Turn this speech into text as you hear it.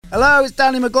Hello, it's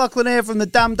Danny McLaughlin here from the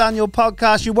Damn Daniel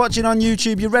podcast. You're watching on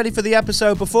YouTube. You're ready for the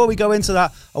episode. Before we go into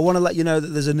that, I want to let you know that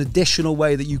there's an additional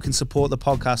way that you can support the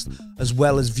podcast as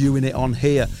well as viewing it on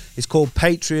here. It's called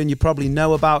Patreon. You probably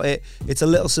know about it. It's a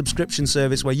little subscription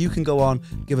service where you can go on,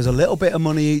 give us a little bit of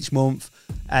money each month,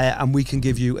 and we can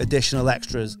give you additional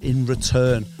extras in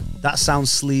return. That sounds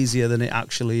sleazier than it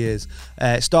actually is.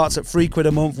 It starts at £3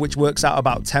 a month, which works out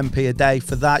about 10p a day.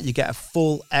 For that, you get a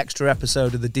full extra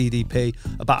episode of the DDP,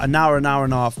 about an hour and a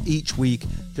half each week,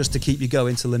 just to keep you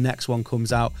going till the next one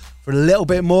comes out. For a little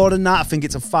bit more than that, I think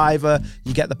it's a £5.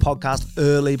 You get the podcast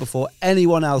early before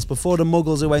anyone else, before the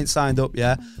muggles who ain't signed up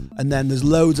yet. And then there's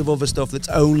loads of other stuff that's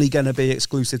only going to be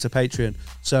exclusive to Patreon.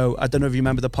 So I don't know if you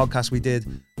remember the podcast we did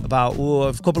about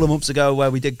a couple of months ago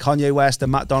where we did Kanye West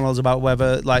and McDonald's about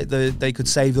whether they could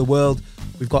save the world.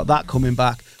 We've got that coming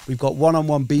back. We've got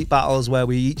one-on-one beat battles where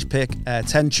we each pick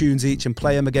 10 tunes each and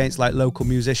play them against like local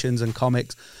musicians and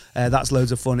comics. That's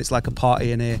loads of fun. It's like a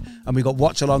party in here. And we've got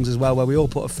watch-alongs as well where we all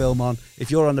put a film on. If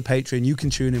you're on the Patreon, you can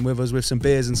tune in with us with some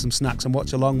beers and some snacks and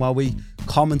watch along while we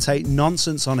commentate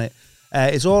nonsense on it.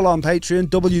 It's all on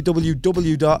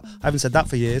Patreon, I haven't said that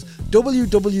for years,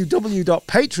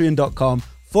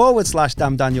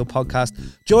 www.patreon.com/Damn Daniel podcast.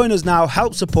 Join us now,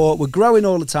 help support. We're growing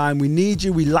all the time. We need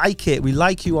you. We like it. We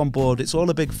like you on board. It's all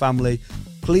a big family.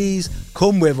 Please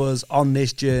come with us on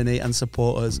this journey and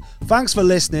support us. Thanks for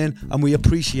listening, and we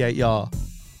appreciate y'all.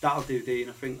 That'll do, Dean.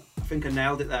 I think I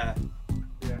nailed it there.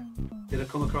 Yeah. Did I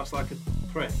come across like a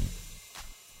prick?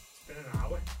 It's been an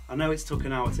hour. I know it's took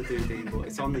an hour to do, Dean, but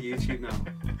it's on the YouTube now.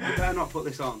 You better not put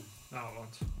this on. No, I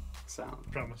won't.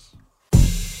 Sound. Promise.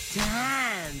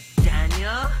 Damn,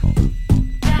 Daniel.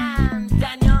 Damn,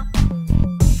 Daniel.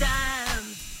 Damn,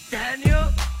 Daniel.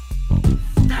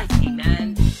 Spicy,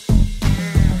 man.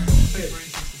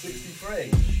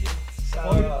 63.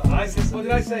 What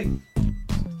did I say?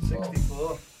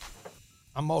 64.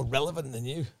 I'm more relevant than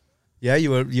you. Yeah,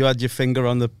 you had your finger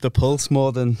on the pulse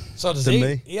more than So does than he.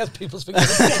 me. He has people's fingers.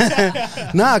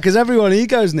 Nah, because everyone he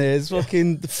goes near is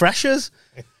fucking freshers.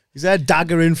 He's there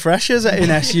daggering freshers in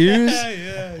SUs.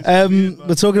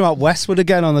 We're talking about Westwood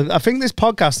again I think this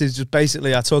podcast is just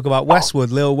basically I talk about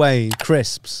Westwood, Lil Wayne,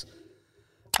 crisps,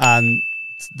 and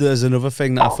there's another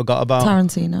thing that I forgot about.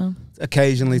 Tarantino.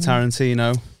 Occasionally Tarantino. Do you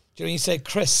know when you say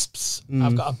crisps?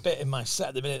 I've got a bit in my set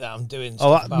at the minute that I'm doing.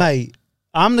 Oh, Stuff about. mate,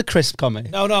 I'm the crisp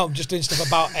comic. No, I'm just doing stuff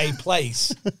about a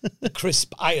place, the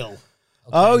crisp aisle.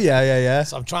 Okay? Oh, yeah.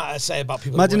 So I'm trying to say about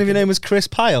people. Imagine if your name was Chris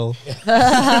Pyle.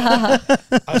 Yeah,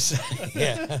 that's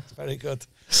very good.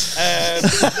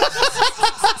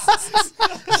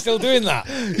 Still doing that?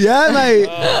 Yeah, mate.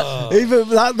 Even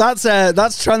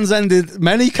that's transcended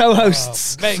many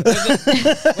co-hosts. Mate,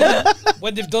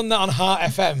 when they've done that on Heart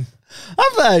FM,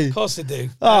 have they? of course they do.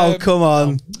 Oh, come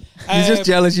on. You're just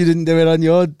jealous you didn't do it on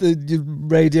your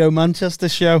Radio Manchester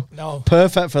show. No.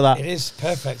 Perfect for that. It is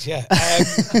perfect, yeah.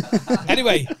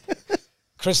 Anyway,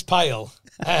 Chris Pyle.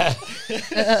 You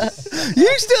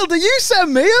sent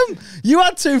me them. You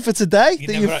had two for today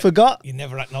you forgot. You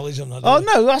never acknowledged them. Oh,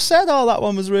 no, I said, that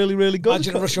one was really, really good.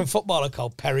 Imagine a Russian footballer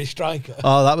called Perry Striker.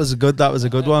 Oh, that was a good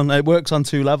one. It works on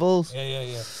two levels.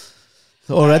 Yeah.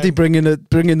 Already bringing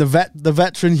the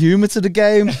veteran humour to the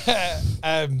game.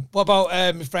 What about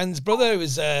my friend's brother, who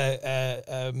was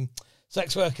a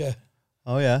sex worker?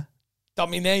 Oh, yeah.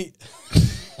 Dominate.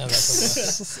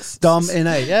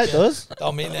 Dominate, yeah, it does.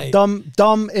 Dominate.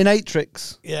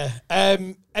 Dominatrix. Yeah.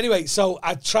 Anyway, so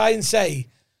I try and say,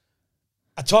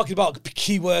 I'm talking about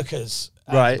key workers,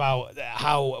 right? About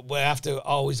how we have to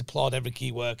always applaud every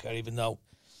key worker, even though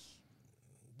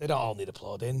they don't all need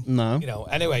applauding. No.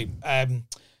 Anyway,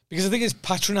 because I think it's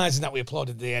patronising that we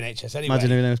applauded the NHS anyway.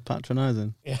 Imagine if it was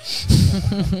patronising. Yeah.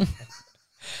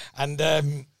 And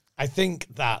I think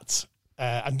that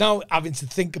I'm now having to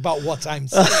think about what I'm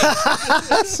saying.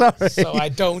 Sorry. So I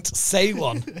don't say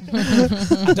one.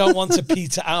 I don't want to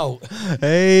peter out.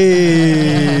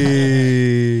 Hey.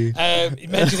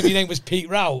 Imagine if your name was Pete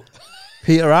Rout.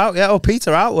 Peter Out, yeah. Oh,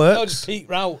 Peter Out works. No, just Pete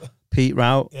Rout. Pete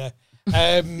Rout. Yeah.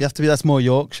 You have to be, that's more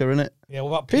Yorkshire, isn't it? Yeah, what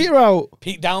about Peter Out.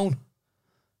 Pete Down.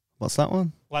 What's that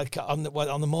one? Like on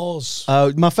the moors.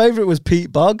 Oh, my favourite was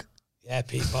Pete Bog. Yeah,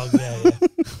 Pete Bog, yeah.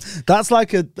 That's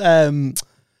like a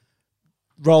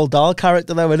Roald Dahl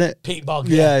character though, isn't it? Pete Bog,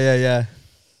 yeah.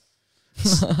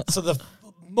 So the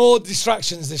more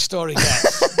distractions this story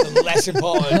gets, the less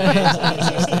important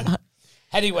it is.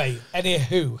 Anyway,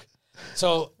 anywho.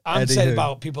 So I'm saying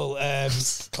about people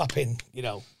clapping,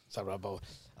 so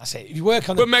I say, if you work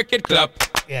on We'll make it clap.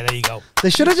 Yeah, there you go.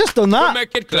 They should have just done that. We'll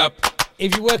make it clap.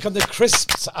 If you work on the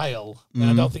crisps aisle, then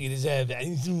I don't think you deserve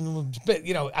it. But,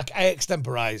 I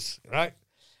extemporise, right?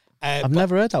 I've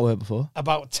never heard that word before.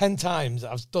 About 10 times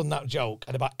I've done that joke,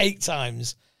 and about 8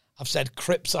 times I've said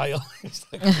cripsile. It's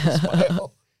like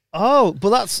cripsile. Oh,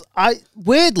 but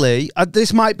weirdly,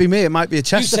 this might be me. It might be a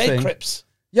Chester You say thing. crips.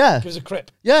 Yeah. Give us a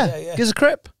crip. Yeah. Give us a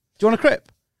crip. Do you want a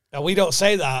crip? No, we don't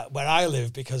say that where I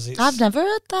live because it's... I've never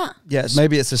heard that. Yeah,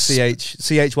 maybe it's a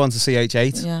CH1 to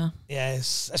CH8. Yeah.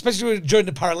 Yes, especially during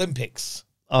the Paralympics.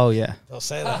 Oh, yeah. They'll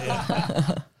say that,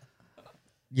 yeah.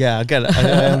 Yeah, I get it.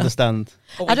 I understand.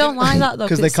 I don't like that though.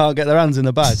 Because they can't get their hands in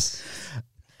the bag.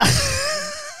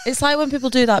 It's like when people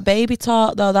do that baby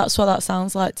talk though. That's what that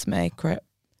sounds like to me, crip.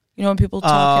 You know, when people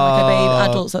talking like a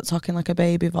baby, adults that talking like a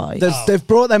baby voice. They've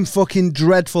brought them fucking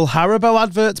dreadful Haribo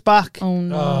adverts back. Oh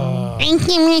no.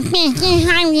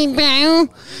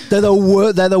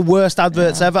 They're the worst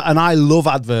adverts ever, and I love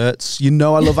adverts. You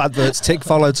know I love adverts. Tick,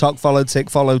 follow, talk, follow, tick,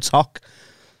 follow, talk.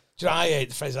 Do you know, I hate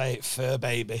the phrase, I hate fur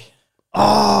baby.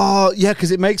 Oh, yeah,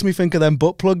 because it makes me think of them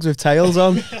butt plugs with tails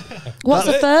on. What's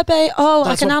a Furby? Oh,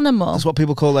 like an animal? That's what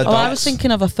people call their dogs. I was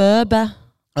thinking of a Furby.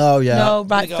 Oh, yeah. No,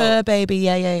 right, fur baby.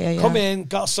 Yeah. Come in,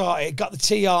 got sorted, got the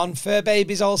tea on, fur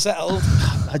baby's all settled.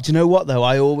 Do you know what, though?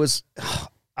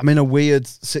 I'm in a weird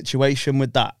situation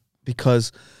with that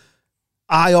because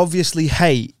I obviously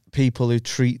hate people who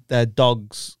treat their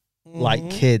dogs like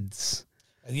kids.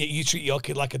 And yet you treat your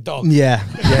kid like a dog. Yeah.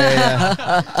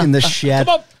 In the shed.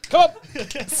 Come on.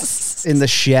 In the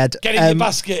shed. Get in your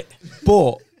basket.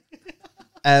 But,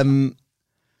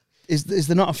 is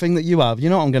there not a thing that you have? You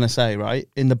know what I'm going to say, right?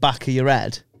 In the back of your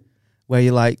head, where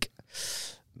you're like,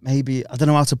 maybe, I don't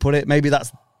know how to put it, maybe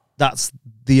that's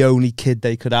the only kid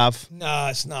they could have. No,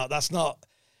 it's not. That's not.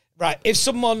 Right, if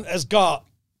someone has got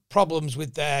problems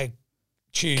with their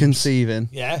tubes. Conceiving.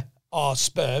 Yeah, or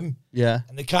sperm. Yeah.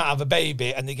 And they can't have a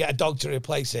baby and they get a dog to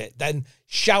replace it, then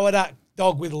shower that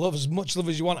dog with love, as much love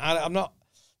as you want. I'm not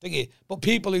thinking, but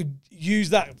people who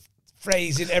use that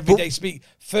phrase in everyday speak,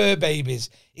 fur babies,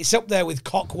 it's up there with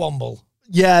cockwomble.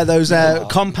 Yeah, those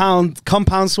compound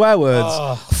swear words.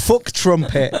 Oh. Fuck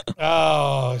trumpet.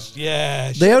 Oh,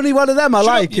 yeah. The only one of them I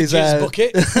like is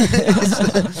bucket.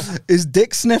 is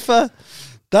dick sniffer.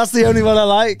 That's the only one I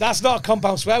like. That's not a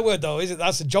compound swear word, though, is it?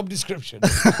 That's a job description.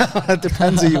 It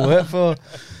depends who you work for.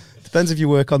 Depends if you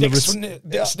work on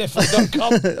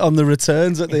dicksniffer.com. on the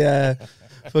returns at the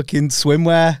fucking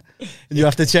swimwear, and you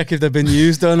have to check if they've been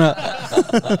used or not.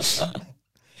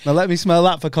 Now let me smell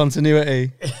that for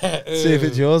continuity. See if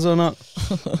it's yours or not.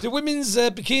 Do women's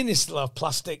bikinis still have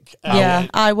plastic? Yeah,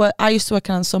 I used to work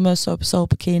on summer, so I sold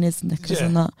bikinis and knickers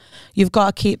and that. You've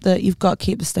got to keep the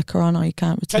sticker on, or you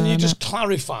can't return it. Can you just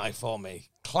clarify for me?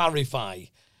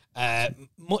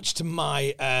 Much to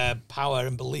my power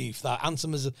and belief that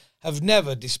Ansomers have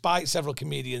never, despite several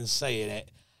comedians saying it,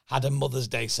 had a Mother's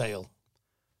Day sale.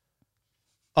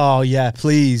 Oh yeah,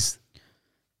 please.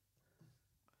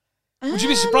 Would you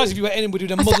be surprised if you went in and were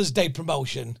doing a Mother's Day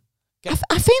promotion?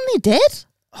 I think they did.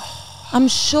 I'm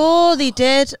sure they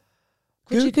did.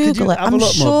 Could you Google it? I'm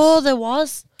sure there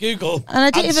was. Google. And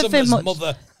I didn't even think much.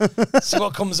 Mother. See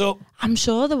what comes up. I'm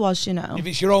sure there was, you know. If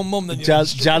it's your own mum, then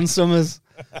Jan Summers.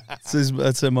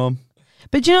 It's her mum.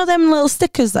 But do you know them little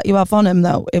stickers that you have on him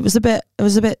though? It was a bit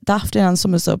daft in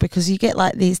Ansomers though, because you get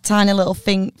like these tiny little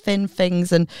thin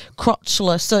things and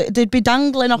crotchless, so they'd be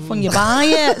dangling off when you buy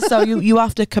it. So you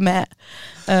have to commit.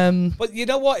 But you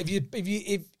know what?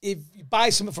 If you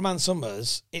buy something from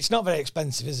Ansomers, it's not very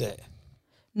expensive, is it?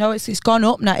 No, it's gone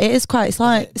up now. It is quite. It's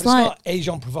like not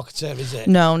agent provocateur, is it?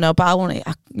 No, but I want it.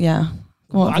 Yeah.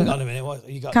 Hang on a minute. What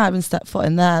you got? Can't even step foot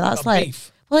in there. That's like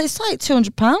beef. Well, it's like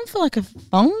 £200 for like a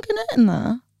thong in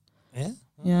there.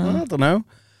 Yeah. I don't know.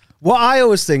 What I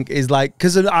always think is like,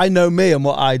 because I know me and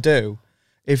what I do.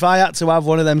 If I had to have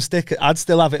one of them stickers, I'd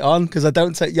still have it on because I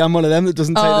don't take. I'm one of them that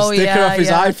doesn't take the sticker off his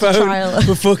iPhone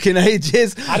for fucking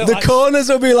ages. The corners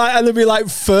will be like, and there'll be like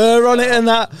fur on it and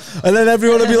that, and then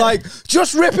everyone will be like,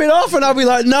 just rip it off, and I'll be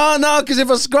like, no, because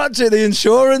if I scratch it, the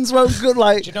insurance won't good.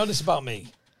 Like, do you know this about me?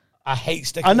 I hate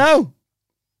stickers. I know.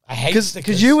 I hate stickers.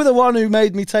 Because you were the one who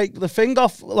made me take the thing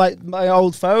off, like my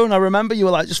old phone. I remember you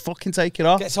were like, just fucking take it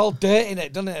off. It gets all dirt in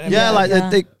it, doesn't it?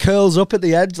 It curls up at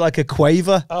the edge like a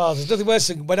quaver. Oh, there's nothing worse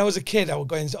than when I was a kid, I would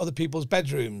go into other people's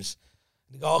bedrooms.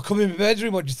 They go, come in my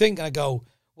bedroom, what do you think? And I go,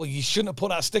 well, you shouldn't have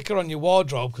put that sticker on your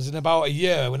wardrobe because in about a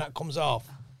year when that comes off,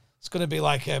 it's going to be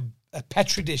like a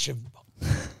Petri dish of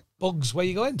bugs. Where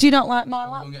you going? Do you not like my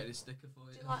lap? I'm going to get this sticker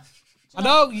for you. I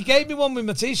know, you gave me one with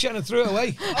my t-shirt and I threw it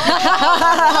away.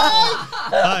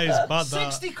 That is bad.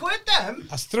 60 quid then?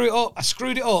 I threw it up, I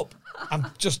screwed it up. I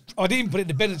didn't even put it in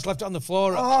the bin, I just left it on the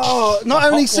floor. Oh,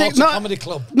 not only Comedy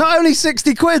Club. Not only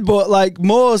 60 quid, but like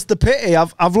more's the pity.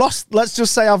 I've lost, let's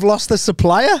just say I've lost the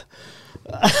supplier.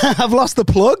 I've lost the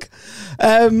plug.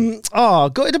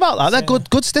 Gutted about that. They're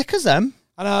good stickers, them.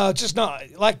 I know, just not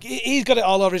like he's got it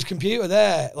all over his computer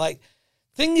there. Like,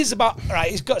 thing is about right.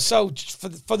 He's got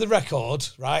for the record,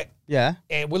 right? Yeah.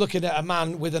 We're looking at a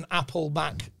man with an Apple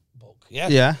MacBook. Yeah.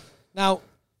 Yeah. Now,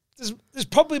 there's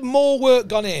probably more work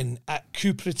gone in at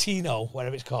Cupertino,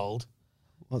 whatever it's called.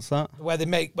 What's that? Where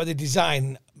they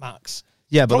design Macs.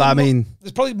 Yeah, but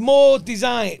there's probably more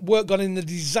work gone in the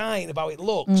design of how it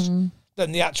looks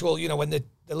than the actual. You know, when the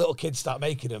little kids start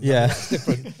making them. Yeah, that's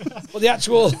different. But the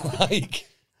actual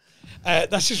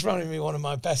that's just reminding me of one of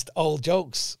my best old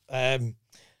jokes. At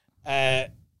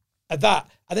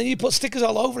that, and then you put stickers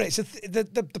all over it. So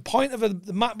the point of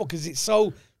the MacBook is it's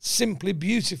so simply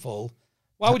beautiful.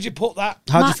 Why would you put that?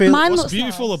 How do you feel? What's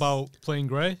beautiful about plain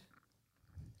grey?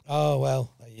 Oh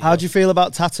well. How do you feel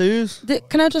about tattoos?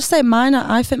 Can I just say mine?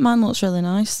 I think mine looks really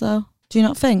nice, though. Do you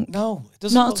not think? No, it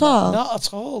doesn't. Not at all. Not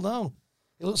at all. No,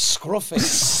 it looks scruffy.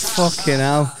 Fucking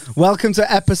hell! Welcome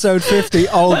to episode 50.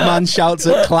 Old man shouts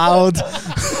at cloud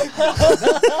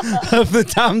of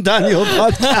the Damn Daniel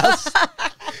podcast.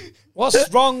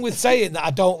 What's wrong with saying that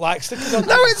I don't like stickers on?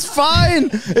 No, it's fine.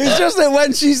 It's just that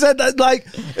when she said that, like,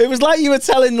 it was like you were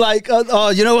telling, like, oh,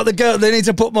 you know what, the girl, they need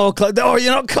to put more clothes. Oh,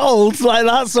 you're not cold, like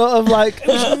that sort of like. It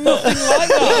was nothing like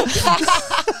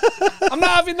that. I'm not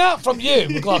having that from you,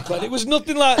 McLaughlin. It was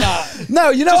nothing like that. No,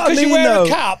 you know just what I mean. Because you wear though. a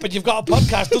cap and you've got a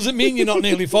podcast doesn't mean you're not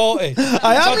nearly 40.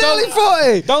 I am nearly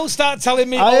 40. Don't start telling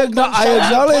me. I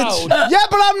acknowledge. Yeah,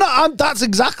 but I'm not. That's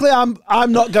exactly. I'm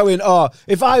not going. Oh,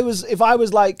 if I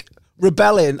was like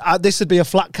rebelling, this would be a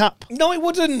flat cap. No, it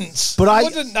wouldn't. But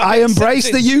I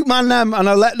embrace the Ute man them, and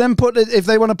I let them put it if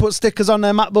they want to put stickers on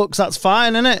their MacBooks. That's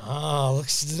fine, isn't it? Oh, look,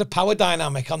 there's a power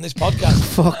dynamic on this podcast.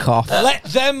 Fuck off. Let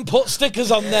them put stickers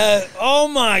on there. Oh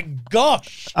my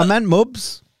gosh. I meant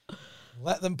mubs.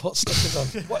 Let them put stickers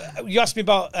on. You asked me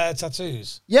about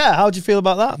tattoos. Yeah, how do you feel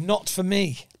about that? Not for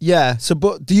me. Yeah. So,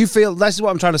 but do you feel? This is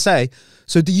what I'm trying to say.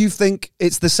 So, do you think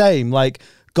it's the same? Like,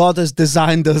 God has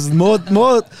designed us more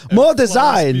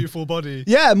design. Beautiful body.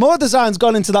 Yeah, more design's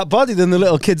gone into that body than the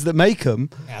little kids that make them.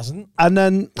 It hasn't. And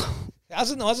then it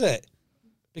hasn't, has it?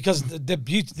 Because the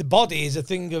beauty, the body is a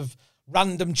thing of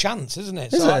random chance, isn't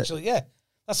it? Is so it? actually, yeah,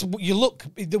 that's what you look.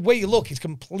 The way you look is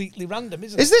completely random,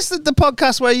 isn't it? Is this the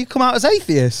podcast where you come out as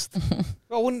atheist?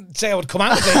 Well, I wouldn't say I would come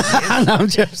out of it. No, I'm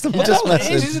just It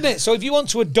messing. is, isn't it? So if you want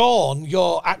to adorn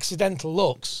your accidental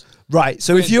looks, Right.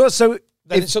 So then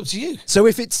it's up to you. So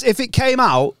if it came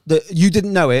out that you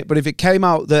didn't know it, but if it came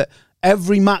out that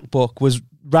every MacBook was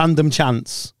random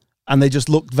chance and they just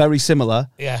looked very similar,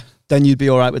 Yeah. then you'd be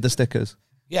all right with the stickers.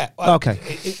 Yeah. Well, Okay.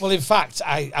 Well, in fact,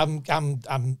 I'm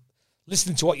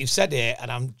listening to what you've said here,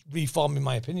 and I'm reforming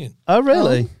my opinion. Oh,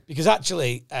 really? Because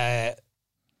actually, they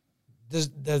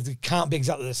can't be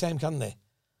exactly the same, can they?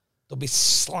 They'll be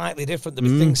slightly different.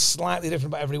 There'll be things slightly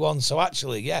different about everyone. So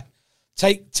actually, yeah,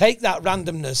 take that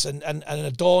randomness and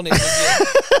adorn it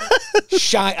with your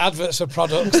shite adverts for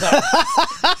products.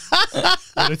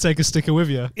 You're going to take a sticker with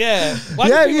you? Yeah.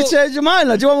 You change your mind.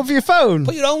 Like, do you want one for your phone?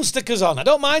 Put your own stickers on. I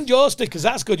don't mind your stickers.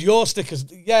 That's good. Your stickers.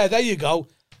 Yeah, there you go.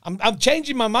 I'm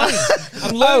changing my mind.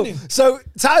 I'm learning. So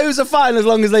tattoos are fine as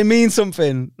long as they mean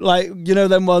something. Like, you know,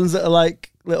 them ones that are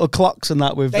like little clocks and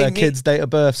that with their kids' date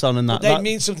of births on and that. They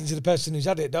mean something to the person who's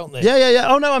had it, don't they? Yeah.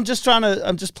 Oh no, I'm just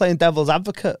playing devil's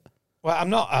advocate. Well,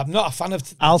 I'm not a fan of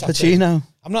Al Pacino.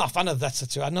 I'm not a fan of that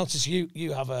tattoo. I noticed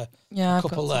you have a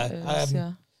couple there.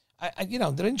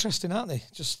 They're interesting, aren't they?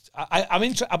 Just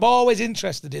I'm always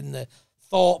interested in the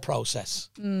thought process.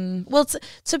 Well,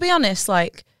 to be honest,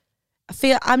 like, I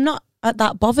feel I'm not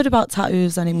that bothered about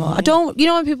tattoos anymore. I don't, you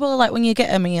know, when people are like, when you get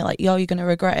them and you're like, yo, you're going to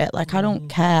regret it. Like, I don't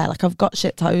care. Like, I've got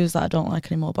shit tattoos that I don't like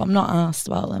anymore, but I'm not asked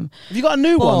about them. Have you got a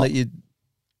new one that you...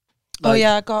 Oh,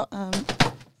 yeah, I got...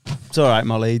 It's all right,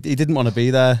 Molly. He didn't want to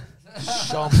be there.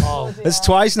 Sean Paul. It's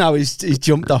twice now he's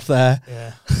jumped off there.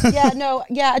 Yeah.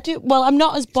 I do. Well, I'm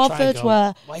not as bothered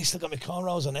where... Why you still got my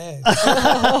cornrows on here?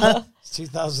 It's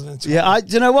 2020. Yeah,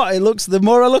 do you know what? It looks... The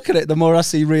more I look at it, the more I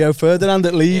see Rio Ferdinand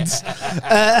at Leeds.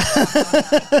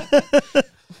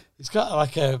 He's got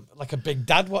like a big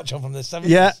dad watch on from the 70s.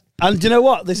 Yeah, and do you know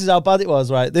what? This is how bad it was,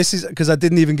 right? This is because I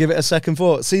didn't even give it a second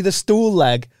thought. See the stool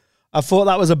leg? I thought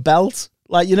that was a belt.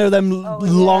 Like, you know, them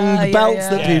long belts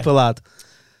that people had.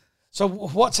 So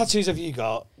what tattoos have you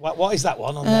got? What is that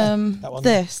one on there? That one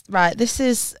this, right, this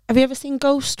is... Have you ever seen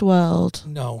Ghost World?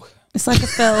 No. It's like a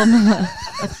film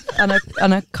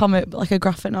and a comic, like a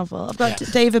graphic novel. I've got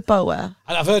David Bowie. And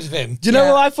I've heard of him. Do you know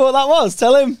who I thought that was?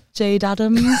 Tell him. Jade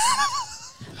Adams.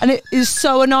 And it is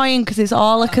so annoying because it's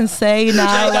all I can say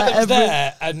now. Jade Adams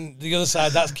there, and the other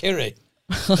side, that's Kiri.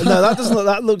 No, that doesn't look.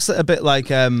 That looks a bit like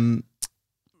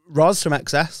Roz from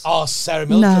XS. Oh, Sarah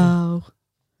Milton. No.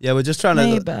 Yeah, we're just trying to.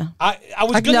 Maybe. I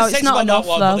was No, going to it's say not about that enough,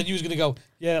 one, but though. then you was going to go,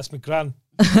 yeah, that's my gran.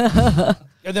 And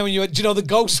then when you went, do you know the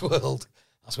Ghost World?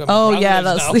 That's where my Oh, gran yeah,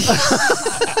 lives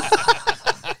that's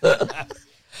now.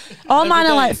 All mine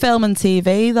day. are like film and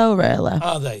TV, though, really.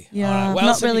 Are they? Yeah, All right. I've What not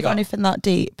else have really you got anything that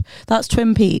deep. That's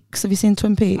Twin Peaks. Have you seen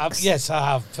Twin Peaks? Yes, I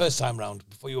have. First time round,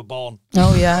 before you were born.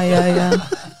 Oh, yeah. I'm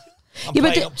Yeah,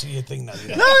 but playing up to your thing now. You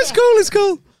know? No, it's cool. It's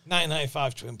cool.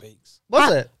 1995 Twin Peaks.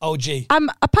 Was it? OG.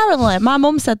 Apparently, my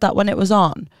mum said that when it was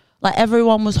on, like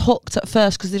everyone was hooked at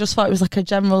first because they just thought it was like a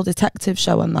general detective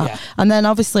show and that. Yeah. And then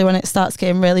obviously when it starts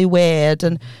getting really weird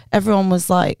and everyone was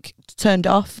like turned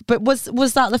off. But was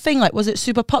that the thing? Like, was it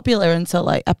super popular until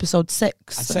like episode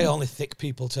 6? I'd say only thick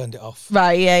people turned it off.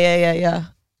 Right, yeah.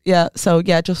 Yeah, so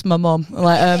yeah, just my mum,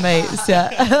 like her mates, yeah.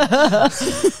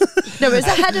 No, it was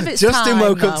ahead of its Justin time.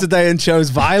 woke up though. today and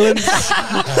chose violence.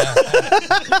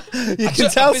 You can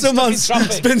tell I've been stuck in someone's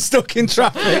traffic. been stuck in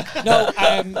traffic. No,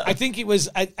 I think it was.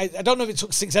 I don't know if it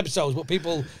took 6 episodes, but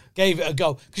people gave it a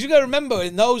go. Because you got to remember,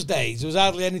 in those days, there was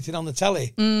hardly anything on the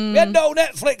telly. We had no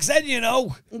Netflix then, you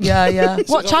know. Yeah.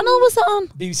 What channel was it on?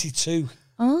 BBC Two.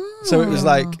 Oh. So it was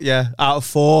like, out of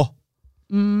 4.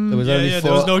 There was only 4.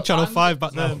 There was no Channel 5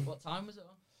 back then. What time was it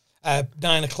on?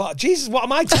 9 o'clock. Jesus, what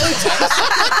am I telling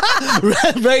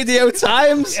you? Radio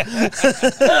Times.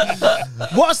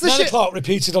 What's the 9 shit? o'clock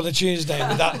repeated on a Tuesday.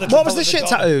 With that What was the shit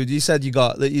tattoo you said you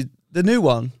got? The new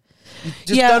one? You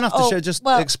just Yeah, don't have to oh, show, just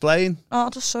well- explain. Oh, I'll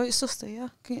just show you. It's just yeah.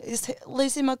 It's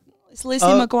Lizzie Oh.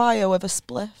 McGuire with a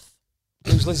spliff.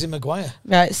 Who's Lizzie McGuire?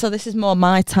 Right, so this is more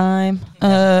my time.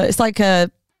 It's like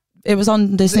it was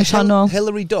on Disney Channel.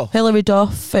 Hillary Duff. Hillary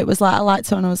Duff. It was like I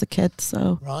liked it when I was a kid.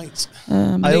 So Right. I Are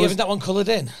you always- having that one coloured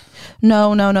in?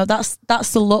 no. That's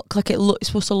the look. Like it's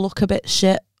supposed to look a bit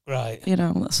shit. Right. You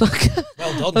know, that's what Well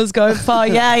I done. was going for.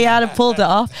 Yeah, I'd have pulled it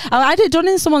off. I had it done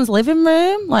in someone's living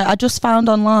room. Like I just found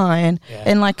online. Yeah.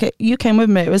 In like you came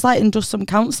with me. It was like in just some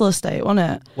council estate,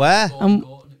 wasn't it? Where?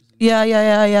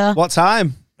 Yeah. What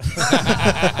time?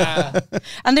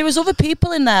 And there was other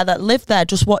people in there that lived there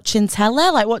just watching telly,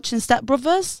 like watching Step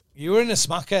Brothers. You were in a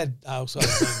smackhead house.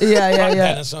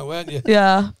 Yeah. Or something, weren't you?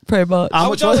 Yeah, pretty much. How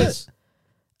much was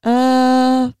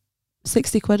it?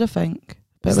 60 quid, I think.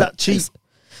 But Is that cheap?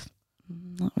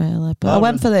 Not really, but I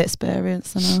went for the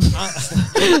experience.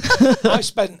 I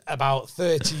spent about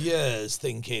 30 years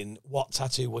thinking, what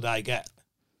tattoo would I get?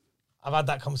 I've had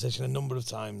that conversation a number of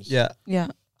times. Yeah. Yeah.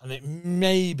 And it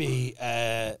may be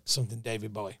something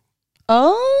David Bowie.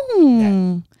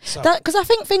 Oh. So, That because I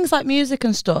think things like music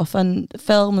and stuff and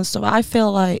film and stuff, I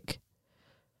feel like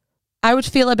I would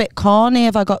feel a bit corny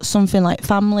if I got something like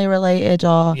family related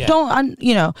or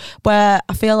where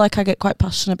I feel like I get quite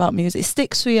passionate about music. It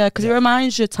sticks with you because it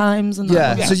reminds you of times and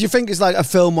that. Yeah. So do you think it's like a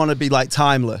film want to be like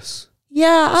timeless?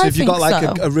 Yeah, So I if you think got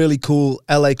like so. a really cool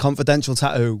LA Confidential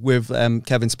tattoo with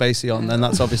Kevin Spacey on, then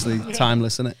that's obviously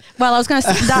timeless, isn't it? Well, I was going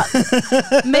to say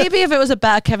that maybe if it was a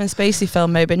better Kevin Spacey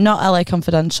film, maybe not LA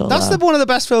Confidential. That's though. one of the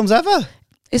best films ever.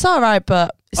 It's all right,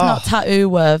 but it's not tattoo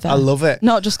worthy. I love it.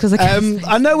 Not just because of Kevin.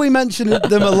 I know we mentioned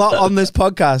them a lot on this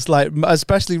podcast, like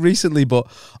especially recently, but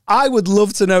I would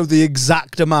love to know the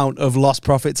exact amount of Lost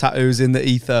Prophet tattoos in the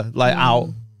ether, like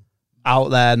out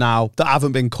there now that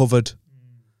haven't been covered.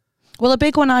 Well, a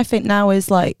big one I think now is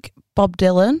like Bob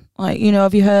Dylan. Like,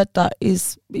 have you heard that he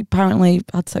apparently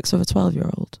had sex with a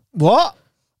 12-year-old? What?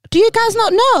 Do you guys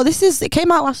not know? It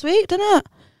came out last week, didn't it?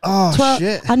 Oh,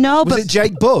 shit. I know, Was but it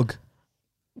Jake Bugg?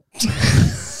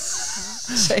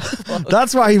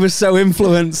 That's why he was so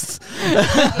influenced.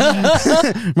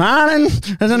 Man, is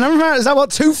that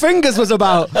what Two Fingers was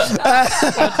about?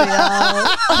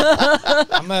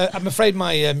 I'm afraid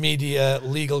my media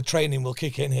legal training will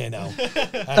kick in here now.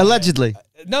 Allegedly.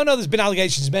 No, there's been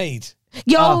allegations made.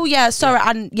 yeah, sorry,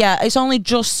 and it's only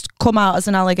just come out as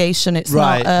an allegation. It's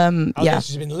Right. not, Allegations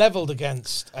have been levelled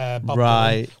against Bob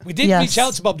Right. Dylan. We did Yes. reach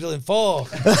out to Bob Dylan for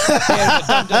here at the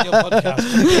Damn Daniel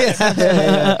podcast.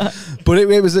 Yeah. But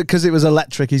it was because it was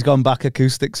electric. He's gone back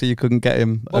acoustic, so you couldn't get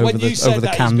him But over when you the said that he's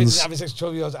been cans. having sex for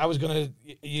 12 years, I was going to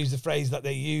use the phrase that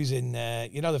they use in,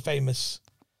 the famous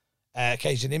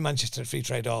occasion in Manchester at Free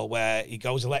Trade Hall where he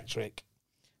goes electric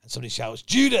and somebody shouts,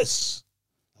 Judas!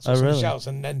 That's what somebody shouts.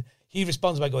 And then he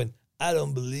responds by going, I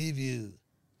don't believe you.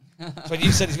 So when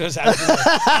you said he's going to say,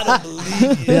 I don't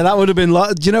believe you. Yeah, that would have been.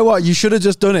 Do you know what? You should have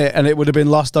just done it, and it would have been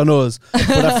lost on us. But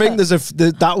I think there's a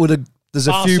few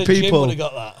Arthur Jim people. would have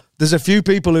got that. There's a few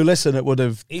people who listen that would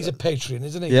have. He's a Patreon,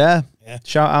 isn't he? Yeah. Yeah.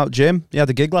 Shout out Jim. He had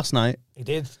a gig last night. He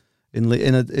did.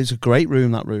 It's a great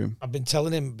room, that room. I've been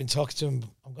telling him, been talking to him.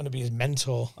 I'm going to be his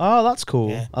mentor. Oh, that's cool.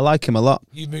 Yeah. I like him a lot.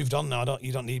 You moved on now.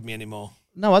 You don't need me anymore.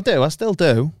 No, I do. I still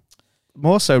do.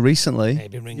 More so recently. Yeah,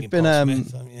 you've been ringing You've been, Paul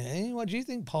Smith. Hey, what do you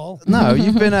think, Paul? No,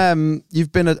 you've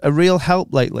been a real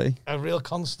help lately. A real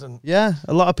constant. Yeah,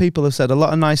 a lot of people have said a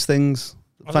lot of nice things.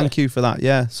 Have Thank they? you for that.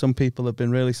 Yeah, some people have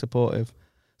been really supportive.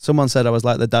 Someone said I was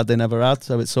like the dad they never had,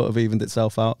 so it sort of evened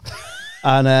itself out.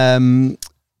 And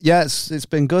yeah, it's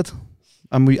been good.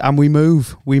 And we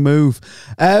move.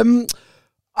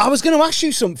 I was going to ask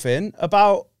you something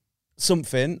about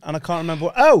something, and I can't remember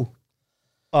what. Oh,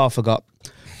 I forgot.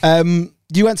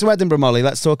 You went to Edinburgh, Molly.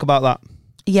 Let's talk about that.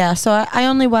 Yeah, so I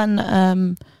only went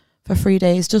for 3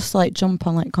 days, just like jump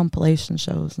on like compilation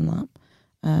shows and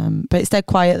that. But it's dead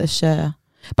quiet this year.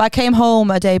 But I came home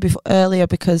a day earlier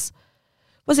because,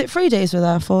 was it 3 days we were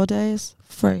there? 4 days?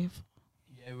 3.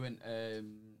 Yeah, we went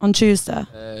on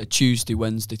Tuesday. Tuesday,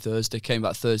 Wednesday, Thursday. Came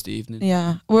back Thursday evening.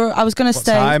 Yeah, I was going to What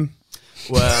stay. time?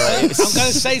 Well, I'm going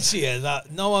to say to you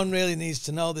that no one really needs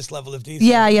to know this level of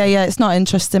detail. Yeah. It's not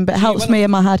interesting, but it helps me in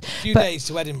my head. A few But- days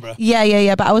to Edinburgh.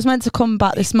 Yeah. But I was meant to come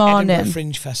back this morning. Edinburgh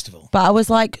Fringe Festival. But I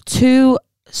was like too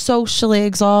socially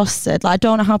exhausted. Like I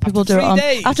don't know how people After do it 3 on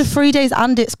days? after 3 days,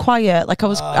 and it's quiet. Like I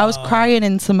was crying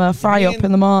into my fry up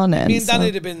in the morning. Me and so-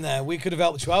 Danny'd have been there. We could have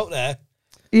helped you out there.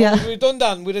 Yeah. What would we have done,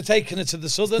 Dan? We'd have taken her to the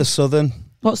Southern. The Southern.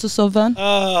 What's the Southern?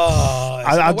 Oh, it's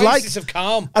I'd an oasis of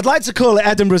calm. I'd like to call it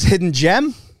Edinburgh's hidden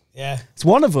gem. Yeah. It's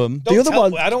one of them. Don't The other tell-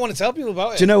 one. I don't want to tell people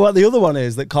about it. Do you know what the other one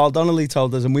is that Carl Donnelly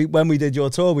told us? And when we did your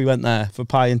tour, we went there for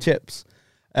pie and chips.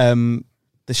 The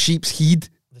Sheep's Heed.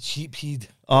 The Sheephead.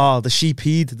 Oh, the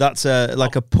Sheephead. That's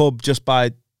like a pub just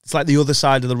by. It's like the other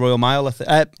side of the Royal Mile.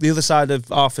 The other side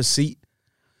of Arthur's Seat.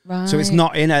 Right. So it's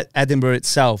not in Edinburgh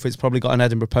itself. It's probably got an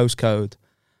Edinburgh postcode,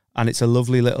 and it's a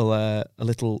lovely little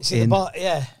It's in the inn. bar.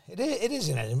 Yeah, it is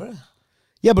in Edinburgh.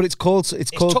 Yeah, but it's called It's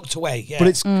called tucked away. Yeah. but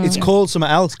it's called something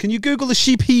else. Can you Google the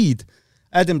Sheephead,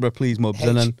 Edinburgh, please, Mubs?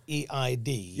 And then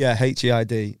H-E-I-D. yeah,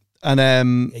 H-E-I-D. And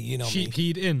Yeah, you know me.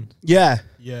 Sheephead Inn. yeah,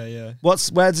 Yeah. where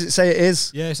does it say it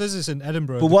is? Yeah, it says it's in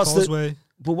Edinburgh. But the what's the- Causeway.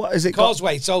 But what is it? got?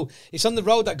 Causeway. So it's on the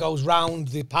road that goes round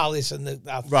the palace and the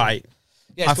Right.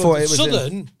 Yeah, I it's thought good. it was in-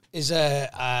 Southern is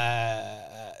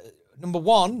number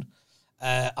one.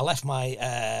 I left my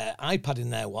iPad in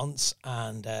there once,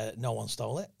 and no one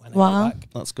stole it. When I Wow. got back.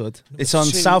 That's good. It's on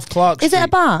 2. South Clark Is Street. it a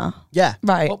bar? Yeah.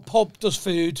 Right. Pub does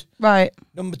food. Right.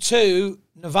 Number 2,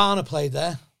 Nirvana played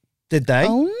there. Did they?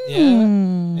 Oh.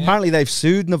 Yeah. Apparently they've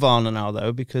sued Nirvana now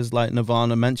though, because like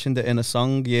Nirvana mentioned it in a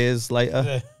song years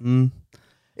later.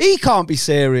 He can't be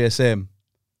serious, him.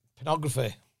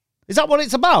 Pornography. Is that what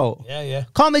it's about? Yeah.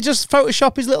 Can't they just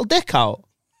Photoshop his little dick out?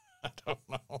 I don't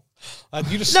know. And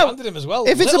you just No, slandered him as well.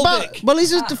 If it's Little about, dick. well,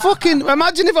 he's a fucking.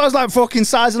 Imagine if I was like fucking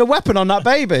size of a weapon on that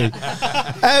baby.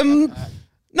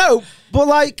 No, but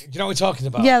like, Do you know what we're talking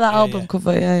about? Yeah, that album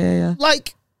cover. Yeah.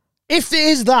 like, if it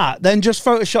is that, then just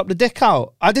Photoshop the dick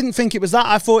out. I didn't think it was that.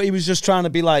 I thought he was just trying to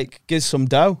be like, give some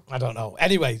dough. I don't know.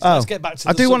 Anyway, Oh. let's get back to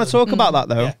I the do want to Southern. talk about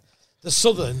that though. Yeah. The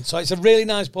Southern. So it's a really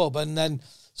nice pub. And then,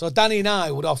 so Danny and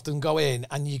I would often go in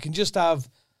and you can just have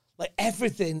like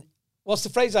everything. What's the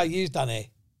phrase I use, Danny?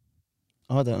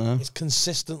 I don't know. It's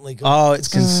consistently good. Oh, it's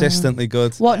consistently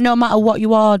good. What? No matter what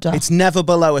you order. It's never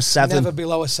below a 7. Never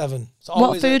below a 7. It's What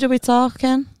always food are we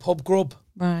talking? pub grub.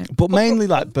 Right. But mainly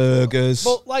like burgers.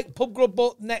 But like pub grub,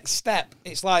 but next step,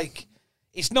 it's like,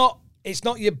 it's not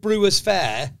your brewer's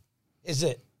fare, is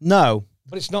it? No.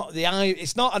 But it's not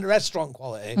it's not a restaurant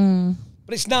quality.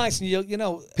 But it's nice, and you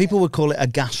know. People would call it a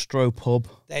gastro pub.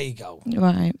 There you go.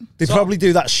 Right. They So- probably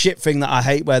do that shit thing that I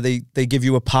hate where they give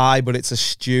you a pie, but it's a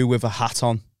stew with a hat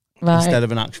on Right. instead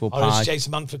of an actual Or pie. as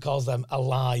Jason Manford calls them, a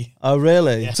lie. Oh,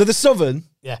 really? Yeah. So the Southern,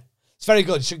 Yeah, it's very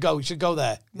good. You should go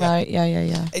there. Yeah. Right.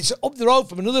 Yeah. It's up the road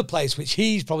from another place which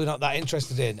he's probably not that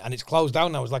interested in, and it's closed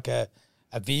down now. It's like a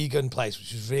vegan place,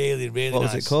 which is really, really what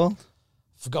nice. was it called?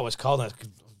 Forgot what it's called now.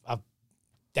 I've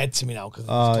dead to me now because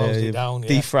Oh, closed yeah, it you've down. Yeah.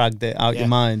 defragged it out Yeah. your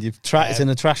mind. It's in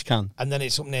a trash can. And then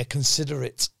it's up near Consider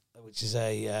It, which is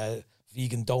a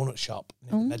vegan donut shop in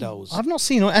the Meadows. I've not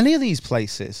seen any of these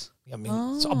places. I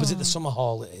mean, it's opposite the Summer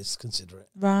Hall. It is. Consider It.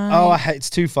 Right. Oh, it's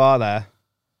too far there.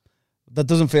 That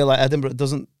doesn't feel like Edinburgh. It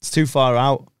doesn't. It's too far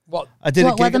out. What? I did a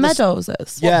What, where gig the at Meadows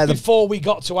is? Yeah, Before we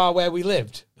got to where we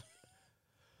lived.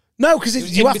 no, because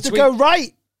was you in have to between- go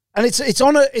right, and it's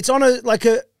on a like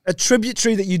a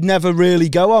tributary that you'd never really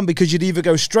go on because you'd either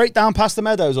go straight down past the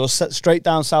Meadows or straight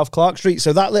down South Clark Street.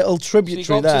 So that little So you tributary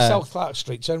go up to there. South Clark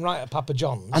Street, turn right at Papa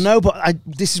John's. I know, but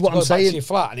this is what Go I'm back to saying. your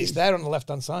flat, and it's there on the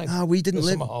left-hand side. No, we didn't the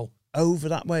live Summer Hall. over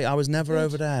that way. I was never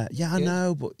over there. Yeah, I Good.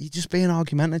 know, but you're just being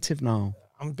argumentative now.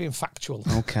 I'm being factual.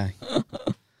 Okay.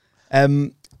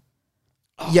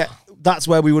 Yeah, that's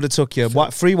where we would have took you.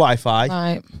 Free Wi-Fi.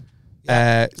 Right.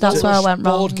 That's where I went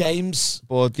wrong. Board games.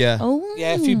 Yeah. Oh.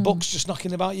 Yeah, a few books just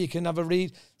knocking about. You can have a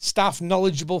read. Staff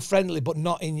knowledgeable, friendly, but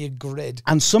not in your grid.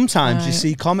 And sometimes you Right.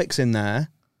 see comics in there,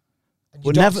 And you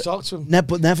but don't never have to talk to them.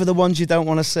 but never the ones you don't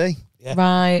want to see. Yeah.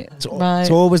 Right. Right. It's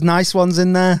always nice ones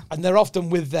in there. And they're often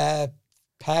with their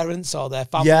parents or their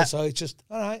family, Yeah. so it's just,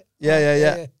 all right.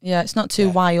 Yeah. Yeah, it's not too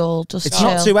wild. Just It's chill.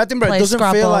 not too Edinburgh. Play It doesn't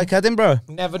Scrabble. feel like Edinburgh.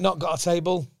 Never not got a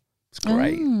table. It's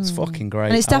great. It's fucking great.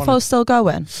 And it's I wanna- defo still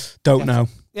going. Don't know.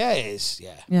 Yeah, it is,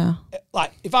 yeah. Yeah.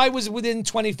 Like, if I was within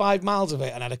 25 miles of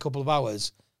it and had a couple of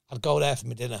hours, I'd go there for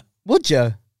my dinner. Would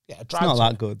you? Yeah, I'd It's drive not to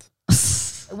that it. good.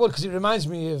 It would, because it reminds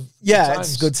me of Yeah, good it's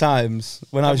times. good times.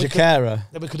 When I was we your could- carer.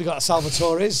 Then we could have got a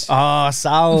Salvatore's.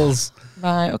 Sal's.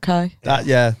 Right. Okay.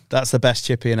 That's the best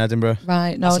chippy in Edinburgh.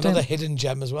 Right. No, I That's another don't. hidden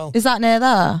gem as well. Is that near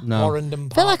there? No.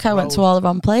 Warrendon I feel like I went to all the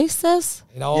wrong places.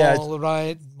 In all Yeah. the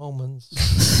right moments.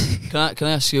 Can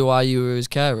I ask you why you were his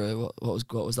carer? What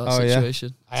was that Oh, yeah.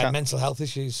 situation? I had mental health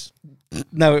issues.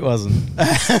 No, it wasn't.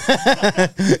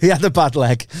 He had a bad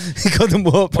leg. He couldn't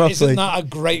walk But properly. isn't that a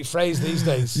great phrase these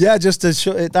days? Yeah, just to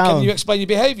shut it down. Can you explain your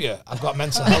behaviour? I've got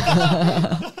mental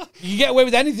health. You get away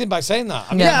with anything by saying that.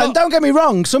 I mean, yeah, and don't get me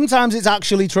wrong. Sometimes it's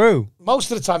actually true.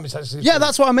 most of the time it's actually Yeah, true.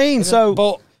 that's what I mean. So,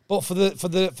 but for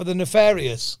the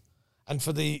nefarious and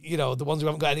for the the ones who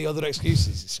haven't got any other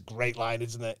excuses, it's a great line,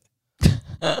 isn't it?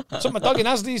 Took my dog in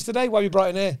Asda's today. Why we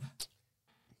brought in here?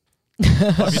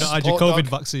 Have you not had your Sport COVID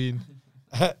dog. vaccine?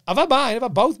 I've had mine. I've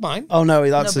had both mine. oh no, No,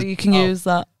 that's but you can use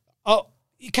that. Oh,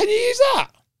 can you use that?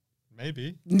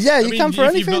 Maybe. yeah. You I mean, can for if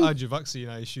anything. you've not had your vaccine,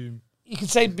 I assume. You can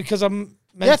say because I'm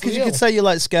Yeah, mentally because you ill. could say you're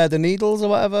like scared of needles or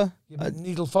whatever. You're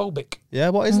needle phobic, Yeah,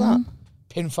 what is that?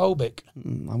 pin phobic.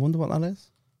 I wonder what that is.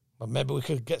 Well, maybe we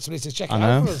could get somebody to check it I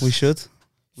out know. for us. We should.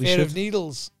 We Fear should. of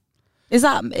needles. Is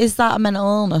that a mental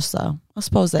illness though? I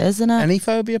suppose it is, isn't it? Any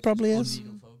phobia probably is.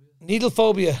 Needle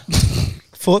phobia.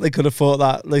 Thought they could have thought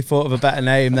that. They thought of a better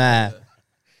name there.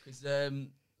 Because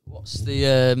what's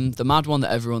the mad one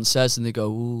that everyone says and they go,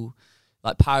 ooh,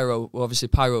 like pyro, well, obviously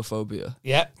pyrophobia.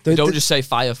 Yeah. They don't just say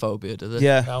fire phobia, do they?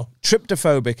 Yeah. No.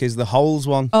 Tryptophobic is the holes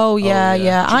one. Oh yeah, yeah.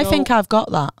 yeah. Do you I know- think I've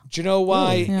got that. Do you know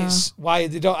why Yeah. it's why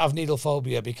they don't have needle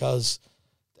phobia? Because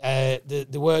there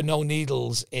were no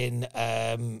needles in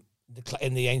the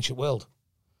ancient world.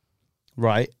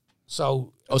 Right.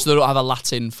 So Oh, so they don't have a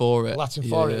Latin for it. Latin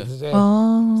for Yeah. it.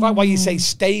 Oh. It's like why you say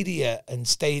stadia and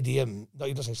stadium. No,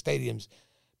 you don't say stadiums,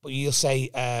 but you'll say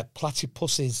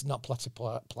platypuses, not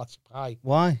platypi.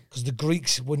 Why? Because the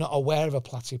Greeks were not aware of a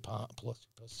platypus,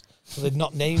 so they'd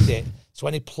not named it. So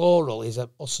any plural is a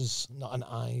us's, not an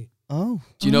I. Oh.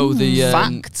 Do you know the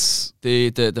Facts.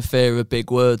 the fear of big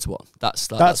words one? That's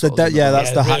That's what I was the about. yeah.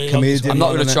 That's Yeah, the the hack longest comedian. one. I'm not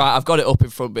one, going to innit? try. I've got it up in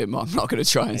front of me, but I'm not going to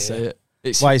try and say it.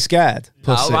 It's Why you scared?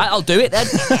 Pussy. all right. I'll do it then.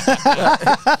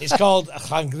 It's called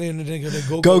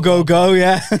Go.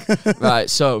 Yeah. Right.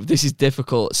 So this is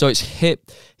difficult. So it's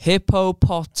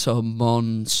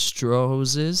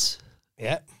hippopotamonstroses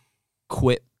Yeah.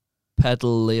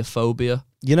 quipedaliophobia.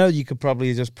 You know, you could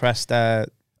probably just press that.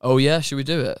 Oh yeah, should we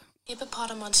do it?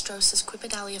 Hippopotamonstrosis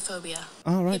quipedaliophobia.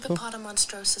 Oh, right, cool.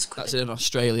 Hippopotamonstrosis That's in an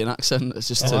Australian accent. It's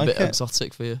just I a like bit it.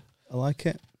 exotic for you. I like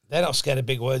it. They're not scared of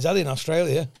big words, are they, in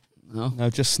Australia? No. No,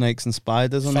 just snakes and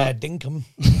spiders and Fair that. dinkum.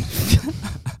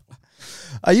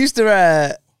 I used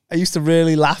to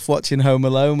really laugh watching Home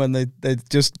Alone when they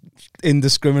just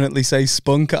indiscriminately say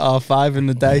spunk at R5 in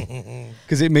the day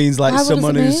because it means like Why, what does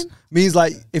someone it who's mean? means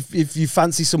like if you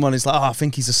fancy someone, it's like, oh, I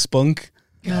think he's a spunk.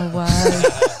 No way.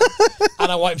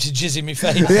 And I want him to jizz in my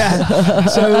face. Yeah.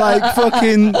 So like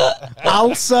fucking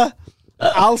Alsa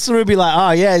would be like,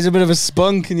 oh yeah, he's a bit of a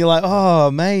spunk, and you're like, oh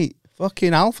mate,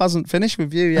 fucking Alf hasn't finished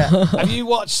with you yet. Have you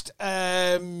watched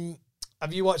Fresh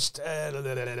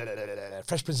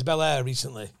Prince of Bel-Air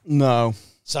recently? No.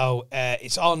 So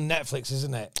it's on Netflix,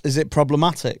 isn't it? Is it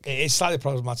problematic? It is slightly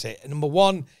problematic. Number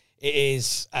one, it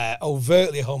is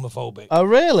overtly homophobic. Oh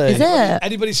really? Is it?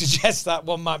 Anybody suggests that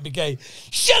one might be gay?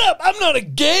 Shut up! I'm not a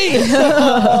gay.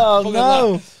 Oh Fucking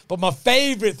no. laugh. But my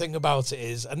favourite thing about it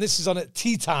is, and this is on at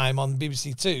tea time on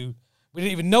BBC Two. We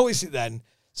didn't even notice it then.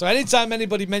 So anytime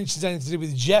anybody mentions anything to do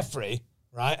with Jeffrey,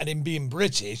 right, and him being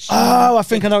British, Oh, I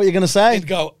think I know what you're gonna say. they'd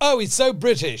go, "Oh, he's so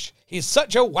British. He's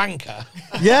such a wanker."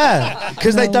 Yeah,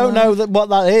 because they don't know what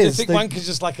that They is. think They- wanker's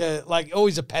just like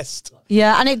always a pest.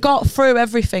 Yeah, and it got through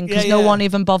everything because Yeah, no yeah. one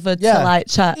even bothered Yeah. to like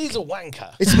check. He's a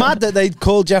wanker. It's mad that they'd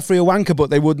call Jeffrey a wanker, but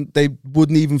they wouldn't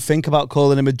even think about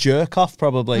calling him a jerk off,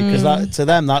 probably, because that to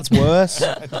them that's worse,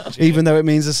 even though it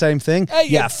means the same thing. Hey, you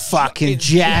yeah, fucking fucking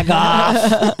jag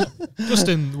off.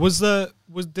 Justin, was there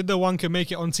did the wanker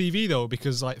make it on TV though?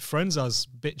 Because like Friends has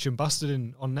Bitch and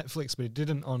Bastarding on Netflix, but it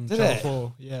didn't on Channel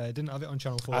 4. Yeah, it didn't have it on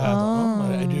Channel 4.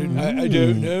 I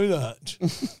don't know that.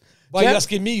 Why are you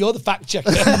asking me? You're the fact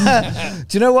checker.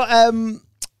 Do you know what?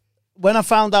 When I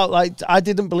found out, like, I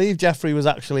didn't believe Jeffrey was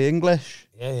actually English.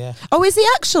 Yeah. Oh, is he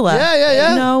actually?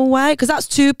 Yeah. No way, because that's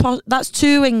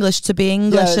too English to be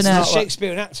English, it's isn't not it? He's a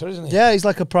Shakespearean actor, isn't he? Yeah, he's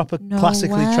like a proper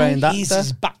classically way. trained actor. He's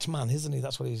his Batman, isn't he?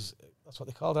 That's what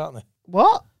they called, aren't they?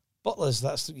 What? Butlers.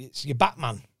 It's your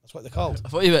Batman. That's what they're called. I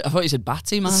thought you said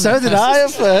Batty, man. So did I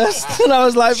at first. And I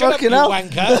was like, Shut fucking up, hell. you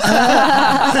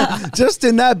wanker. Just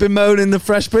in there bemoaning the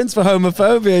Fresh Prince for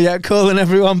homophobia, yet calling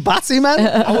everyone batty man.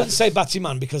 I wouldn't say Batty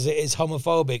Man because it is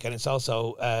homophobic and it's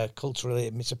also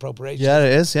culturally misappropriation. Yeah,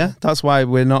 it is. Yeah, that's why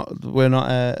we're not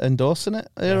endorsing it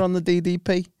here on the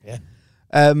DDP. Yeah.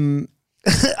 I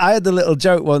had the little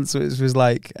joke once, which was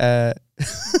like,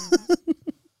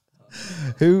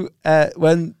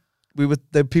 when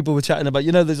the people were chatting about,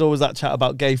 there's always that chat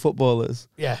about gay footballers.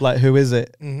 Yeah. Like, who is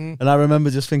it? Mm-hmm. And I remember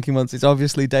just thinking once, it's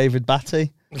obviously David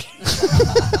Batty.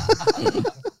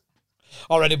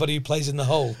 Or anybody who plays in the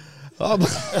hole. Oh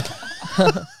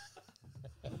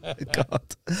my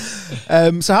God.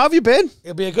 So how have you been?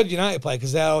 It'll be a good United player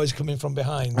because they're always coming from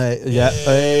behind. Yeah.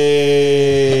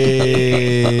 Hey.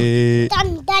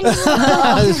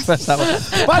 I just pressed that one.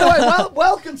 By the way,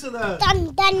 welcome to the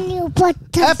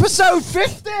episode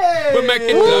 50. We'll make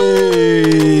it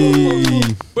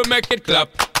clap. We'll make it clap.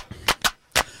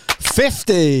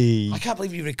 50. I can't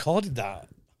believe you recorded that.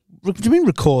 What do you mean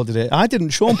recorded it? I didn't.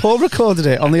 Sean Paul recorded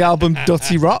it on the album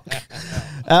Dirty Rock.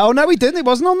 Oh no, he didn't. It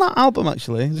wasn't on that album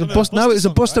actually. It was it was a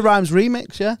Busta Rhymes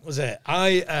remix. Yeah. Was it?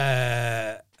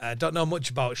 I don't know much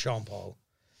about Sean Paul.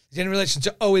 Is he in relation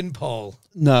to Owen Paul?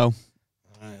 No.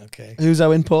 Right, okay. Who's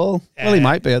Owen Paul? Well, he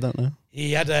might be. I don't know.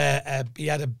 He had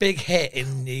a big hit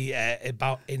in the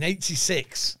in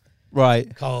 '86.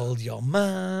 Right. Called You're Mine.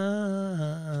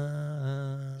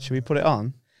 Should we put it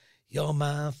on? You're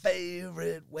my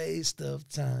favorite waste of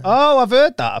time. Oh, I've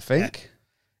heard that. I think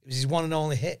it was his one and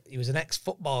only hit. He was an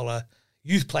ex-footballer,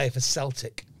 youth player for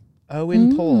Celtic.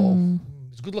 Owen Paul. He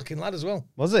was a good-looking lad as well.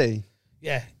 Was he?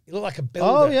 Yeah, he looked like a builder.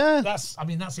 Oh yeah. That's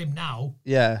him now.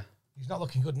 Yeah. He's not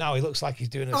looking good now. He looks like he's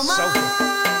doing a sofa.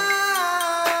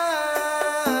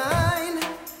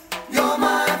 You're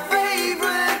my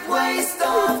favorite waste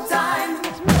of time.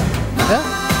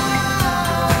 Yeah.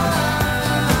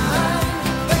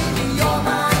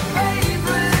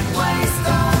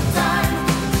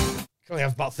 You only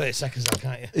have about 30 seconds now,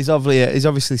 can't you? He's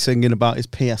obviously singing about his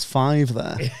PS5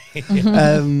 there.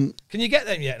 Can you get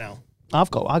them yet now? I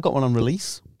got one on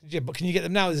release. Did you? But can you get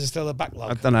them now? Is there still a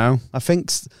backlog? I don't know. I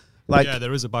think yeah,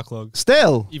 there is a backlog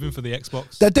still, even for the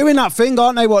Xbox. They're doing that thing,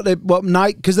 aren't they? What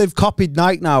Nike, because they've copied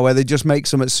Nike now, where they just make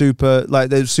some at super, like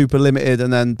they're super limited,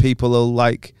 and then people will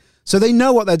like. So they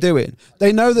know what they're doing.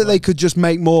 They know that they could just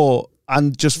make more.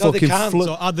 And just fucking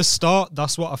So at the start,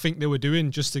 that's what I think they were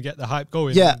doing just to get the hype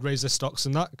going. Yeah. And raise their stocks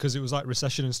and that because it was like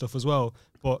recession and stuff as well.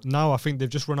 But now I think they've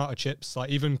just run out of chips. Like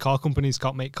even car companies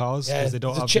can't make cars because they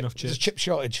don't have enough chips. There's a chip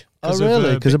shortage. Oh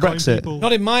really? Because of Brexit? People.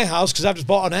 Not in my house because I've just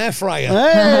bought an air fryer.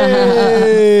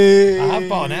 Hey! I have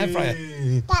bought an air fryer.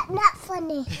 That's not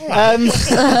funny.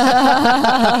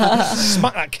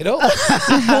 Smack that kid up.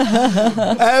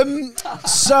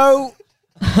 So,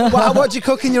 what do you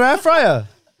cook in your air fryer?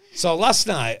 So last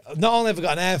night, not only have I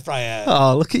got an air fryer.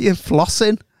 Oh, look at you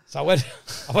flossing. So I went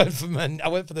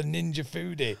for the Ninja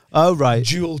Foodie. Oh right.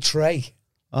 Dual tray.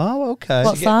 Oh okay.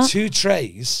 What's You get that? 2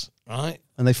 trays, right?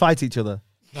 And they fight each other.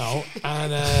 No,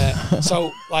 and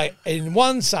so like in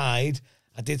one side,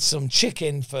 I did some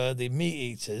chicken for the meat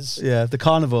eaters, Yeah, the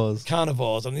carnivores.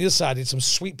 carnivores. On the other side, I did some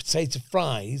sweet potato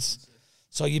fries.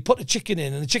 So you put the chicken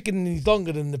in, and the chicken is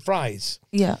longer than the fries.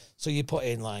 Yeah. So you put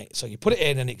in you put it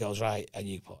in, and it goes right, and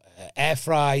you put air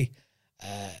fry,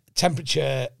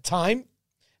 temperature, time,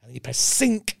 and you press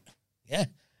sync, yeah.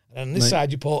 And on this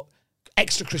side, you put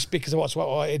extra crispy because that's what I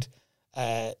wanted,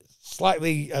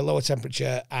 slightly lower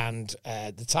temperature, and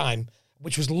the time,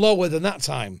 which was lower than that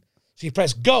time. So you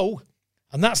press go,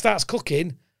 and that starts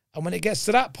cooking, and when it gets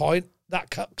to that point,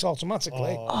 that cooks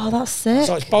automatically. Oh, that's sick.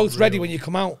 So it's both ready when you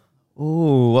come out.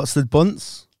 Ooh, what's the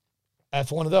bunts?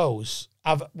 For one of those,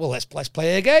 let's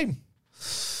play a game.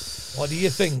 What do you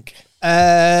think?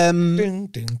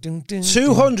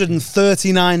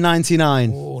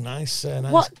 $239.99. Oh, nice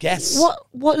What guess.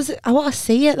 What is it? I want to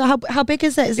see it. How big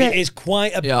is it? Is It it? is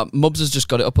quite a. Yeah, Mubs has just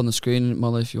got it up on the screen,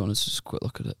 Molly, if you want to just quick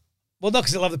look at it. Well, no,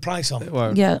 because it'll have the price on. It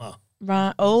won't. Yeah. Oh.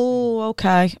 Right. Oh,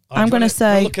 okay. Oh, I'm do you gonna wanna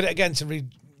say. look at it again to read.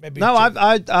 Maybe. No,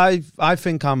 I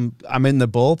think I'm in the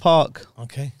ballpark.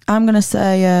 Okay. I'm gonna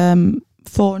say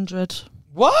 400.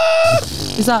 What?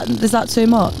 Is that too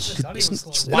much? It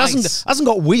hasn't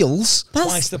got wheels.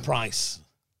 Twice the price.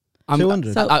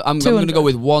 200. So I'm going to go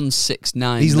with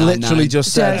 169. He's literally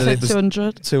just said Yeah, that it was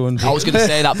 200. 200. I was going to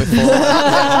say that before.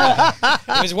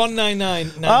 It was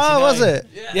 199.99. Oh, was it?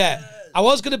 Yeah. I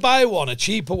was going to buy one, a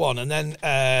cheaper one, and then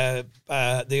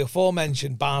the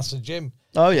aforementioned Barca Jim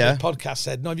Oh, yeah. the podcast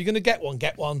said, no, if you're going to get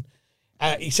one.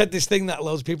 He said this thing that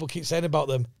loads of people keep saying about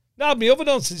them. No, I've been over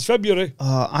on since February.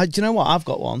 Do you know what? I've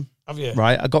got one. Have you?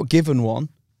 Right, I got given one.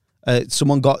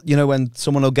 Someone got, when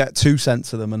someone will get 2 cents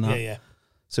to them and that. Yeah.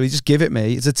 So he just give it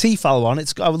me. It's a Tefal one.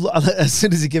 As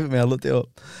soon as he gave it me, I looked it up.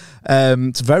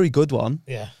 It's a very good one.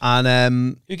 Yeah.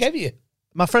 And who gave it you?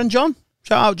 my friend John.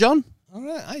 Shout out John. All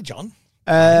right, hi John.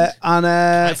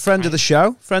 And friend of the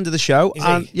show. Is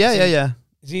And he? yeah.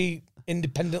 Is he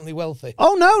independently wealthy?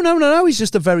 Oh no. He's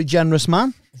just a very generous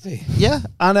man. Is he? Yeah.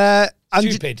 And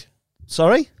Stupid.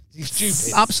 Sorry. He's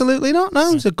stupid. Absolutely not.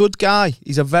 No, he's a good guy.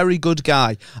 He's a very good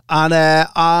guy. And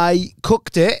I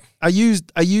cooked it. I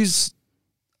used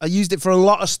it for a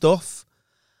lot of stuff,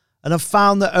 and I've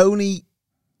found that only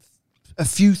a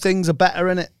few things are better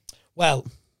in it. Well,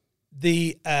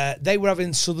 they were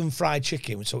having southern fried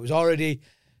chicken, so it was already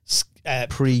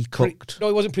Pre-cooked. no,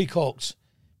 it wasn't pre-cooked,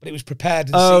 but it was prepared.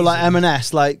 And Oh, seasoned, like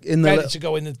M&S, like in the ready to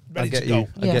go in the I ready get to you. go.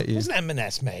 I Yeah. get It you. wasn't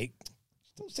M&S, mate.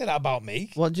 Don't say that about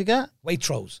me. What'd you get?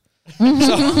 Waitrose.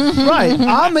 Right,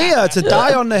 I'm here to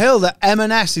die on the hill that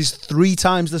M&S is 3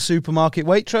 times the supermarket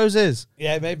Waitrose is.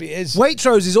 Yeah, maybe it is.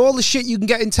 Waitrose is all the shit you can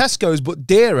get in Tesco's, but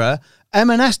dearer.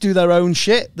 M&S do their own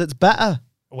shit that's better.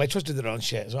 Waitrose do their own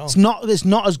shit as well. It's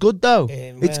not as good though.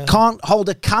 well. It can't hold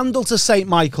a candle to St.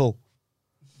 Michael.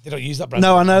 They don't use that brand.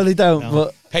 No, I know they don't, No.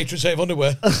 but Patron safe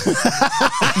underwear.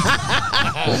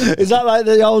 is that like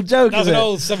the old joke? That's is an it?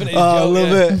 old 70s Oh, I joke. love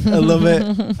yeah. it. I love it.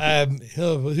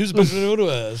 Who's the patron of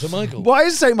underwear? Sir Michael. Why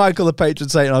is St. Michael the patron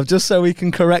saint of? Just so we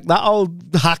can correct that old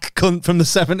hack cunt from the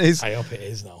 70s. I hope it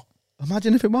is now.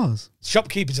 Imagine if it was.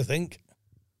 Shopkeepers, I think.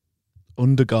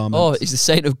 Undergarments. Oh, he's the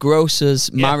saint of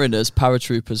grocers, mariners,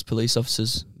 paratroopers, police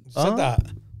officers. Said that.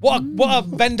 What a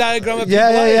Venn diagram of yeah.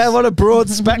 people that is. What a broad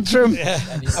spectrum. Yeah.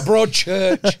 A broad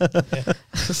church. Yeah. What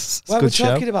are we good show.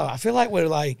 talking about? I feel like we're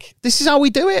like... This is how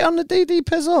we do it on the DD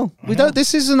Pizzle. We don't.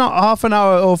 This is not half an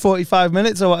hour or 45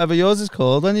 minutes or whatever yours is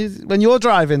called. When you're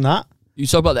driving that. You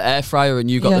talk about the air fryer and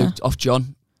you got Yeah. looped off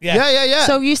John. Yeah.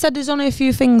 So you said there's only a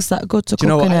few things that are good to Do you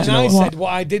know cook what- in it. do you know I what? said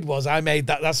what I did was I made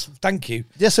that. Thank you.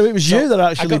 Yeah, so it was So you that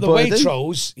actually I got the put it in.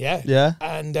 Waitrose, yeah. Yeah.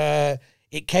 And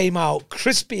it came out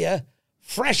crispier,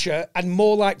 fresher, and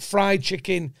more like fried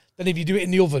chicken than if you do it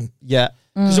in the oven. Yeah.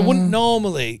 Because I wouldn't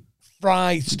normally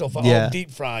fry stuff at Yeah. home,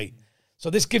 deep fry. So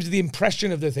this gives you the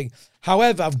impression of the thing.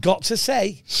 However, I've got to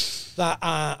say that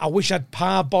I wish I'd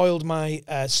parboiled my,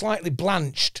 slightly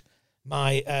blanched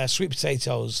my sweet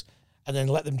potatoes and then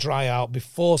let them dry out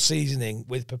before seasoning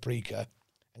with paprika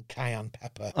and cayenne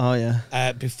pepper. Oh,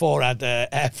 yeah. Before I'd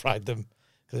air fried them.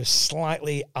 Because they're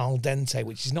slightly al dente,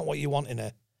 which is not what you want in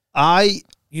a...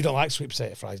 You don't like sweet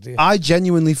potato fries, do you? I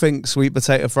genuinely think sweet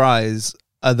potato fries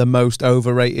are the most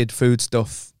overrated food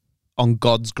stuff on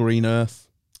God's green earth.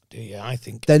 Do you? I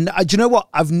think... Then do you know what?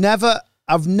 I've never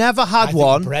had I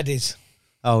one. think bread is...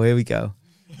 Oh, here we go.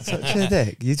 Such a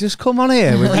dick. You just come on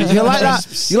here. You're like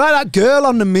that. You're like that girl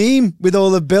on the meme with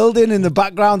all the building in the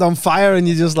background on fire, and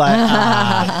you're just like.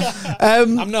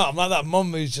 I'm not. I'm like that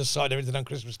mum who's just sorted everything on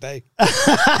Christmas Day.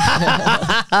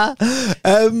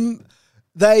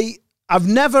 I've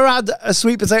never had a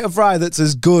sweet potato fry that's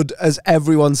as good as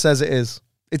everyone says it is.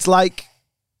 It's like,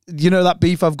 that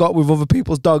beef I've got with other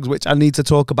people's dogs, which I need to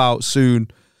talk about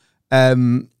soon.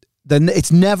 Then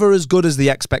it's never as good as the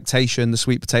expectation, the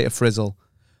sweet potato frizzle,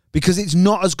 because it's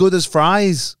not as good as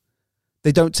fries.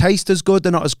 They don't taste as good.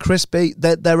 They're not as crispy.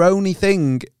 Their only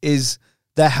thing is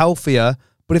they're healthier.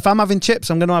 But if I'm having chips,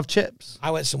 I'm going to have chips.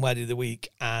 I went somewhere the other week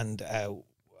and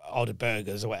ordered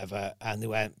burgers or whatever, and they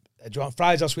went, "Do you want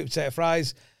fries or sweet potato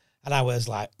fries?" And I was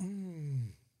like, She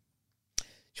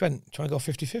went, "Do you want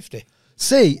to go 50-50?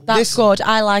 See, That's good.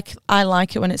 I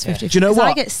like it when it's 50. Do you know what?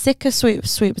 I get sick of sweet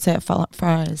potato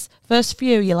fries. First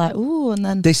few, you're like, ooh, and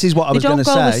then This is what I was they going don't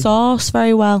to go with say. sauce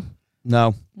very well.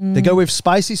 No, they go with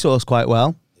spicy sauce quite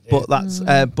well. But that's.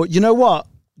 But you know what?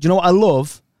 Do you know what I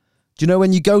love? Do you know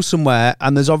when you go somewhere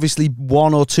and there's obviously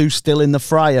 1 or 2 still in the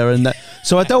fryer, and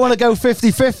so I don't want to go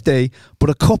 50-50, but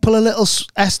a couple of little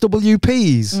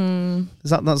SWPs.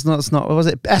 That's not. What was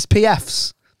it?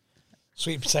 SPFs.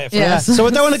 Sweet potato fries. Yeah. So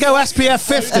I don't want to go SPF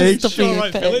 50. Sure,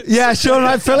 right, Philip. Yeah, Sean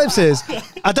Wright Phillips is.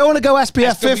 I don't want to go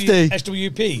SPF 50.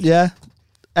 SWP. Yeah.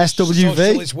 SWV.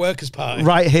 Socialist Workers' Party.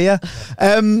 Right here.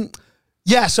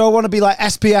 Yeah, so I want to be like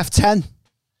SPF 10.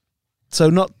 So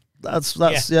not that's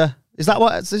yeah. Is that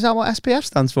what SPF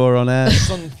stands for on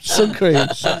sun cream?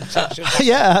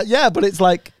 yeah, but it's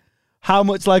like how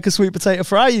much like a sweet potato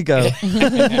fry you go.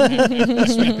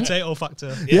 Sweet potato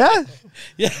factor. Yeah.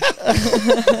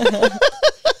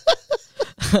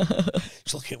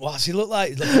 Just look at what's he look like?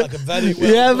 He's looking like a very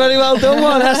well very well done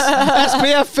one.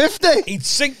 SPF 50. He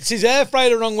sinks his air fryer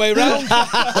the wrong way round.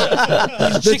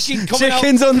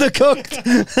 Chicken's undercooked.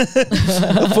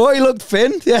 I thought he looked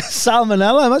thin. Yeah,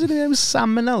 salmonella. Imagine his name was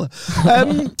salmonella.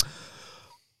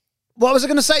 What was I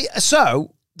going to say?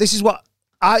 So this is what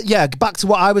back to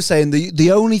what I was saying.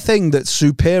 The only thing that's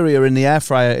superior in the air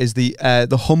fryer is the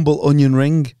humble onion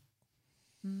ring.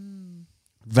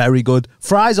 Very good.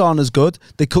 Fries aren't as good.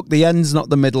 They cook the ends, not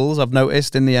the middles, I've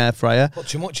noticed, in the air fryer. Put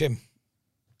too much in.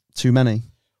 Too many.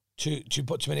 Do you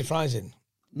put too many fries in?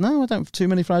 No, I don't. Too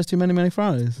many fries, too many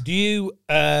fries. Do you,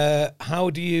 how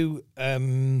do you, are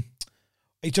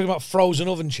you talking about frozen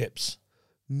oven chips?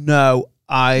 No,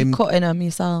 I'm cutting them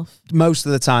yourself. Most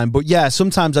of the time. But yeah,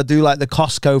 sometimes I do like the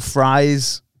Costco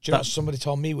fries. Do you know what somebody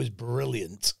told me was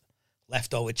brilliant?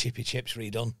 Leftover chippy chips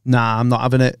redone. Nah, I'm not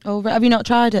having it. Oh, have you not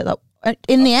tried it?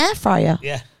 In the air fryer?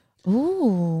 Yeah.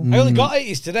 Ooh. I only got it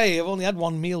yesterday. I've only had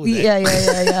one meal with it.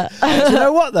 Yeah. Do you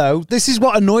know what, though? This is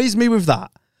what annoys me with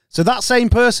that. So that same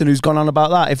person who's gone on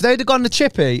about that, if they'd have gone to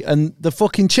Chippy and the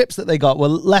fucking chips that they got were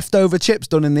leftover chips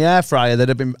done in the air fryer, they'd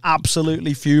have been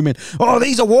absolutely fuming. Oh,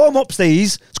 these are warm-ups,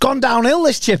 these. It's gone downhill,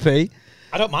 this Chippy.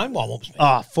 I don't mind warm-ups, mate.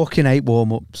 Ah, fucking hate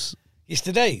warm-ups.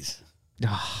 Yesterday's?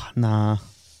 Nah.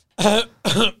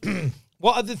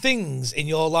 What are the things in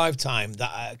your lifetime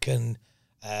that can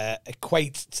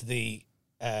equate to the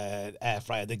air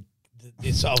fryer? The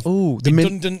sort of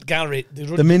redundant Garrett,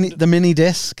 the mini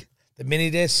disc. The mini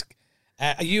disc.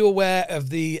 Are you aware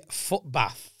of the foot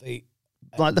bath?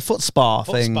 Like the foot spa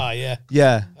thing. Foot spa, yeah.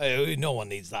 Yeah. No one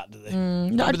needs that, do they? Do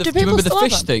you remember the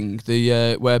fish thing?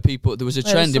 Where there was a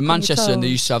trend in Manchester and they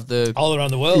used to have the... All around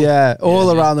the world. Yeah,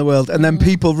 all around the world. And then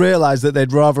people realised that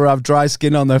they'd rather have dry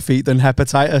skin on their feet than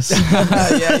hepatitis.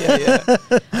 yeah.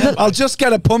 I'll just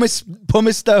get a pumice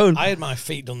stone. I had my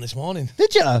feet done this morning.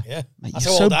 Did you? Yeah. Mate, That's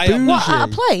you're how so old I am. What, at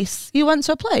a place? You went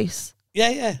to a place?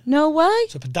 Yeah. No way.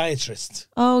 It's a podiatrist.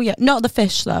 Oh, yeah. Not the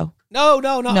fish, though. No.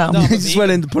 You just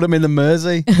went in to put them in the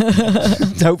Mersey.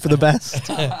 Hope for the best.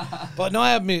 But no,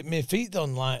 I had my feet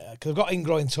done, because I've got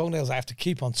ingrowing toenails I have to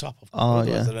keep on top of. Oh,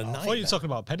 yeah. I thought you were talking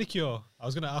about pedicure. I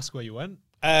was going to ask where you went.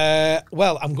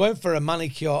 Well, I'm going for a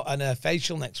manicure and a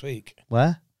facial next week.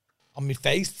 Where? On my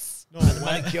face. And a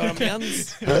manicure on my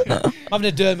hands. I'm having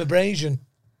a dermabrasion.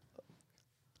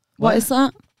 What is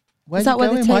that? Where Why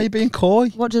are you being coy?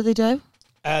 What do they do?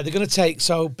 They're going to take,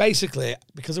 so basically,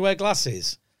 because I wear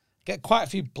glasses, get quite a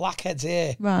few blackheads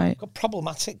here. Right. Got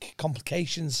problematic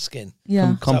complications skin.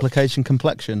 Yeah. Complexion.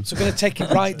 So I'm going to take it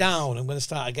right down. I'm going to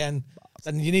start again.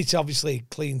 And you need to obviously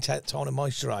clean, tone and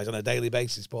moisturise on a daily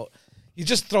basis, but you're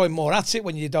just throwing more at it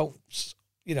when you don't,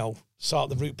 sort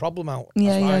the root problem out.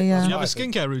 Yeah. Do you have a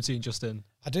skincare routine, Justin?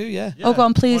 I do, yeah. Oh, go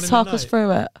on, please talk us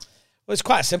through it. Well, it's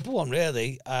quite a simple one,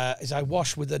 really. Is I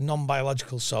wash with a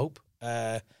non-biological soap,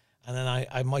 and then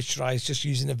I moisturise just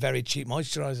using a very cheap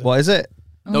moisturiser. What is it?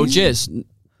 No jizz.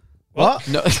 What?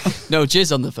 No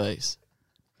jizz on the face.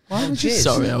 Why would jizz?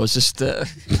 Sorry, I was just...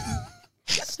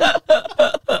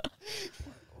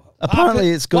 Apparently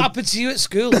it's good. What happened to you at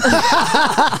school?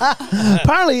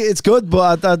 Apparently it's good,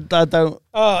 but I don't...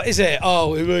 Oh, is it?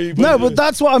 Oh, no, but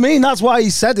that's what I mean. That's why he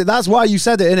said it. That's why you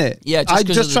said it, innit? Yeah, I'm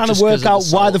just trying to work out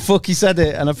why the fuck he said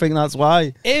it, and I think that's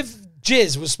why. If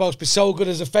jizz was supposed to be so good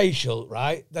as a facial,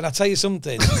 right, then I tell you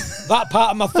something, that part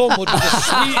of my thumb would be the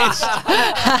sweetest.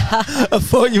 I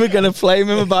thought you were going to flame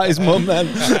him about his mum then.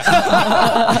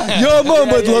 Your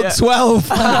mum would look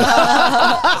 12.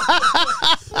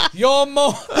 Your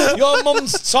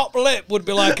mum's top lip would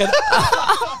be like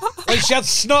when she had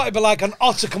snot, it'd be like an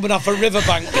otter coming off a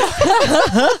riverbank.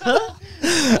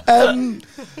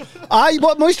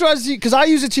 What moisturiser do you? Because I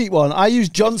use a cheap one. I use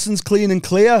Johnson's Clean and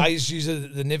Clear. I used to use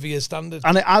the Nivea standard,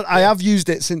 and I have used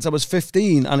it since I was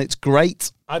 15, and it's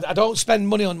great. I don't spend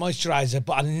money on moisturiser,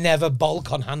 but I never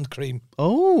bulk on hand cream.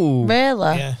 Oh,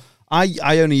 really? Yeah.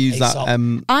 I only use that.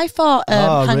 I thought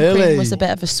hand cream was a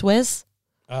bit of a swizz.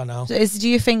 Oh no. So do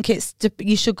you think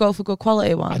you should go for good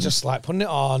quality ones? I just like putting it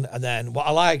on, and then what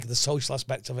I like the social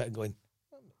aspect of it, and going.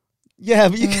 Yeah,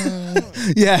 but you can,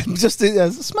 just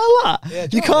smell that. Yeah,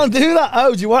 you can't do that.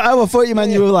 Oh, do you want? Oh, I thought you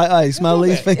meant you were like, hey, smell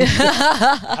these things.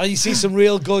 And you see some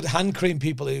real good hand cream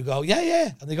people who go,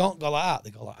 yeah, and they don't go like that. They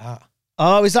go like that.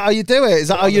 Oh, is that how you do it? Is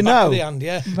that how you know? The hand,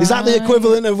 yeah. Is that the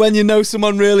equivalent of when you know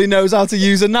someone really knows how to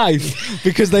use a knife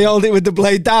because they hold it with the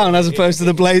blade down as opposed to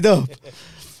the blade up?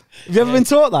 Have you ever been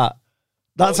taught that?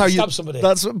 That's how you stab somebody.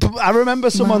 I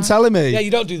remember someone telling me. Yeah, you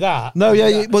don't do that. No,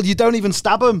 yeah, well, you don't even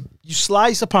stab them. You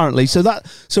slice, apparently. So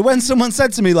when someone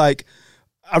said to me, like,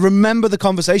 I remember the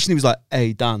conversation. He was like,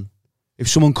 "Hey, Dan, if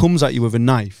someone comes at you with a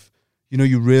knife, you know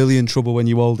you're really in trouble when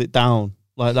you hold it down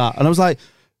like that." And I was like,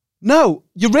 "No,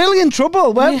 you're really in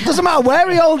trouble. Doesn't matter where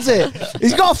he holds it.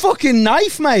 He's got a fucking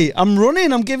knife, mate. I'm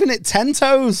running. I'm giving it 10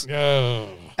 toes."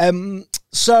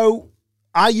 So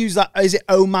I use that. Is it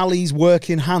O'Malley's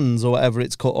Working Hands or whatever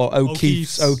it's called, or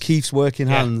O'Keefe's Working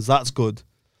Hands? That's good.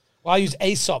 Well, I use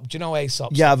Aesop. Do you know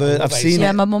Aesop? Yeah, I've seen it.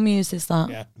 Yeah, my mum uses that.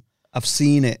 Yeah, I've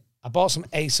seen it. I bought some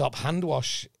Aesop hand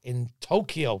wash in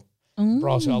Tokyo.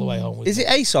 Brought it all the way home with Is me.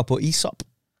 it Aesop or Aesop?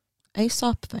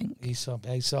 Aesop, I think. Aesop.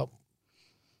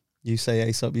 You say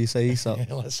Aesop, you say Aesop.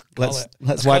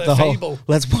 Let's wipe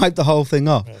the whole thing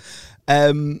off.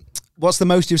 Right. What's the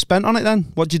most you've spent on it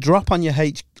then? What do you drop on your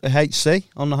HC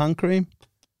on the hand cream?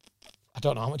 I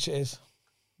don't know how much it is.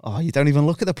 Oh, you don't even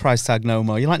look at the price tag no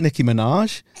more. You're like Nicki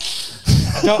Minaj.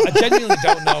 I genuinely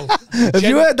don't know. Have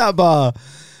you heard that bar?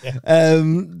 Yeah.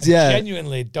 Yeah. I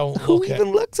genuinely don't Who look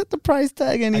even looks at the price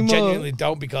tag anymore? I genuinely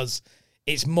don't, because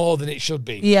it's more than it should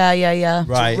be. Yeah.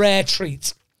 Right. It's a rare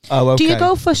treat. Oh, okay. Do you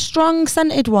go for strong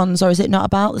scented ones, or is it not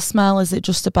about the smell? Is it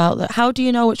just about that? How do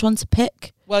you know which one to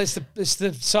pick? Well, it's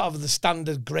the sort of the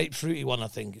standard grapefruity one. I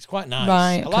think it's quite nice.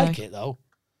 Right, I like it though.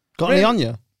 Got any on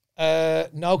you?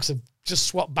 No, because I've just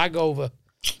swapped bag over.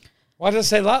 Why did I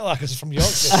say that like it's from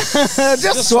Yorkshire?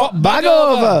 just swap bag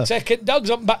over. Take it,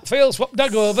 dogs on backfield, swap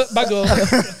bag over.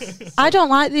 I don't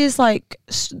like these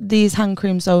these hand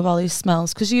creams over all these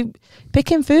smells, because you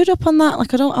picking food up on that.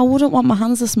 Like I wouldn't want my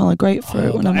hands to smell of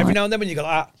grapefruit when I'm every like, now and then when you go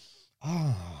like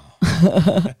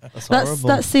that. That's horrible.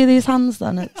 let's see these hands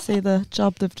then. Let's see the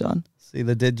job they've done. See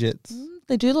the digits.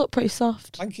 They do look pretty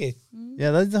soft. Thank you.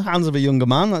 Yeah, those are the hands of a younger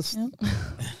man. That's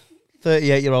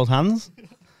 38-year-old hands.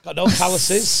 Got no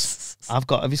calluses. Have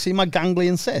you seen my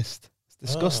ganglion cyst? It's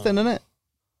disgusting, isn't it?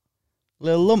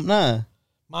 Little lump there.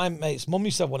 My mate's mum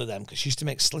used to have one of them because she used to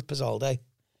make slippers all day.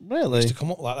 Really? She used to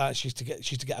come up like that. She used to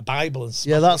get a Bible and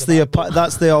yeah, that's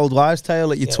the old wives' tale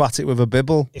that you twat it with a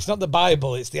bibble. It's not the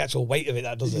Bible; it's the actual weight of it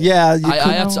that does it. Yeah,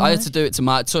 I had to do it to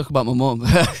my talk about my mum.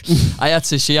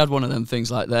 She had one of them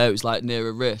things like there. It was like near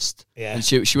her wrist. Yeah. And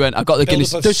she went. I got the Guinness.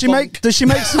 Does she make? Yeah,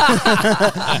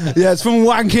 it's from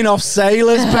wanking off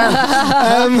sailors.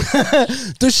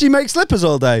 Does she make slippers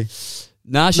all day?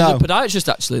 Nah, she's a podiatrist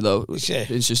actually though.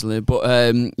 Interestingly,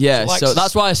 but yeah. So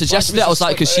that's why I suggested it. I was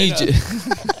like, because she.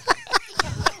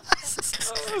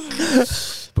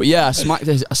 But yeah, I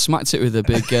smacked it with a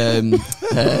big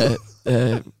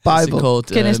Bible called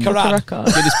Guinness Book of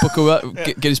Records.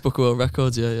 Guinness Book of World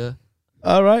Records. Yeah.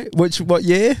 All right. What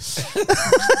year?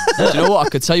 Do you know what? I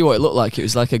could tell you what it looked like. It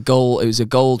was like a gold. It was a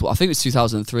gold. I think it was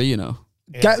 2003. You know.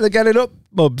 Yeah. Get it up,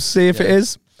 Bubs. See if it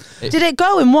is. Did it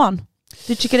go in one?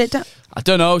 Did you get it down? I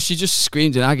don't know. She just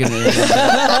screamed in agony.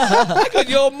 Look at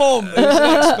your mum, who's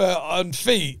an expert on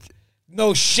feet.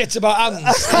 No shit about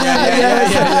hands.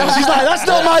 Yeah. She's like, that's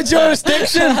not my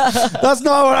jurisdiction. That's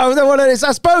not what it is.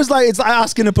 I suppose it's like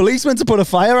asking a policeman to put a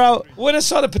fire out. When I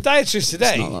saw the podiatrist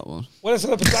today, It's not that one. When I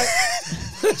saw the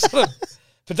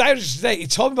podiatrist today, he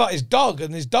told me about his dog,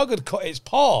 and his dog had cut its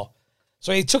paw.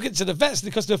 So he took it to the vets,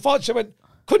 because the unfortunately went,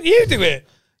 couldn't you do it?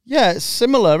 Yeah, it's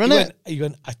similar, isn't it? He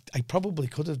went, I probably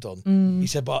could have done. He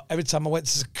said, but every time I went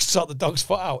to sort the dog's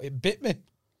foot out, it bit me.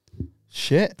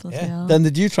 Shit. Yeah. Then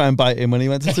did you try and bite him when he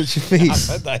went to touch your feet? I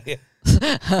said that, yeah.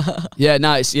 Yeah,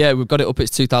 nice. Yeah, we've got it up. It's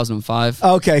 2005.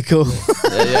 Okay, cool.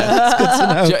 Yeah. It's good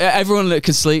to know. Everyone that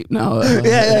can sleep now.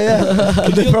 Yeah.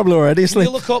 They probably already Can asleep.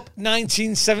 you look up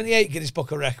 1978 Guinness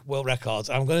Book of World Records?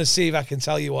 I'm going to see if I can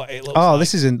tell you what it looks like.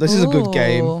 This is a good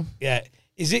game. Yeah.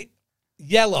 Is it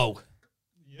yellow?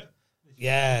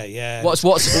 Yeah. What's?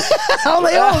 Oh,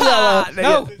 they all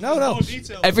yellow. No.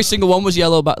 Every single one was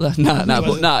yellow back then.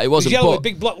 Nah, it wasn't. Yellow But with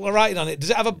big block writing on it. Does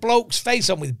it have a bloke's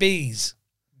face on with bees?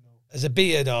 As a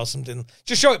beard or something?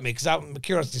 Just show it me, because my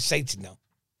curiosity is sated now.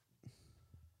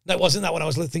 No, it wasn't that one I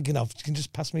was thinking of. You can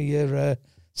just pass me your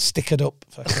stickered up.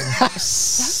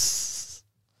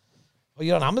 Oh,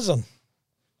 you're on Amazon.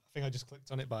 I think I just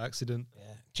clicked on it by accident.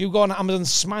 Yeah. Do you go on Amazon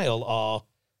Smile, or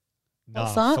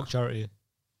What's that? Fuck charity.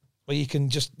 well, you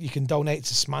can donate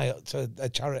to Smile, to a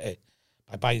charity,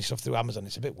 by buying stuff through Amazon?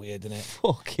 It's a bit weird, isn't it?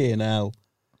 Fucking hell.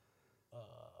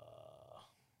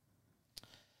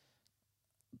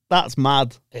 That's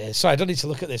mad. Sorry, I don't need to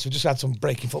look at this. We just had some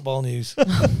breaking football news.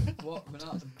 What?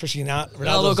 Cristiano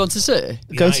Ronaldo gone to City?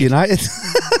 Go to United.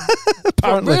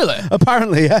 Apparently. Really?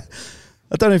 Apparently, yeah.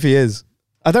 I don't know if he is.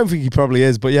 I don't think he probably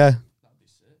is, but yeah.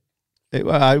 It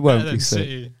won't be sick.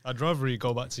 City. I'd rather he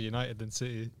go back to United than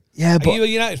City. Yeah, but Are you a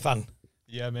United fan?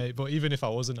 Yeah, mate. But even if I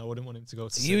wasn't, I wouldn't want him to go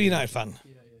to City. Are you a United fan?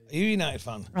 Are you a United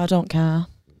fan? I don't care.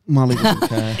 Molly doesn't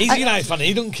care. He's a United fan.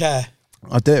 He doesn't care.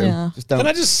 I do. Yeah. Just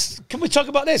don't. Can we talk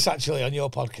about this actually on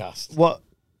your podcast? What?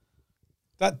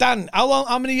 Dan,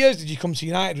 how many years did you come to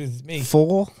United with me?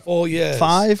 4? 4 years.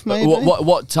 5 maybe?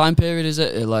 What time period is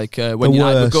it? Like when The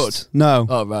United were good? worst. No.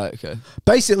 Oh, right, okay.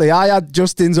 Basically, I had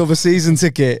Justin's other season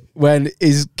ticket when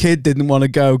his kid didn't want to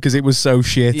go because it was so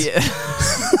shit. Yeah.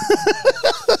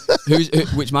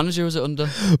 Which manager was it under?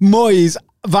 Moyes,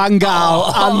 Van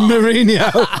Gaal, and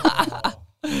Mourinho.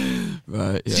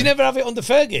 Right. Did you never have it under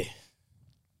Fergie?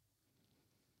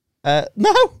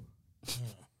 No.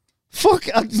 Fuck,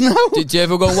 no. Did you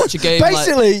ever go and watch a game?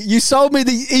 Basically, you sold me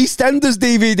the EastEnders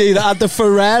DVD that had the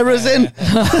Ferreras in.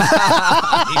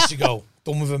 He used to go,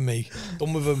 done with him, me.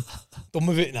 Done with him. Done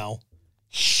with it now.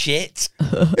 Shit.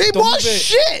 It Done was with it.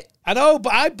 shit. I know,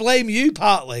 but I blame you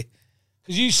partly.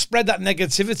 Because you spread that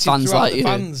negativity Fans throughout like the you.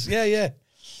 fans. Yeah.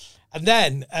 And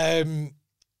then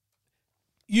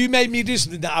you made me do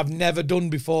something that I've never done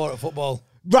before at football.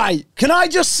 Right. Can I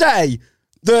just say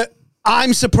that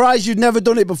I'm surprised you'd never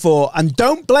done it before, and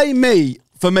don't blame me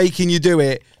for making you do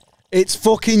it. It's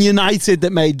fucking United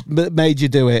that made you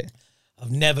do it.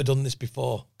 I've never done this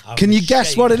before. Can you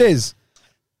guess what it is?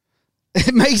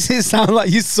 It makes it sound like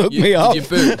you sucked me off. Did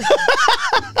you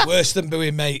boo? Worse than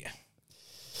booing, mate.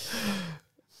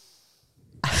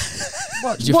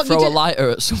 Did you throw a lighter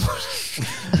at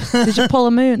someone? Did you pull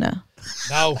a mooner?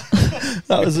 No.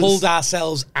 That was Pulled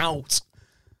ourselves out.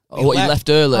 Oh, what, you left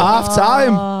early? half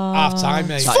time. Half time,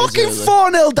 mate. That is Fucking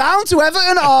early. 4-0 down to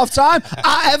Everton at half time.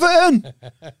 At Everton.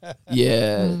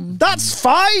 Yeah. That's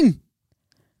fine.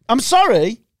 I'm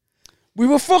sorry. We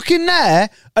were fucking there,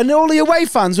 and all the away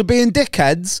fans were being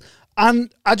dickheads,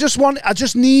 and I just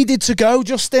needed to go,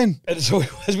 Justin. And so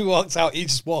as we walked out, he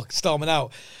just walked storming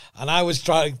out. And I was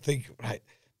trying to think, right,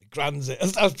 Grand's it.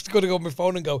 I was going to go on my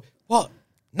phone and go, what?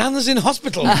 Nana's in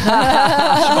hospital. Yeah,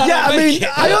 I mean,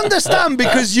 I understand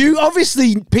because you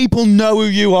obviously people know who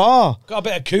you are. Got a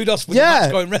bit of kudos for Yeah. the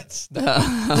match going Reds.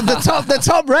 The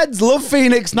top Reds love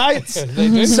Phoenix Knights. They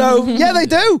do. So yeah, they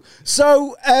do.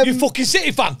 So You fucking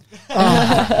City fan.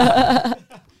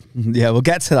 yeah, we'll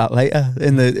get to that later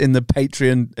in the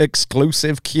Patreon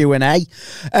exclusive Q&A.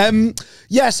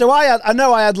 Yeah, so I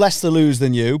know I had less to lose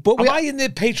than you, but Am I in the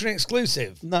Patreon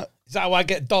exclusive? no. Is that how I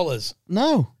get dollars?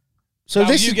 No. So Now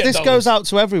this you get this dollars. goes out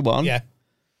to everyone. Yeah.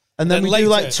 And then Then we do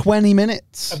like later- 20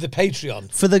 minutes Of the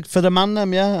Patreon. for the man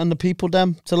them, yeah, and the people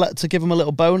them to give them a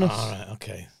little bonus. All right,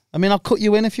 okay. I mean, I'll cut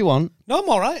you in if you want. No, I'm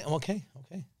all right. I'm okay.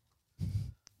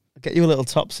 I'll get you a little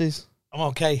topsies. I'm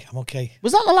okay.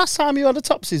 Was that the last time you had a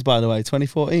topsies, by the way,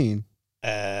 2014?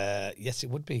 Yes, it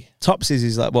would be. Topsies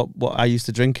is like what I used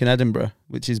to drink in Edinburgh,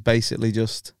 which is basically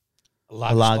just a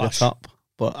lager splash. top.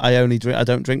 But I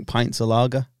don't drink pints of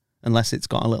lager unless it's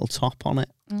got a little top on it.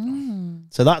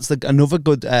 So that's another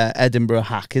good Edinburgh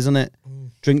hack, isn't it?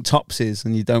 Drink topsies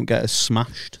and you don't get as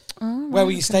smashed. Where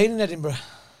were you staying in Edinburgh?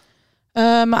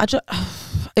 Near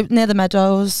the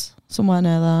Meadows, somewhere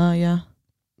near there. Yeah.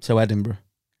 So Edinburgh.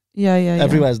 Yeah.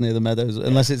 Everywhere's near the Meadows,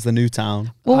 unless it's the new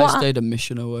town. Well, I stayed a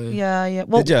mission away. Yeah.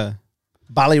 Well, Did you?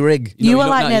 Ballyrig. you were know-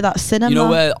 like no, near that cinema. You know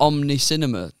where Omni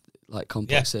Cinema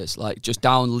complex is? Like just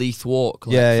down Leith Walk.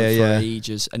 Like, for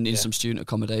ages, and in some student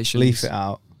accommodation. Leaf it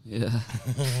out. Yeah.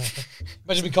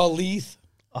 Imagine we call Leith.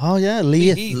 Oh yeah,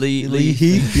 Leith. Lee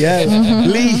Heath, yeah.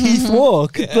 Lee Heath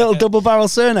Walk, little double barrel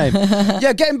surname.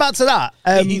 Yeah, getting back to that.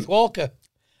 Heath Walker.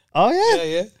 Oh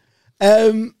yeah.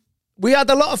 Yeah. We had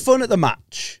a lot of fun at the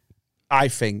match, I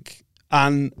think,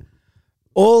 and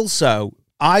also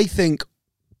I think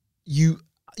you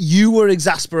were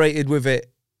exasperated with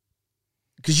it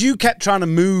because you kept trying to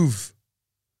move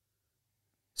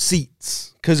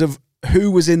seats because of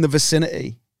who was in the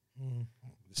vicinity.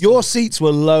 Your seats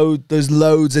were there's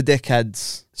loads of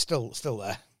dickheads. Still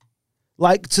there.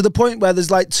 Like, to the point where there's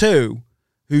like two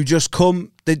who just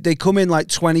come, they come in like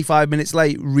 25 minutes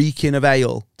late, reeking of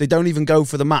ale. They don't even go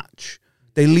for the match.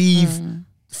 They leave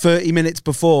 30 minutes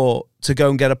before to go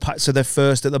and get a pack, so they're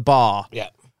first at the bar. Yeah.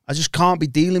 I just can't be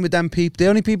dealing with them people. The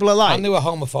only people I like. And they were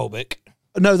homophobic.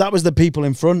 No, that was the people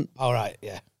in front. All right,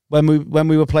 yeah. When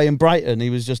we were playing Brighton, he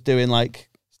was just doing like...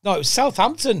 No, it was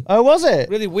Southampton. Oh, was it?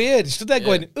 Really weird. He stood there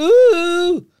going,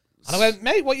 ooh. And I went,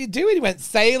 mate, what are you doing? He went,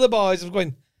 Sailor Boys. I was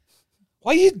going,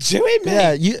 What are you doing,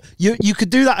 mate? Yeah, you could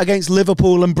do that against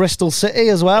Liverpool and Bristol City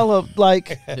as well.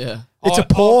 Like, Yeah. it's a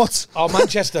port. Or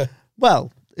Manchester.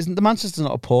 Well, isn't the Manchester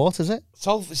not a port? Is it?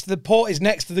 The port is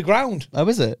next to the ground. Oh,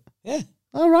 is it? Yeah.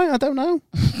 Oh, right. I don't know.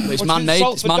 But it's man-made.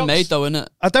 It's man-made, though, isn't it?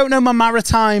 I don't know my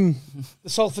maritime. The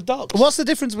Salford Docks. What's the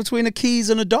difference between a quays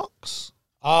and a docks?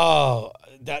 Oh,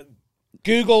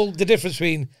 Google the difference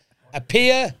between a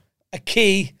pier, a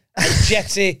quay, a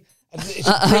jetty.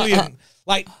 It's brilliant.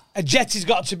 Like, a jetty's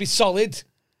got to be solid,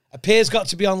 a pier's got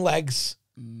to be on legs,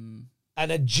 and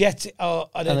a jetty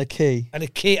and a key. And a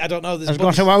key, I don't know. I've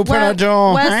got to open a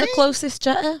door. Where's the closest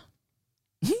jetty?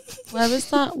 Where is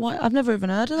that? What? I've never even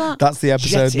heard of that. That's the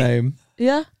episode Jetty. name.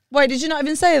 Yeah. Wait, did you not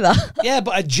even say that? Yeah,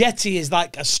 but a jetty is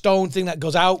like a stone thing that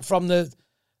goes out from the.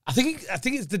 I think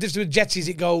it's the difference with jetties.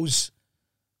 It goes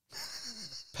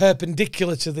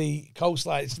perpendicular to the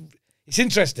coastline. It's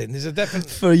interesting. There's a definite.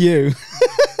 For you.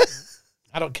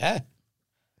 I don't care.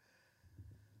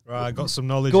 Right, I got some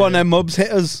knowledge. Go on here. then, Mubs,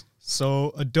 hit us.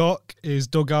 So a dock is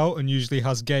dug out and usually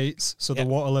has gates, so Yep. the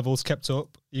water level's kept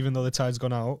up, even though the tide's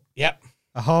gone out. Yep.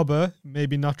 A harbour may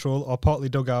be natural or partly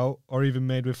dug out, or even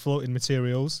made with floating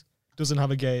materials. Doesn't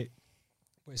have a gate,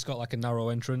 but it's got like a narrow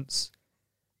entrance.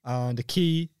 And a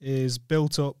quay is a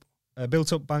built-up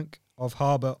bank of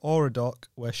harbour or a dock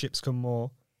where ships come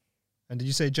moor. And did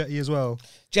you say jetty as well?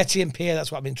 Jetty and pier,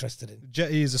 that's what I'm interested in.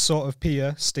 Jetty is a sort of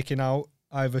pier sticking out,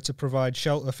 either to provide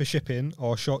shelter for shipping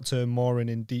or short-term mooring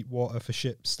in deep water for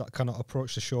ships that cannot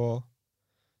approach the shore.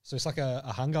 So it's like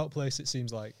a hangout place, it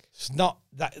seems like. It's not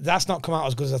that's not come out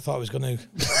as good as I thought it was going to.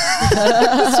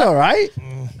 That's all right.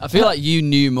 I feel like you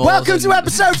knew more. Welcome than- to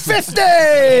episode 50.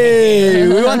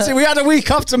 We had a week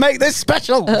off to make this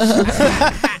special. That's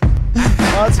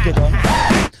a good one.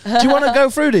 Do you want to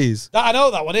go through these? I know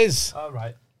what that one is. All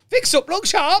right. Fix up, look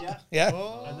sharp. Yeah.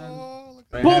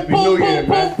 Happy New Year,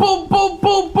 man.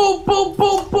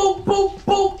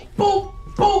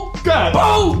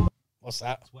 What's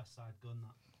that? West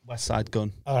Side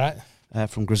Gun. All right.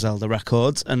 From Griselda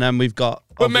Records. And then we've got...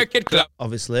 make it clap.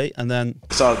 Obviously. And then...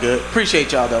 It's all good.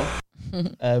 Appreciate y'all though.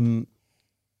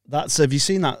 That's... Have you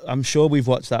seen that? I'm sure we've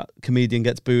watched that. Comedian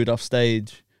gets booed off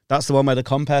stage. That's the one where the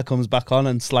compare comes back on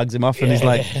and slags him off and he's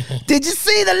like, did you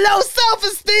see the low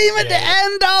self-esteem at the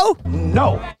end, though?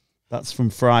 No. That's from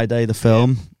Friday, the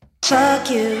film. Fuck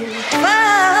you.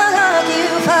 Fuck you.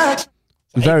 Fuck.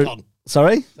 Very... Akon.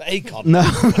 Sorry? The Akon. No,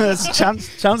 it's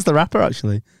Chance the Rapper,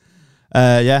 actually.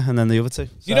 Yeah, and then the other two.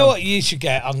 You know what you should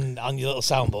get on your little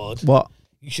soundboard? What?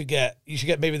 You should get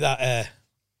maybe that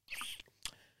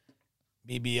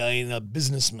maybe I ain't a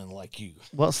businessman like you.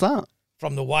 What's that?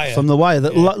 From The Wire. From The Wire.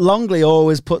 That Longley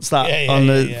always puts that on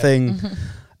the thing.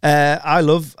 I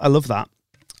love that.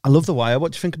 I love The Wire.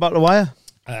 What do you think about The Wire?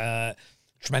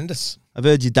 Tremendous. I've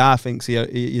heard your dad thinks your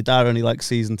dad only likes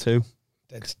season 2.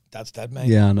 That's dead, mate.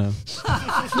 Yeah, I know.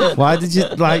 Why did you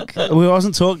we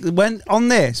wasn't talking when on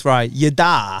this, right? Your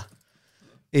dad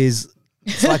it's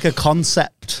like a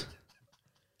concept.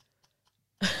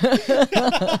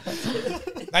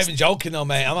 Not even joking though,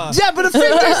 mate. Yeah, but the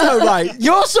thing is though, right,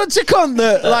 you're such a cunt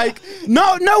that like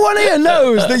no one here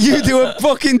knows that you do a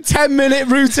fucking 10-minute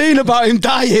routine about him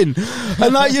dying.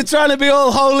 And like you're trying to be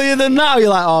all holier than now. You're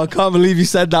like, oh, I can't believe you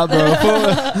said that, bro.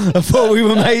 I thought we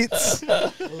were mates.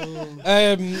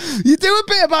 You do a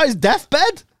bit about his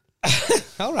deathbed.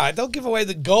 All right, don't give away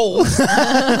the gold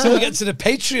until we get to the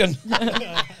Patreon.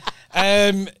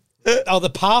 Or the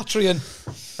Patreon.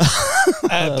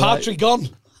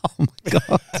 Patreon. Oh my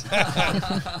god!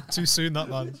 Too soon, that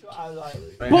man.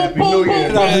 Happy New Year,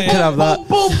 You man. can have that.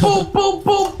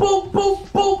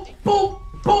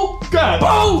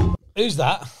 Who's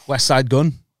that? West Side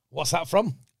Gun. What's that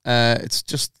from? It's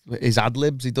just his ad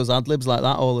libs. He does ad libs like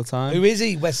that all the time. Who is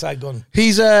he? West Side Gun.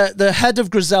 He's the head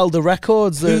of Griselda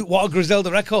Records. What are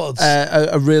Griselda Records?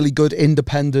 A really good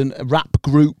independent rap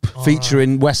group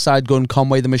featuring West Side Gun,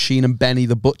 Conway the Machine, and Benny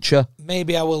the Butcher.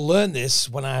 Maybe I will learn this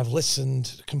when I have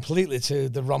listened completely to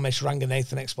the Ramesh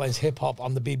Ranganathan Explains Hip Hop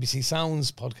on the BBC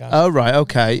Sounds podcast. Oh, right,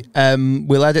 okay.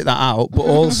 We'll edit that out. But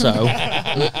also,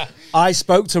 I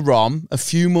spoke to Rom a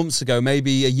few months ago,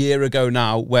 maybe a year ago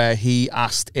now, where he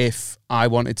asked if I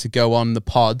wanted to go on the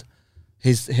pod,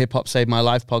 his Hip Hop Saved My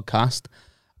Life podcast.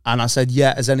 And I said,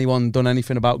 yeah, has anyone done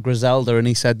anything about Griselda? And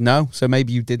he said no. So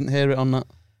maybe you didn't hear it on that.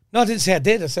 No, I didn't say I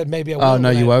did. I said maybe I will. Oh, no,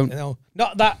 you won't.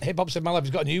 Not that Hip Hop Saved My Life.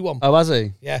 He's got a new one. Oh, has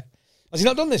he? Yeah. Has he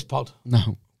not done this pod?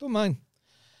 No. Don't mind.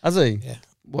 Has he? Yeah.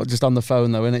 What, just on the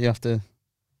phone though, innit? You have to...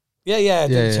 Yeah,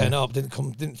 didn't yeah. turn up, didn't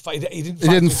come, didn't fight. He He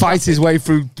didn't fight his way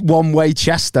through one-way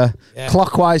Chester,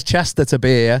 clockwise Chester to be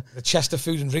here. The Chester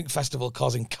Food and Drink Festival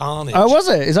causing carnage. Oh, was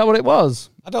it? Is that what it was?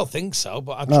 I don't think so,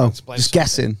 but I'm trying to explain. Just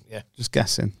guessing. Yeah, just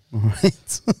guessing. All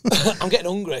right. I'm getting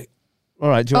hungry. All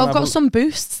right. Do you I've got some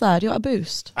boosts there. Do you want a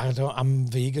boost? I don't. I'm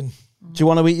vegan. Do you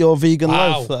want to eat your vegan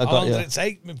loaf that I How got long you? did it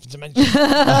take me to mention?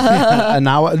 An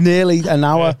hour, nearly an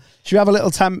hour. Yeah. Should we have a little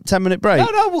 10-minute break?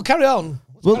 No, we'll carry on.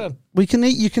 We can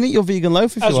eat. You can eat your vegan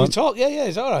loaf if As you want. we talk, yeah,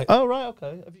 it's all right. Oh, right,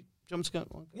 okay. Have you jumped to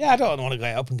go? Yeah, I don't want to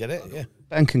get up and get it. Yeah,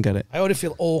 Ben can get it. I already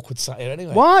feel awkward sat here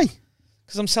anyway. Why?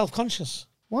 Because I'm self-conscious.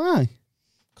 Why?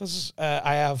 Because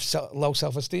I have low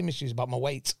self-esteem issues about my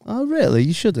weight. Oh, really?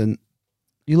 You shouldn't.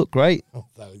 You look great. Oh,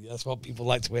 that's what people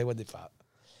like to hear when they're fat.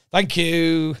 Thank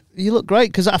you. You look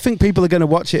great because I think people are going to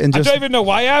watch it and just. I don't even know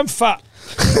why I'm fat.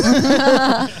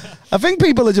 I think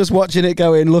people are just watching it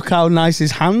going, look how nice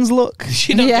his hands look. Did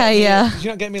you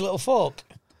not get me a little fork?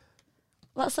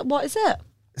 What is it?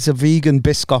 It's a vegan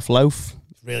Biscoff loaf.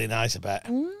 It's really nice, I bet.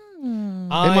 It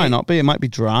might not be. It might be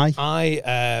dry.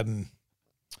 I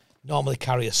normally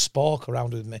carry a spork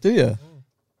around with me. Do you?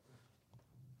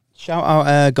 Shout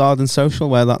out Garden Social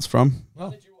where that's from.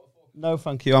 Oh. No,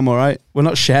 thank you. I'm all right. We're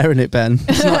not sharing it, Ben.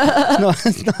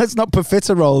 It's not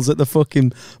profiteroles at the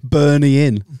fucking Bernie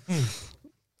Inn.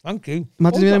 Thank you.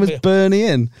 Imagine your name was Bernie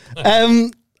Inn.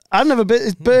 I've never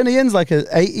been. Bernie Inn's like a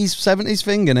 80s, 70s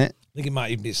thing, innit? I think it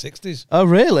might even be 60s. Oh,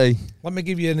 really? Let me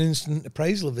give you an instant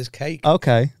appraisal of this cake.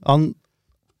 Okay.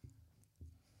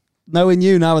 Knowing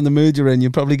you now and the mood you're in,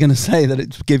 you're probably going to say that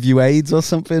it give you AIDS or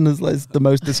something as like the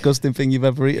most disgusting thing you've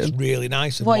ever eaten. It's really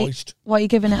nice and moist. What are you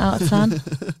giving it out of 10?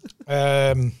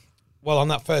 Well, on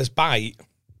that first bite.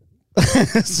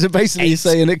 So basically you're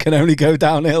saying it can only go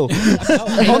downhill.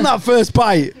 On that first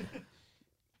bite.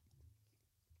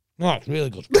 No, it's really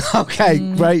good. Okay,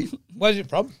 great. Where's it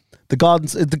from? The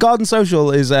Garden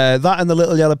Social is that and the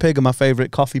Little Yellow Pig are my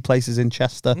favourite coffee places in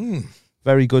Chester.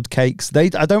 Very good cakes. I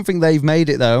don't think they've made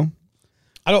it though.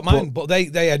 I don't mind, but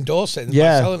they endorse it and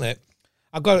by selling it.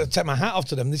 I've got to take my hat off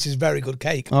to them. This is very good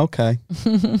cake. Okay.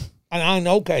 And I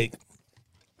know cake.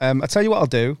 I'll tell you what I'll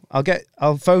do.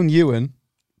 I'll phone Ewan,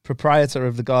 proprietor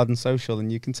of the Garden Social,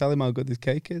 and you can tell him how good this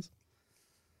cake is.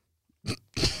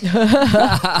 Because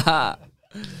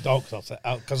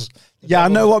I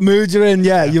know what mood you're in.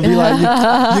 Yeah, you'll be like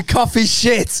your coffee's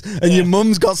shit, and your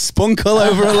mum's got spunk all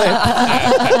over her lip.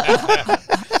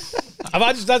 Have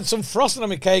I just had some frosting on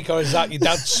my cake, or is that your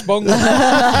dad's spunk?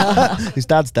 His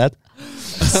dad's dead.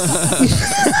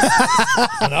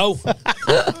 I know.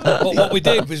 But what we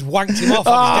did was wanked him off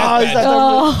on his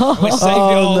deathbed. We saved it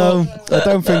all. No, I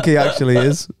don't think he actually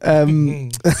is.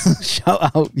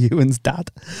 Shout out Ewan's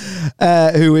dad,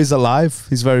 who is alive.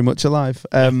 He's very much alive.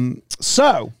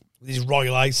 So, with his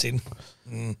royal icing.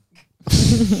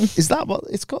 Is that what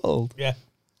it's called? Yeah.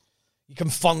 You can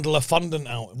fondle a fondant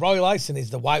out. Royal icing is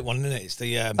the white one, isn't it? It's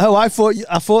the. I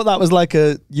thought that was like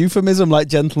a euphemism, like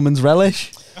gentleman's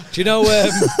relish. Do you know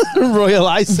royal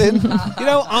icing? You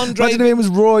know, Andre. Imagine it was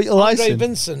royal icing. Andre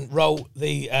Vincent wrote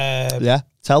the.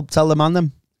 Tell the man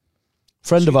them.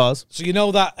 Friend of ours. So you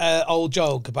know that old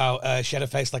joke about she had a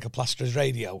face like a plasterer's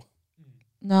radio.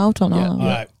 No, don't know. Yeah, all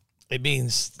right. It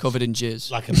means covered in jizz,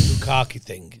 like a bukkake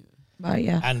thing. Right,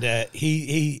 yeah. And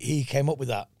he came up with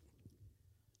that.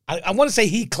 I want to say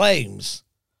he claims.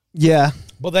 Yeah.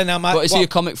 But then I might. What, is he a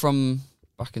comic from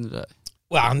back in the day?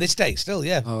 Well, on this day still,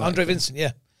 yeah. Oh, Andre Vincent,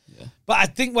 yeah. But I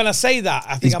think when I say that,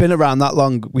 I think he's been around that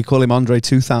long. We call him Andre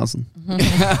 2000.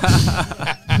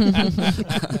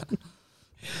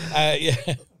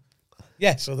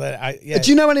 Yeah. So that Do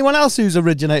you know anyone else who's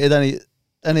originated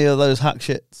any of those hack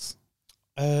shits?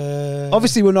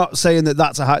 Obviously, we're not saying that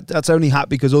that's a hack. That's only hack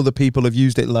because other people have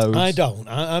used it loads. I don't.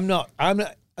 I'm not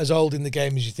as old in the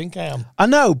game as you think I am. I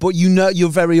know, but you're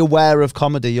very aware of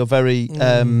comedy. You're very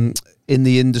in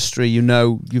the industry.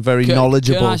 You're very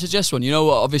knowledgeable. Can I suggest one? You know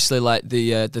what? Obviously, like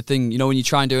the thing. You know when you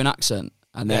try and do an accent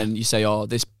and then you say, "Oh,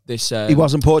 this." He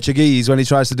wasn't Portuguese when he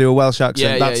tries to do a Welsh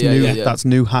accent. That's new. Yeah. That's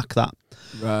new hack. That.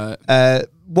 Right.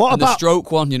 What and about the stroke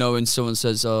one? You know, when someone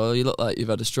says, "Oh, you look like you've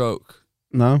had a stroke."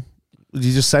 No.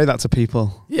 You just say that to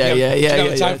people. Yeah.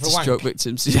 To stroke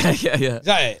victims. Yeah. Is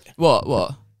that it?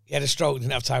 What? He had a stroke,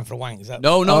 didn't have time for a wank. Is that?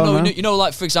 No. You know,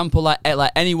 like for example, like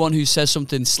anyone who says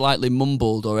something slightly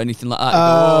mumbled or anything like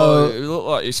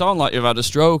that. You sound like you've had a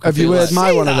stroke. Have you heard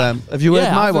my one of them? Have you heard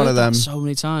my one of them? So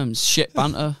many times. Shit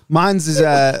banter. Mine's is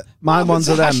mine one's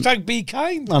of them. Hashtag be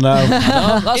kind. I know.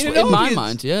 That's what, in my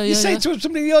mind. Yeah. You say to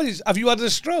somebody in the audience, "Have you had a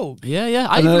stroke?" Yeah.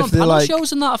 I even on panel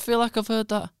shows and that. I feel like I've heard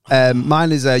that.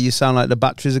 Mine is you sound like the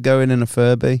batteries are going in a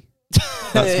Furby.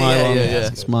 That's my one. Yeah.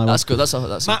 That's my one. That's good. That's a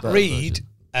Matt better Reed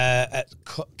version. at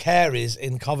Carey's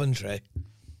in Coventry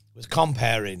was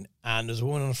comparing, and there's a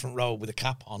woman on the front row with a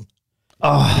cap on.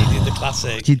 And he did the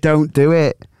classic. You don't do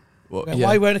it. What, Why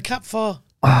are you wearing a cap for?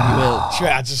 You will. She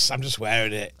went, I'm just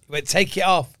wearing it. He went, take it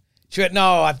off. She went,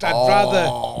 no, I'd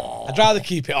rather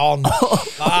keep it on.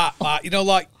 like, you know,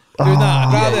 like doing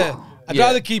that. I'd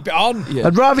rather keep it on. Yeah.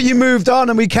 I'd rather you moved on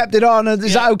and we kept it on.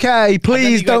 Is that okay?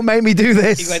 Please don't make me do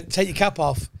this. He went, take your cap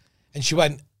off. And she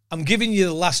went, I'm giving you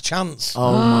the last chance.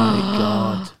 Oh my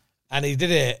God. And he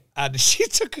did it. And she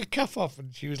took her cap off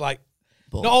and she was like,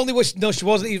 not only was she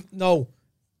wasn't even,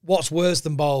 what's worse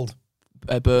than bald?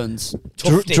 Burns.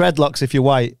 Tufty. Dreadlocks if you're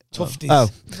white. Tufties. Oh.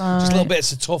 Just little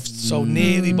bits of tufts, so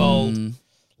nearly bald.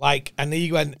 Like, and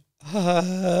he went,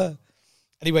 and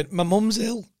he went, my mum's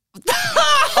ill.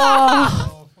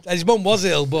 And his mum was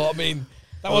ill, but I mean,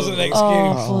 that wasn't an excuse.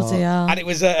 Oh, bloody hell. And it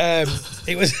was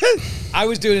I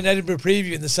was doing an Edinburgh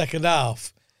preview in the second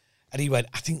half, and he went,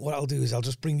 I think what I'll do is I'll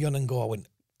just bring you on and go. I went,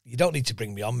 you don't need to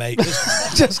bring me on, mate.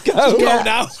 Just go. Go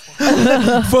now.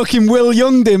 Fucking Will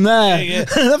Younged him there. Yeah.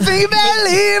 The female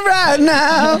leave right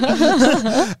now.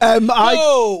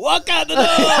 Walk out the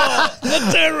door.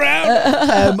 Let's turn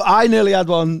around. I nearly had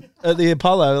one at the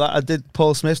Apollo. Like I did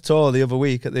Paul Smith's tour the other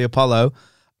week at the Apollo,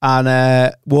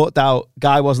 and walked out.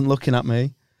 Guy wasn't looking at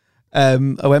me. I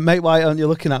went, mate, why aren't you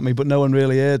looking at me? But no one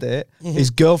really heard it.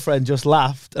 His girlfriend just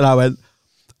laughed, and I went,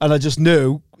 and I just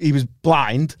knew he was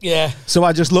blind. Yeah. So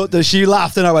I just looked at, she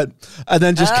laughed, and I went, and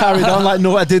then just carried on like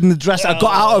no, I didn't address it. I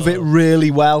got out of it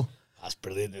really well. That's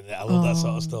brilliant, isn't it? I love that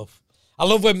sort of stuff. I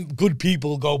love when good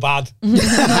people go bad.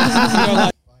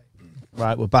 Right,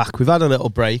 we're back. We've had a little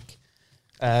break.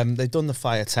 They've done the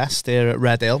fire test here at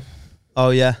Red Hill.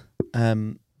 Oh, yeah.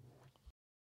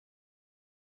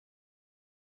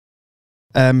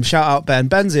 Shout out Ben.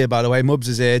 Ben's here, by the way. Mubs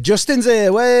is here. Justin's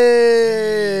here.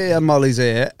 Way, and Molly's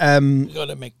here. You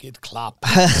gotta make it clap.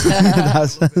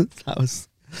 that was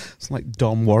it's like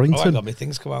Dom Oh, I Warrington. got my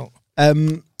things come out.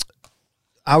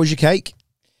 How was your cake?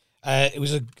 It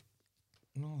was a.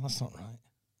 No, that's not right.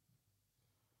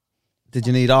 Did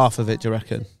you need half of it? Do you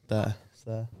reckon? There. It's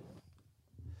there.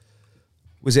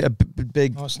 Was it a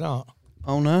big? No, it's not.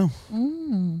 Oh no!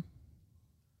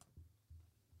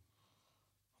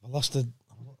 I lost the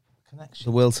connection.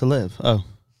 The will to live. Oh,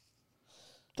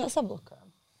 Let's have a look at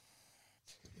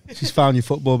him. she's found your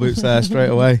football boots there straight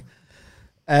away.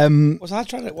 Was I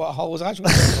trying to? What hole was I trying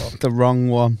to go for? The wrong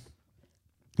one.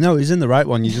 No, he's in the right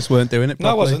one. You just weren't doing it properly.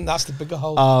 No, I wasn't. That's the bigger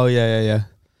hole. Oh yeah.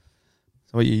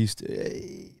 So what you used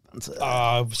to.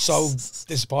 I'm so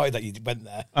disappointed that you went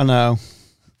there. I know,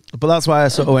 but that's why I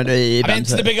sort of went. I meant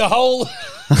the bigger hole.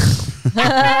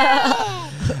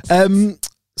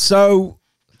 So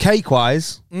cake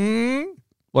wise,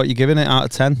 what are you giving it out of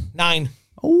 10? 9.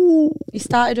 Oh, He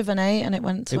started with an 8 and it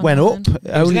went to it a went 9. up.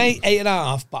 It was an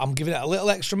 8.5, but I'm giving it a little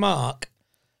extra mark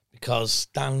because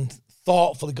Dan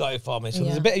thoughtfully got it for me. So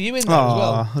there's a bit of you in there as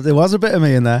well. There was a bit of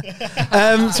me in there.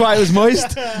 That's why it was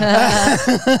moist.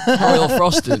 Royal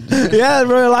frosted. Yeah,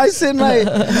 royal icing, mate.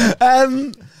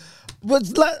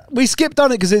 But we skipped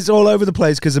on it because it's all over the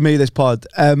place because of me, this pod.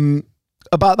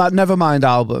 About that Nevermind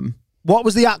album. What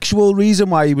was the actual reason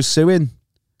why he was suing?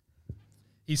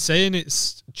 He's saying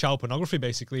it's child pornography,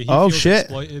 basically. He Oh, feels shit.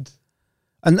 exploited.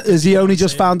 And has he only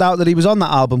just found out that he was on that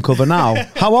album cover now?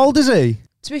 How old is he?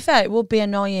 To be fair, it would be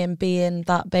annoying being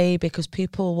that baby because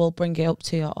people will bring it up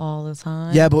to you all the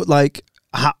time. Yeah, but like,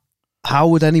 how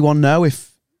would anyone know if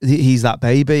he's that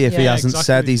baby if he Yeah, hasn't exactly.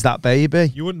 said he's that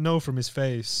baby? You wouldn't know from his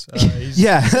face.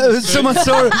 Yeah, someone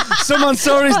saw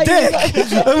his dick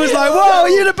and was like, "Whoa, are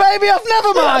you the baby off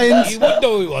Nevermind?" You wouldn't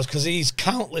know who he was because he's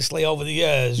countlessly over the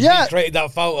years recreated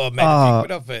that photo and made a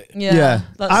big of it. Yeah.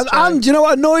 That's true. And do you know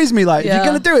what annoys me? Like, if you're Yeah.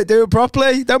 gonna do it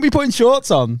properly. Don't be putting shorts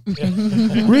on.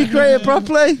 Recreate it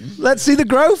properly. Let's see the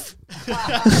growth.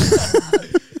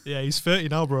 Yeah, he's 30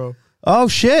 now, bro. Oh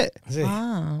shit!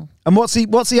 Wow. And what's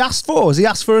he asked for? Has he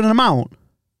asked for an amount?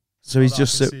 So he's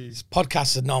just. His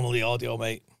podcasts are normally audio,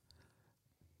 mate.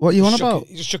 What are you on about?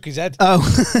 He just shook his head. Oh,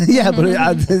 yeah,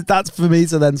 but that's for me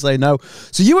to then say no.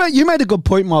 So you made a good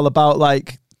point, Moll, about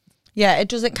like. Yeah, it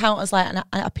doesn't count as like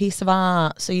a piece of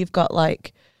art. So you've got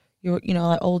like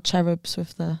like old cherubs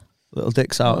with the Little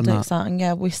dicks out little and dicks that. out, and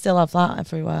yeah, we still have that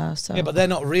everywhere. So Yeah, but they're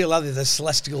not real, are they? They're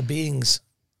celestial beings.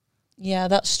 yeah,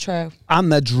 that's true. And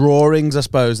they're drawings, I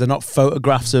suppose. They're not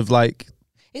photographs of like.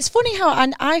 It's funny how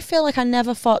I feel like I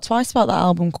never thought twice about that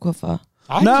album cover.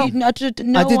 No, I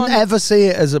didn't ever see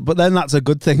it as but then that's a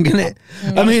good thing, isn't it?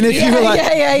 I mean, if you were like.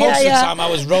 Most of the time I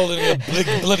was rolling a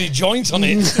big bloody joint on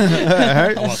it. A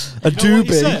You know what he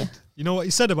doobie. said? You know what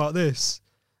he said about this?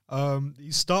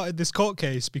 He started this court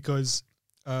case because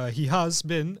he has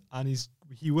been and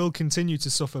he will continue to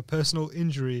suffer personal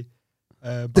injury.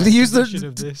 Did he use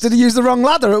the wrong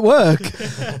ladder at work?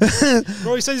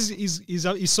 Bro, he says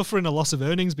he's suffering a loss of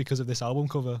earnings because of this album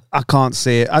cover. I can't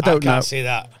see it. I can't see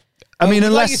that. I mean, I'd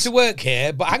unless like you to work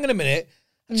here, but hang on a minute.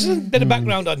 Just a bit of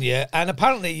background on you, and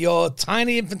apparently your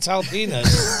tiny infantile penis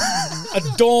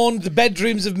adorned the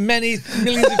bedrooms of many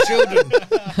millions of children.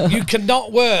 You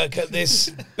cannot work at this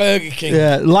Burger King.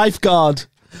 Yeah, lifeguard.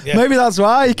 Yeah. Maybe that's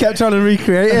why he kept trying to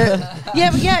recreate it.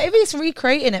 Yeah, if he's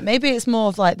recreating it, maybe it's more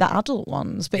of like the adult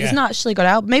ones, but he's not actually got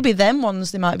out. Maybe them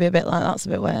ones, they might be a bit like, that's a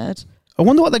bit weird. I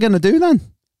wonder what they're going to do then.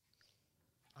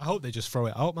 I hope they just throw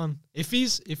it out, man. If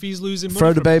he's losing money,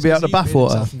 throw the baby out the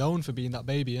bathwater. Known for being that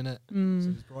baby, innit? So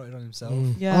he's brought it on himself.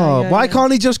 Why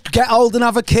can't he just get old and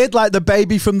have a kid like the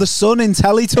baby from the Sun in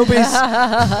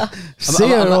Teletubbies? See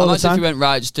her all the time. If you went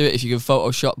right, just do it. If you can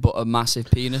Photoshop, but a massive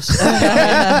penis.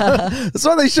 That's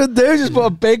what they should do. Just put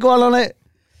a big one on it.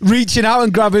 Reaching out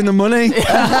and grabbing the money.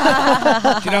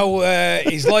 You know,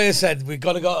 his lawyer said, we've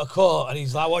got to go to court. And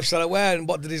he's like, what shall I wear? And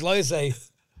what did his lawyer say?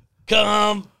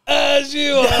 Come as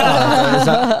you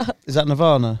are. Is that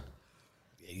Nirvana?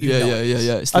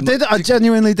 Yeah. I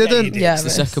genuinely didn't. Yeah, it's the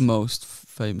second most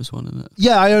famous one, isn't it?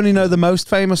 Yeah, I only know the most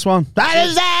famous one.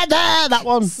 That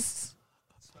one.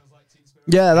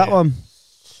 Yeah, that one.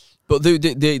 But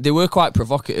they were quite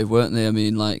provocative, weren't they? I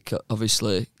mean, like,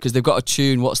 obviously, because they've got a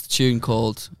tune. What's the tune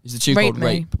called? Is the tune called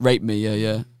Rape Me?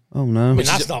 Yeah. Oh, no. I mean,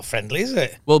 that's not friendly, is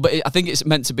it? Well, but I think it's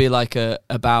meant to be like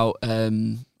about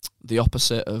the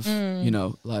opposite of, you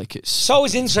know, like it's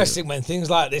always interesting when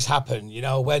things like this happen, you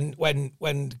know, when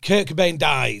Kurt Cobain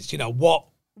dies, you know, what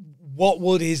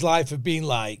would his life have been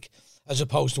like as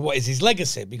opposed to what is his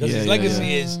legacy? Because his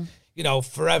legacy is, you know,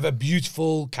 forever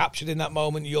beautiful, captured in that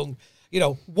moment, young, you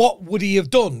know, what would he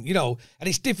have done, you know? And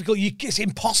it's difficult, it's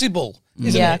impossible,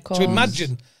 isn't it, to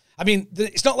imagine. I mean,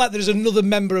 it's not like there's another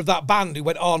member of that band who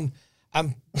went on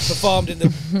and performed in the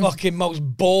fucking most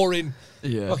boring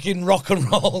fucking rock and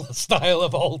roll style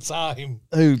of all time.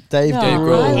 Who? Dave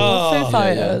Grohl. Grohl. Foo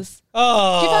Fighters.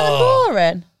 Oh. Do you find them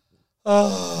boring?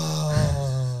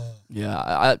 Oh.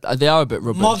 Yeah, they are a bit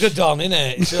rubbish. Mogadon,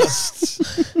 innit? Just...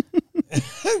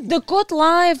 They're good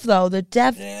live, though. They're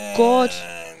good.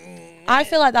 I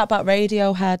feel like that about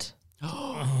Radiohead.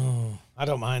 I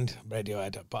don't mind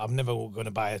Radiohead, but I'm never going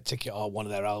to buy a ticket or one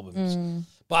of their albums.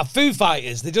 But Foo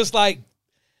Fighters,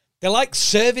 they're like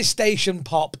service station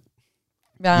pop.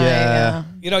 Yeah.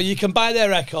 You know, you can buy their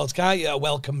records, can't you? A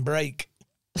welcome break.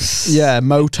 Yeah,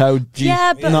 Moto G.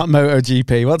 Yeah, but not Moto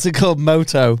GP. What's it called?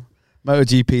 Moto. Moto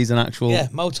GP is an actual. Yeah,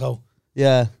 Moto.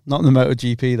 Yeah, not the Moto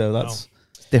GP though. That's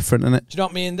different, isn't it? Do you know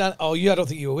what me and Dan? Oh, I don't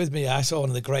think you were with me. I saw one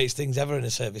of the greatest things ever in a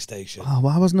service station. Oh,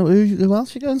 well, I wasn't. Who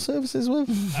else you going services with?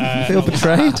 You feel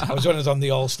betrayed? I was when I was on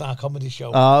the All Star Comedy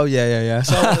Show. Oh yeah.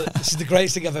 So this is the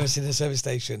greatest thing I've ever seen in a service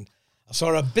station. I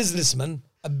saw a businessman,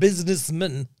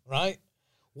 right,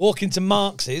 walk into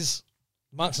Marks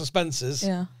and Spencer's,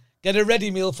 get a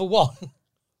ready meal for one,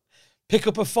 pick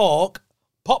up a fork,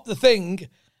 pop the thing,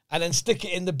 and then stick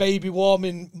it in the baby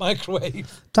warming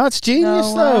microwave. That's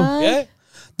genius, though. Yeah.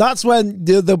 That's when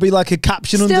there'll be like a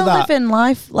caption Still under that. Still living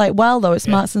life like well though. It's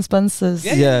Marks and Spencer's.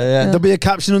 Yeah. There'll be a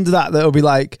caption under that that'll be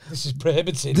like, "This is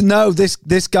prohibited." No, this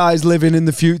guy's living in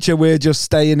the future. We're just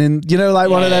staying in. You know, like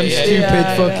one of them stupid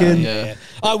fucking. Yeah.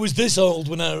 I was this old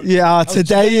when I. Yeah,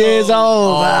 today years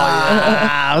old.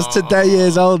 I was today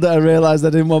years old that I realised I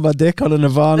didn't want my dick on a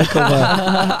Nirvana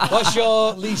cover. What's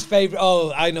your least favourite?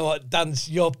 Oh, I know what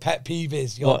your pet peeve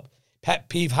is. Your pet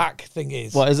peeve hack thing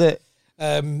is. What is it?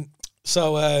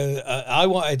 So I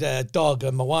wanted a dog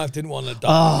and my wife didn't want a dog.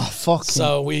 Oh, fuck.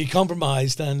 So we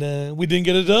compromised and we didn't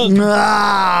get a dog.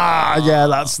 Yeah,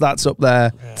 that's up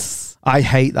there. Yeah. I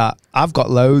hate that. I've got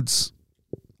loads.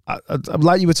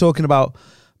 Like you were talking about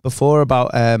before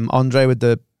about Andre with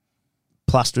the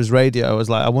Plasterers radio. I was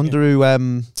like, I wonder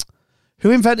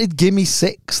who invented Gimme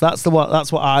 6? That's what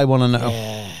I want to know.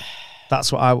 Yeah.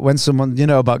 That's what when someone, you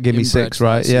know about Gimme 6,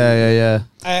 right? Yeah.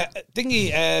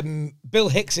 Bill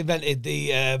Hicks invented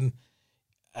the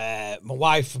my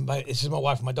wife and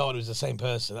my daughter is the same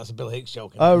person. That's a Bill Hicks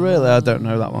joke. Oh, really? I don't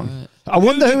know that one. Right. I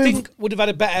wonder who do you think would have had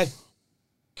a better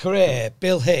career,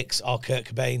 Bill Hicks or Kurt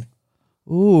Cobain?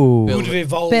 Ooh, who would have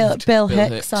evolved? Bill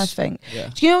Hicks, I think. Yeah.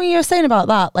 Do you know what you were saying about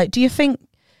that? Like, do you think?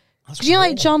 Do you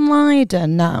like John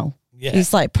Lydon now? Yeah.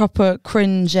 He's like proper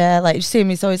cringer. Like, you see him,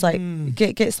 he's always like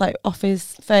gets like off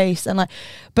his face and like.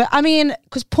 But I mean,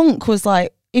 because punk was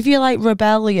like, if you're like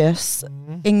rebellious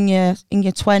in your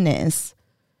 20s,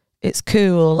 it's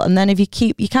cool. And then if you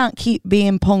can't keep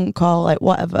being punk or like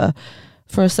whatever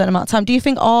for a certain amount of time. Do you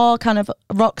think all kind of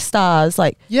rock stars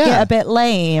like get a bit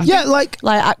lame? Yeah, like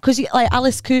because like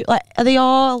Alice Cooper, like are they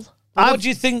all? What do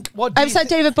you think? I've said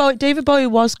David Bowie. David Bowie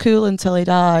was cool until he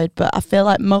died, but I feel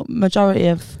like majority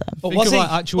of them. But Think was of he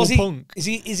like actual was he, punk. Is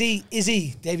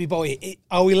he David Bowie?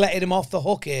 Are we letting him off the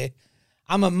hook here?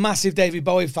 I'm a massive David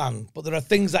Bowie fan, but there are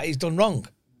things that he's done wrong.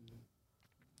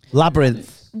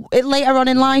 Labyrinth. Later on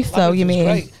in life, though, you mean?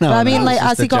 Great. But I mean, no, like it's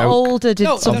just as he a got joke. older, did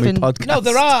something? No,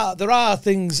 there are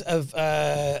things of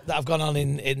that have gone on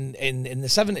in the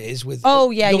 70s with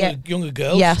younger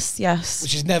girls. Yes.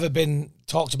 Which has never been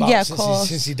talked about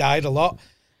since he died a lot,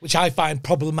 which I find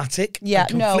problematic. Yeah,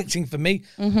 and conflicting for me.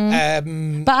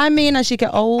 Mm-hmm. But I mean, as you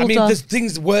get older, I mean, there's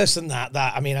things worse than that.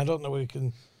 I mean, I don't know. We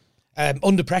can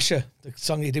Under Pressure, the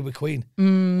song he did with Queen. I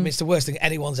mean, it's the worst thing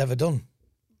anyone's ever done.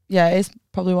 Yeah, it's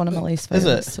probably one of my least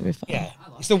favourites. Is To be fair. Yeah,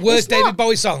 it's the worst David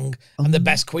Bowie song and the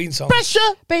best Queen song. Pressure,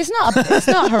 but it's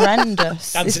not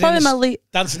horrendous. It's probably my least.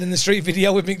 Dancing in the Street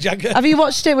video with Mick Jagger. Have you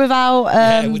watched it without?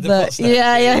 With the foot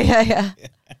step. Yeah.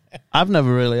 I've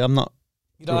never really. I'm not.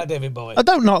 You don't like David Bowie? I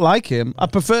don't not like him. I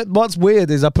prefer. What's weird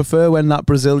is I prefer when that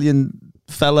Brazilian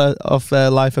fella off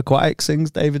Life Aquatic sings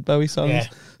David Bowie songs. Yeah.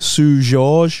 Sue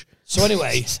George. So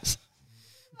anyway,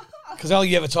 because all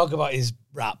you ever talk about is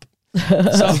rap.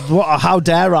 So How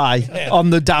dare I on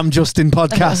the Damn Justin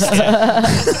podcast?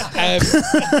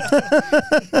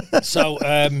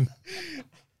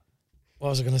 What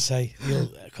was I going to say?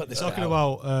 You'll cut this Talking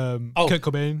out. about Kurt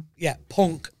Cobain. Yeah,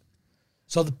 punk.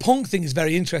 So the punk thing is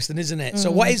very interesting, isn't it?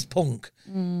 So what is punk?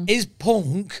 Is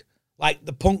punk like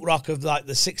the punk rock of like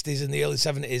the 60s and the early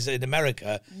 70s in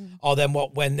America, or then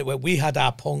when we had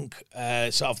our punk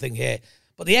sort of thing here?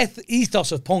 But the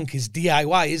ethos of punk is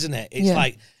DIY, isn't it? It's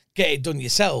like get it done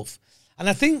yourself. And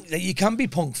I think that you can be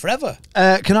punk forever.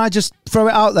 Can I just throw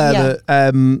it out there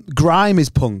that grime is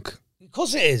punk? Of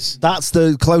course it is. That's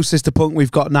the closest to punk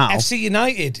we've got now. FC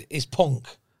United is punk.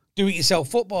 Do it yourself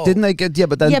football. Didn't they get? Yeah,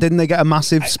 but then didn't they get a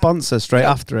massive sponsor straight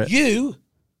after it? You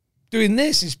doing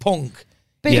this is punk.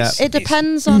 But it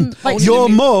depends on like Your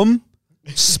mum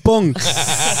spunk.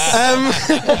 That's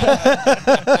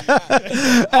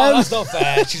not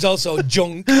fair. She's also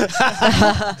junk.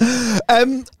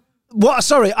 What?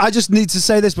 Sorry, I just need to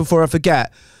say this before I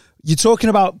forget. You're talking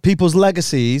about people's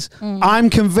legacies. I'm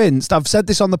convinced, I've said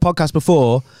this on the podcast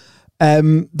before,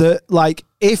 that like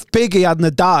if Biggie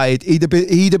hadn't died, he'd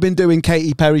have been doing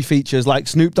Katy Perry features like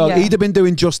Snoop Dogg. He'd have been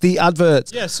doing Just Eat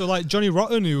adverts. Yeah, so like Johnny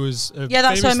Rotten, who was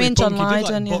that's what I mean. John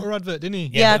Lydon, he did like butter advert, didn't he?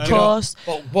 Yeah, of course.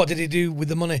 But what did he do with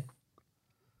the money?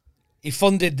 He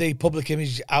funded the Public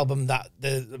Image album that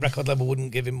the record label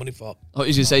wouldn't give him money for. Oh,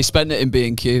 he's going to say, spend it in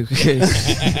B&Q.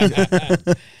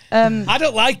 I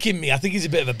don't like him, I think he's a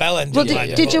bit of a bell end. Well,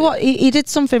 did you what? He did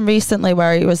something recently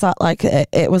where he was at like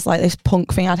it was like this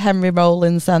punk thing. Had Henry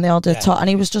Rollins and they all did talk, and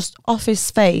he was just off his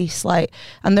face, like,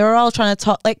 and they were all trying to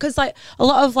talk, like, because like a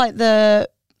lot of like the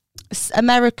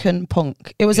American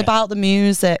punk, it was about the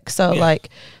music, so like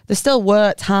they still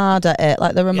worked hard at it,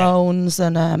 like the Ramones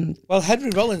and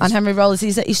Henry Rollins.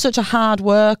 He's such a hard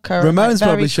worker. Ramones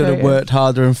probably should have worked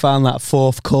harder and found that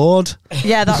fourth chord.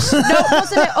 Yeah, that's no,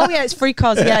 wasn't it? Oh yeah, it's free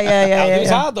chords. Yeah. It was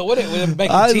hard though, wasn't it? We were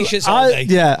making t-shirts all day.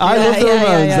 I love the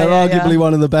Ramones. They're arguably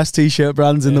one of the best t-shirt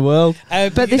brands in the world.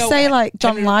 But they say like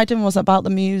John Lydon wasn't about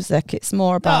the music; it's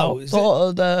more about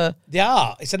sort of the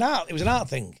art. It's an art. It was an art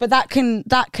thing. But that can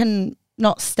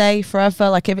not stay forever.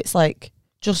 Like if it's like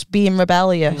just being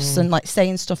rebellious and like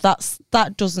saying stuff,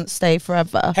 that doesn't stay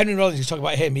forever. Henry Rollins, you talk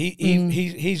about him.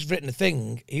 He's written a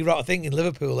thing. He wrote a thing in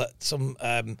Liverpool at some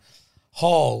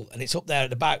hall, and it's up there at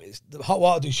the back. The Hot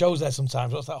Water do shows there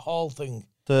sometimes. What's that hall thing?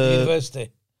 The university.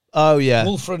 Oh yeah,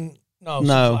 Wolfram.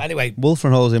 No. Anyway,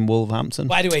 Wolfram Hall's in Wolverhampton.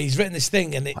 But anyway, he's written this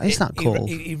thing, and what is that called?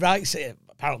 He writes it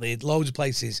apparently in loads of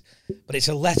places, but it's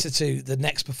a letter to the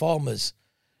next performers.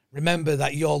 Remember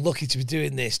that you're lucky to be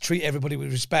doing this. Treat everybody with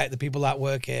respect, the people that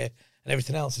work here and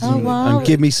everything else. Wow. And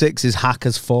Give Me Six is hack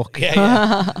as fuck.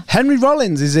 Yeah. Henry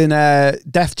Rollins is in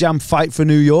Def Jam Fight for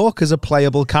New York as a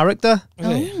playable character.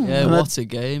 Really? Yeah, what a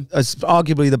game. It's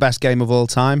arguably the best game of all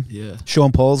time. Yeah.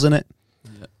 Sean Paul's in it.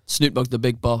 Yeah. Snoop Dogg, the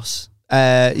big boss.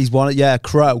 He's one,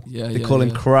 Crow. Yeah, they call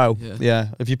him Crow. Yeah.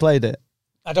 Have you played it?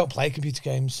 I don't play computer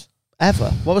games. Ever?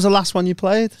 What was the last one you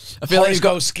played? I feel like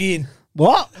go skiing.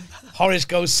 What? Horace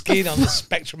goes skiing on the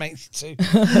Spectrum 82.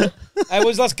 Was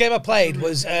the last game I played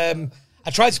was I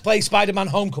tried to play Spider-Man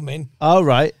Homecoming. Oh,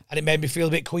 right. And it made me feel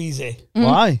a bit queasy.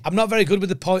 Why? I'm not very good with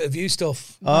the point of view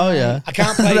stuff. Oh, yeah. I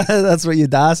can't play. That's what your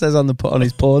dad says on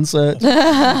his porn search.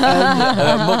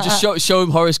 Just show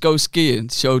him Horace goes skiing.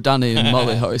 Show Danny and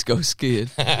Molly Horace goes skiing.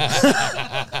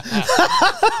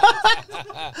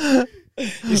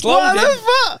 He's What loaded the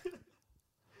fuck?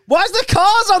 Why's the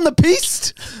cars on the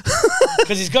piste?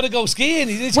 because he's got to go skiing.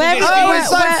 He's Where going to is-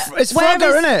 ski. Oh, it's like it's where Frogger,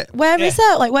 is- isn't it? Where is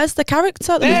it? Like, where's the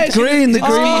character? There, The green.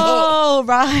 Oh,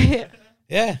 right.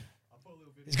 Yeah.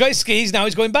 He's got his skis, now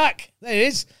he's going back. There he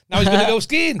is. Now he's going to go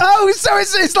skiing. Oh, so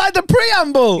it's like the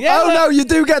preamble. Yeah. Oh no, you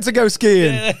do get to go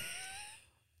skiing. Yeah.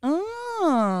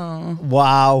 Oh.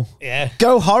 Wow. Yeah.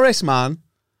 Go Horace, man.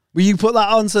 Will you put that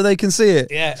on so they can see it?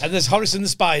 Yeah. And there's Horace and the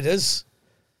Spiders.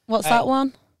 What's that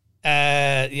one?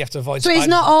 You have to avoid So he's spiders.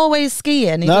 not always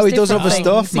skiing. No, he does different other things.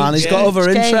 stuff, man. He's got Yeah. other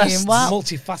Skiing, interests. wow.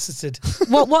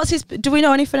 Multifaceted. What's his? Do we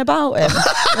know anything about him?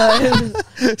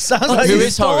 Sounds like Who he's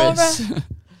is Horace?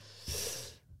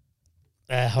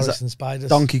 Horace and Spiders.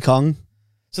 Donkey Kong.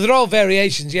 So they're all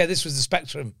variations. Yeah, this was the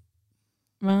spectrum.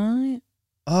 Right.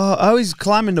 Oh, he's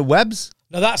climbing the webs.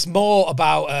 No, that's more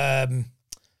about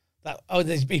that. Oh,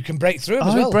 you can break through them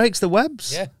as Oh, well. he breaks the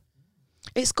webs. Yeah.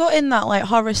 It's got in that like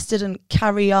Horace didn't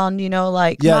carry on,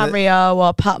 like Yeah, Mario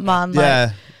or Pac-Man. Like,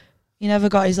 Yeah. he never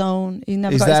got his own. He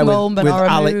never He's got there his with moment or a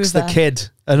Alex the mover. kid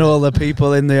and all the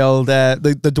people in the old the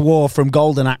dwarf from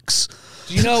Golden Axe.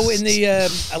 Do you know in the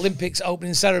Olympics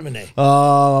opening ceremony,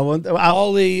 Oh, I want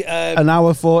all the an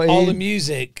hour 40. all the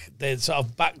music, the sort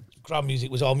of background music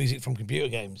was all music from computer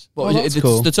games. What, that's the,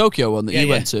 cool. the Tokyo one that Yeah, you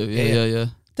yeah. went to? Yeah, Yeah.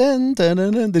 Dun, dun,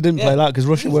 dun, dun. They didn't play Yeah. that because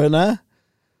Russia weren't there.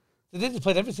 They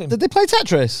played everything. Did they play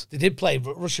Tetris? They did play,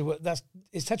 but Russia.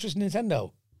 Is Tetris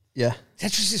Nintendo? Yeah.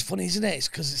 Tetris is funny, isn't it? It's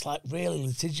because it's like really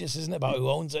litigious, isn't it, about who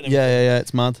owns it? And Yeah.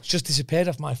 It's mad. It's just disappeared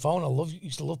off my phone.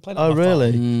 Used to love playing it Oh, on my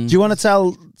really? phone. Do you want to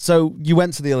tell? So you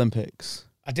went to the Olympics?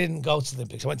 I didn't go to the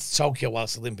Olympics. I went to Tokyo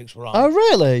whilst the Olympics were on. Oh,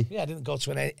 really? Yeah, I didn't go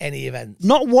to any events.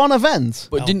 Not one event.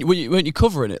 But weren't you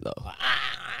covering it though?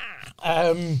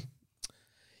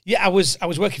 Yeah, I was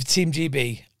working for Team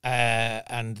GB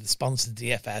and sponsored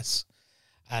DFS.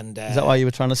 And Is that why you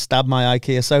were trying to stab my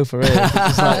IKEA sofa? Really?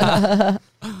 Just like-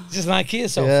 just an IKEA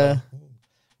sofa? Yeah.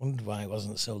 Wondered why it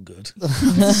wasn't so good.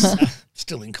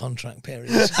 Still in contract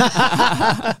period.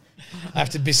 I have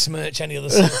to besmirch any other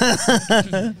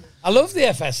sofa. I love the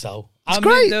FS though. I mean,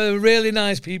 great. they're really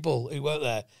nice people who work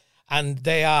there, and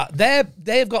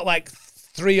they've got like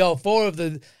 3 or 4 of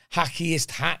the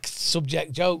hackiest hacked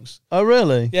subject jokes. Oh,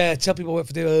 really? Yeah, tell people what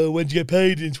to do. When do you get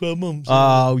paid in 12 months?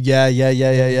 Oh, yeah.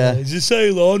 Is a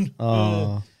sale on?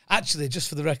 Oh. Actually, just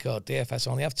for the record, DFS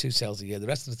only have 2 sales a year. The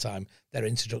rest of the time, they're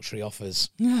introductory offers.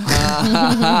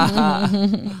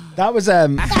 That was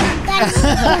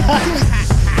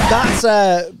that's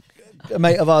a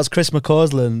mate of ours, Chris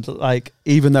McCausland. Like,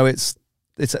 even though it's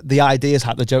the idea's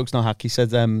hack, the joke's not hack. He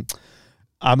said, "I'm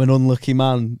an unlucky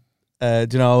man. Do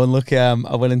you know how unlucky I am?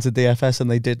 I went into DFS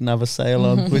and they didn't have a sale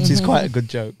on," which is quite a good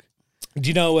joke. Do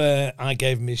you know I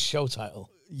gave him his show title?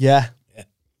 Yeah,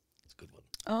 It's a good one.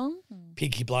 Oh.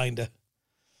 Peaky Blinder.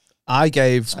 I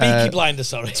gave Peaky Blinder,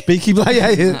 sorry. Peaky Blinder.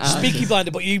 Yeah. Peaky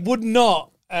Blinder, but he would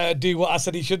not do what I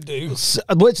said he should do.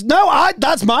 Which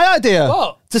that's my idea.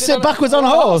 What? To Did sit I- backwards on a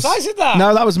Oh, horse. so I said that?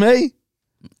 No, that was me.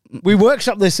 We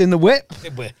workshopped this in the whip.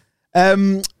 Did we?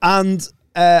 And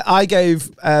I gave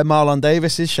Marlon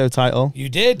Davis his show title, You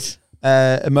did.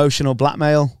 Emotional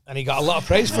Blackmail, And he got a lot of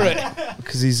praise for it.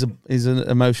 because he's an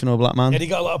emotional black man. And he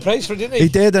got a lot of praise for it, didn't He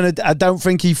did, and I don't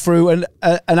think he threw an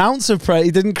ounce of praise.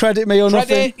 He didn't credit me or nothing.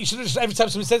 Credit. You should have just, every time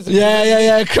somebody says something.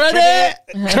 Yeah. Credit,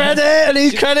 and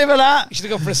he's credit for that. You should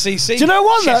have gone for a CC. Do you know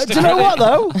what though? Chester Do you know what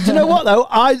credit. though? Do you know what though?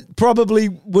 I probably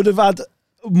would have had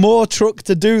more truck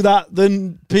to do that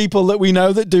than people that we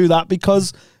know that do that,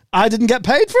 because I didn't get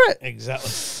paid for it.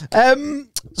 Exactly.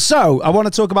 So I want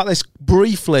to talk about this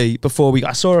briefly before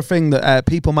I saw a thing that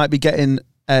people might be getting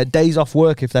days off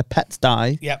work if their pets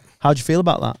die. Yep. How do you feel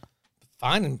about that?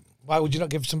 Fine. And why would you not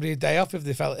give somebody a day off if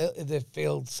they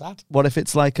feel sad? What if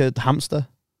it's like a hamster?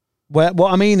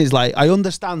 What I mean is, like, I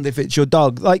understand if it's your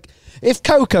dog. Like, if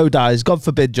Coco dies, God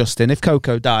forbid, Justin, if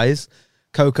Coco dies,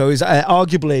 Coco is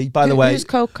arguably, by the way, Who's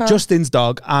Coco? Justin's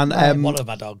dog. And One of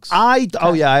our dogs. I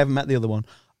haven't met the other one.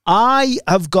 I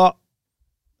have got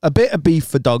a bit of beef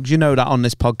for dogs. You know that on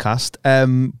this podcast.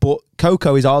 But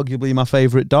Coco is arguably my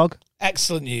favourite dog.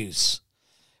 Excellent news.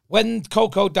 When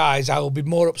Coco dies, I will be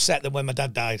more upset than when my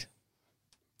dad died.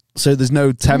 So there's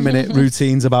no 10-minute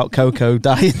routines about Coco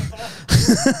dying.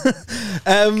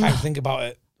 Can't think about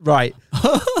it. Right.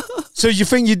 So you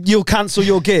think you'll cancel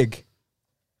your gig?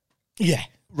 Yeah.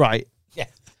 Right. Yeah.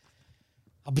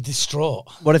 I'll be distraught.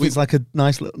 What if it's like a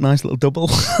nice little double?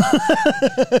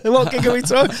 What gig are we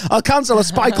talking? I'll cancel a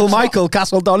Spikel Michael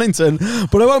Castle Donington,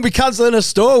 but I won't be cancelling a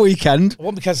store weekend. I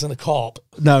won't be cancelling a corp.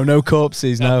 No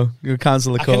corpses. No, you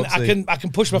cancel the corpses. I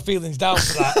can push my feelings down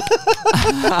for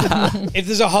that. If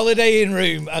there's a holiday in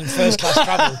room and first class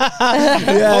travel, push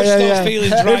those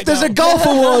feelings right If there's down. a golf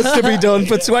awards to be done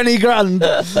for 20 grand.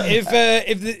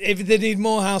 If they need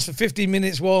Moorhouse for 15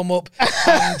 minutes warm up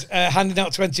and handing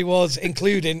out 20 awards,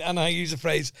 including, and I use the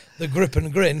phrase, the grip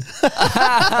and grin.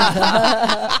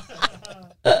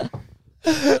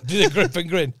 Do the grip and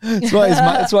grin.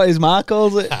 That's what his ma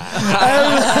calls it.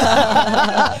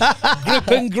 Grip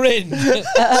and grin.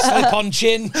 Slip on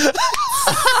chin.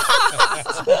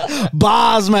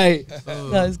 Bars, mate.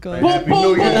 That is good. Happy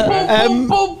New Year.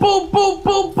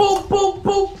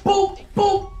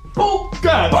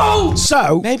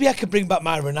 So maybe I could bring back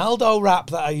my Ronaldo rap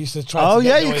that I used to try Oh to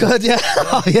yeah, get you going. could, yeah.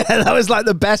 Oh yeah, that was like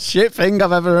the best shit thing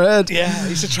I've ever heard. Yeah, I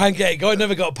used to try and get it going.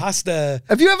 Never got past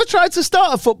Have you ever tried to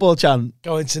start a football chant?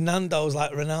 going to Nando's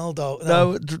like Ronaldo.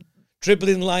 No.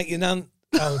 Dribbling like your nan.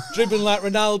 No, dribbling like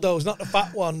Ronaldo's, not the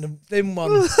fat one, the thin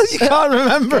one. You can't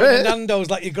remember Going to it. Nando's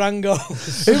like your grand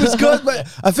goes. It was good, but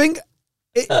I think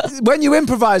when you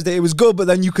improvised it was good, but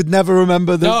then you could never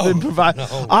remember the improvise.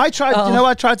 No. I tried,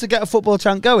 I tried to get a football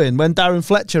chant going when Darren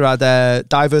Fletcher had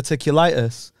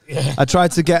diverticulitis. Yeah. I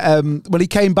tried to get he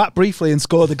came back briefly and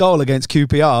scored a goal against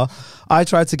QPR. I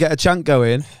tried to get a chant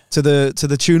going to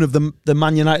the tune of the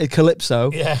Man United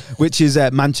Calypso, which is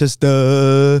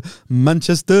Manchester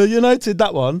United,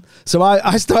 that one. So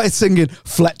I started singing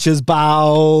Fletcher's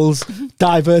bowels,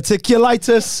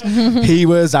 diverticulitis. He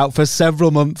was out for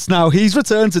several months. Now he's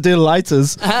returned to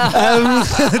delighters. Didn't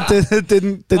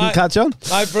catch on.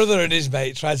 My brother and his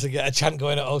mate tried to get a chant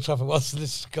going at Old Trafford. What's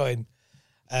this going?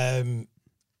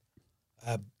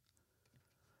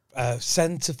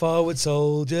 Centre forward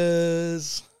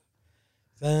soldiers,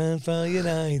 stand for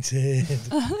United.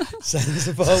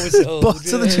 Centre forward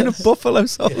soldiers, To the tune of Buffalo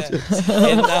Soldiers.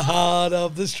 in the heart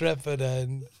of the Stretford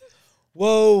End.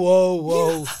 Whoa, whoa,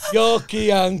 whoa,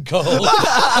 Yorkie ankle.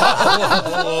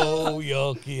 Whoa,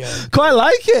 Yorkie ankle. Quite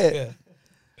like it.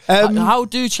 Yeah. How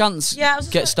do chants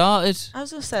get started? I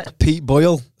was going to say. Pete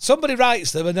Boyle. Somebody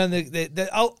writes them, and then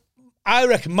I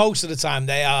reckon most of the time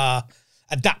they are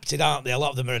adapted, aren't they? A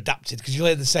lot of them are adapted because you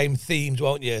hear the same themes,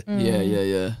 won't you?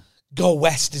 Yeah. Go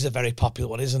West is a very popular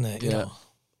one, isn't it? You know?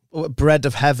 Bread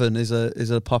of Heaven is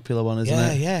a popular one, isn't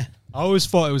it? Yeah. I always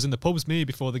thought it was in the pubs,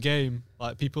 before the game.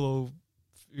 Like,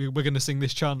 we're going to sing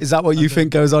this chant. Is that what you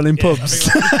think goes on in pubs?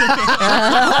 Hey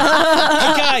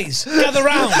guys, gather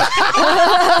round.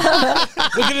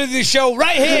 We're going to do the show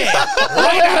right here,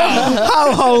 right now.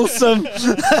 How wholesome.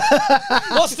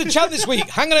 What's the chant this week?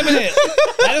 Hang on a minute.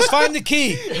 Let us find the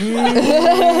key.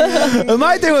 I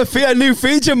might do a new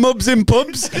feature, Mubs in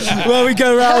Pubs, where we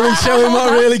go around and show them what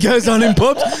really goes on in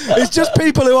pubs. It's just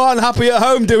people who aren't happy at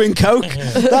home doing coke.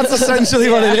 That's essentially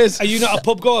what it is. Are you not a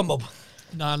pub goer, Mub?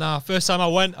 Nah. First time I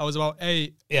went, I was about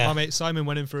 8. Yeah. My mate Simon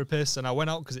went in for a piss, and I went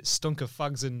out because it stunk of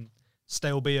fags and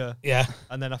stale beer. Yeah.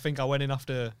 And then I think I went in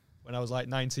after when I was like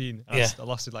 19. And I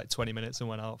lasted like 20 minutes and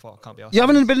went out. I thought, I can't be outside. You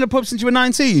haven't been in a pub since you were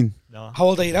 19? No. How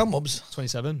old are you now, Mubs?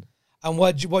 27. And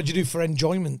what'd you do for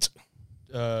enjoyment?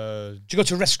 Did you go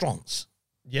to restaurants?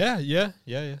 Yeah.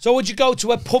 So would you go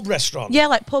to a pub restaurant? Yeah,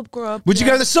 like pub grub. Would you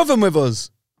go to the Southern with us?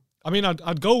 I mean,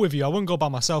 I'd go with you. I wouldn't go by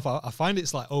myself. I find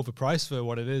it's like overpriced for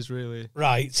what it is, really.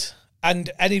 Right.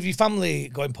 And any of your family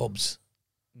go in pubs?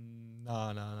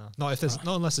 No. Not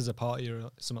unless there's a party or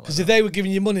something like Because that. if they were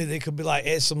giving you money, they could be like,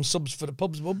 here's some subs for the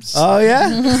pubs, Mubs. Oh, yeah?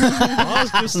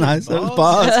 Bars, Nice. bars.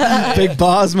 Bars. Big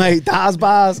bars, mate. That's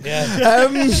bars. Yeah.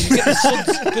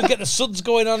 Could get the suds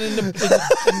going on in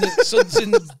the suds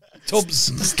in the tubs.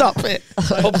 Stop it.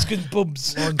 Pubs and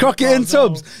pubs. Crockett and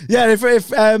Tubbs. Yeah, if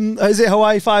is it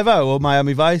Hawaii 5-0 or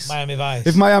Miami Vice? Miami Vice.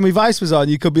 If Miami Vice was on,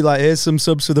 you could be like, here's some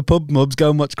subs for the pub, Mubs.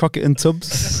 Go and watch Crockett and Tubbs.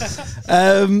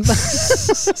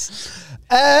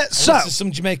 So This is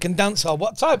some Jamaican dancehall.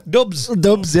 What type? Dubs.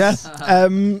 Dubs, yeah.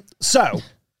 So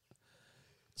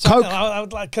Coke. I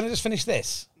would like. Can I just finish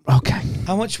this? Okay.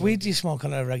 How much weed do you smoke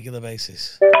on a regular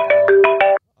basis?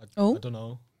 I don't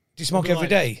know. Do you smoke Probably every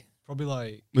day? Probably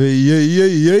like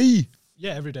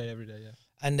Yeah. every day. Yeah.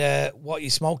 And what are you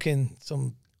smoking?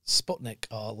 Some Sputnik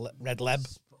or Red Leb?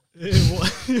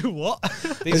 What?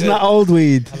 Isn't that old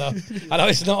weed? I know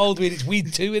it's not old weed. It's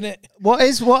weed too, innit? What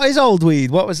is old weed?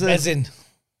 What was the Resin.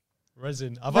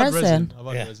 Resin. I've had resin.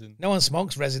 Yeah. No one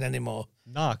smokes resin anymore.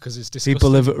 Nah, because it's disgusting.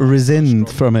 people have resined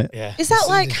from it? Yeah. Is that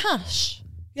like hash?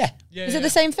 Yeah. Is it the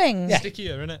same thing? Yeah.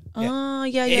 Stickier, isn't it? Oh,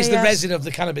 yeah. It's the resin of the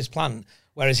cannabis plant,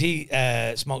 whereas he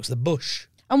smokes the bush.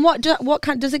 And what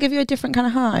kind does it give you a different kind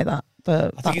of high? I I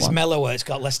think it's mellower. It's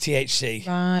got less THC.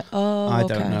 Right. Oh, I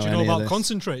don't okay. know. Do you any know of about this.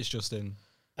 concentrates, Justin?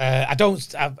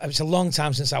 It's a long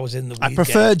time since I was in the weed I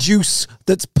prefer game. juice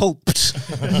that's pulped.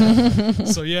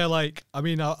 So yeah, like I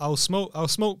mean, I'll smoke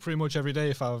pretty much every day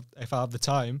if I have the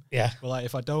time. Yeah. But like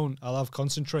if I don't, I'll have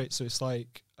concentrate. So it's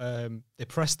like they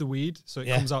press the weed, so it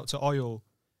comes out to oil,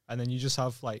 and then you just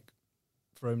have like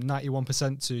from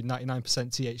 91% to 99%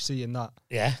 THC in that.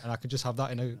 Yeah. And I could just have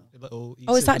that in a little.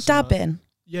 Oh, is that dabbing?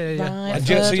 Yeah. Right,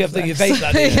 So you vape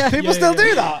that, do you? People still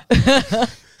do that.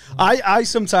 I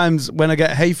sometimes, when I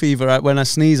get hay fever, when I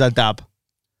sneeze, I dab.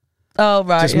 Oh,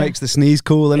 right. Just makes the sneeze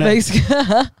cool,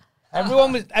 innit?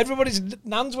 Everybody's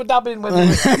nans were dabbing when they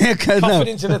were coughing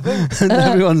into the thing.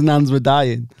 Everyone's nans were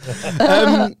dying.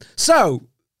 So,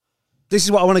 this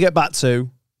is what I want to get back to.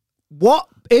 What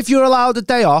if you're allowed a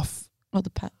day off the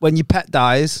pet. when your pet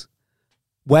dies?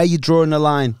 Where you drawing the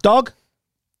line? Dog?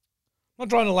 I'm not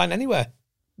drawing a line anywhere.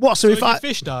 What? So, So if if your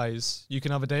fish dies, you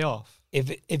can have a day off.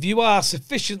 If you are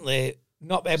sufficiently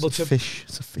not able to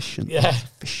sufficient. Yeah.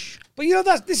 Fish. But you know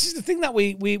this is the thing that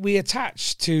we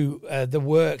attach to the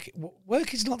work.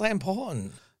 Work is not that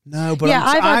important. No, but Yeah,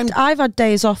 I've had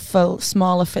days off for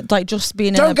smaller fit, like just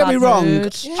being. Don't in a get bad me wrong.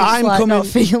 Mood, just I'm like coming. not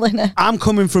feeling it. I'm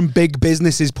coming from big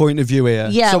business's point of view here.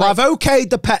 Yeah, So like- I've okayed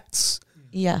the pets.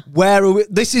 Yeah. Where are we?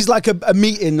 This is like a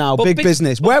meeting now, But big big-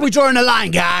 business. Where are we drawing the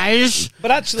line, guys? But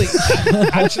actually,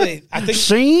 I think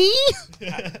See?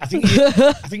 I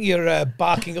think you're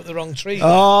barking up the wrong tree.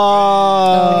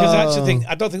 Oh. Because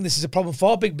I don't think this is a problem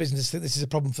for big business. I think this is a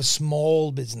problem for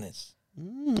small business.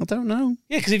 I don't know.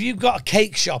 Yeah, because if you've got a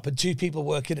cake shop and two people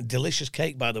working at delicious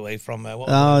cake, by the way, from what was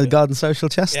Oh, it? Garden Social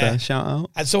Chester. Yeah. Shout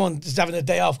out. And someone is having a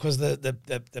day off because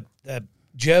the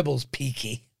gerbil's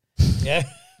peaky, yeah,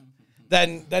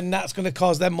 then that's going to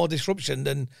cause them more disruption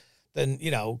than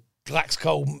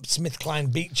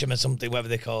GlaxoSmithKline Beecham or something, whatever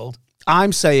they're called.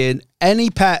 I'm saying any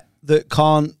pet that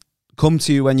can't come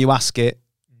to you when you ask it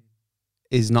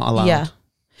is not allowed. Yeah.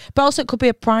 But also it could be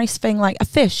a price thing, like a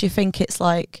fish. You think it's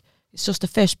just a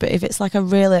fish, but if it's like a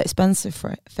really expensive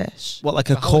fish, What, like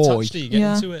a How koi? attached do you get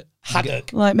Yeah. into it?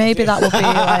 Haddock. like maybe that would be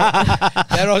like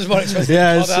They're always more expensive.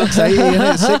 Yeah, than it's other. 680,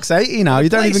 isn't it? 680 now. You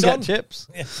don't even Place get on. chips.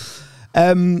 Yeah.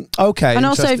 Okay. and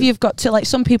also if interesting. you've got to, like,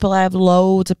 some people have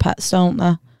loads of pets, don't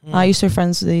they? I used to be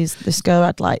friends with this girl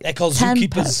had like They're called 10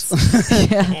 zookeepers.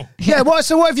 pets. Yeah. Yeah,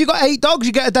 so what if you got 8 dogs?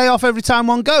 You get a day off every time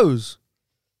one goes.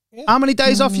 How many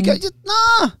days off you get?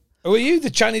 Nah. Who are you? The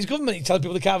Chinese government? You tell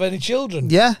people they can't have any children.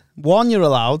 Yeah, one you're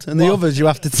allowed, and the What? others you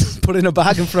have to put in a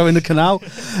bag and throw in the canal.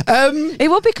 It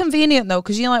would be convenient though,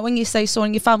 because like when you say someone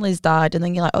in your family's died, and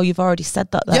then you're like, oh, you've already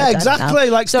said that. Yeah, exactly.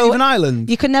 Like So Stephen Island.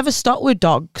 You can never stop with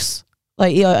dogs,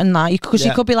 like and that because Yeah.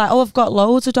 you could be like, oh, I've got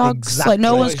loads of dogs. Exactly. Like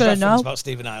no one's His gonna reference know. about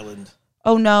Stephen Island.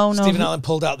 Oh no. Stephen Island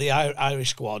pulled out the Irish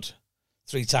squad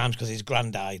 3 times because his gran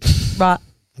died. Right.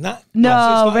 And that, No, it's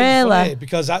not even really? funny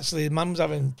because actually, the man was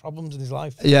having problems in his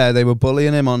life. Yeah, they were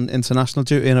bullying him on international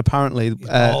duty, and apparently,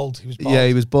 Bald. He was bald. yeah,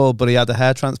 he was bald, but he had a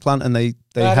hair transplant, and they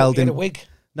held He had him. a wig.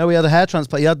 No, he had a hair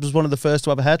transplant. He was one of the first to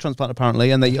have a hair transplant,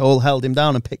 apparently, and they all held him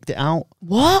down and picked it out.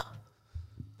 What?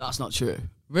 That's not true.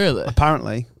 Really?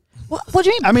 Apparently, What do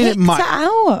you mean? I mean, it picked might-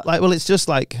 out. like, well, it's just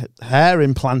like hair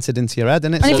implanted into your head,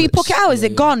 isn't it? And So if you it's- pluck it out, is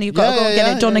it gone? You've got to go and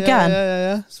get it done again.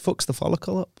 Yeah. It fucks the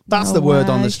follicle up. That's No the word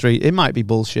on way. the street. It might be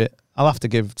bullshit. I'll have to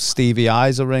give Stevie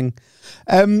Eyes a ring.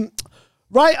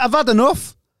 Right, I've had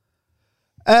enough.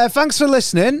 Thanks for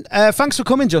listening. Thanks for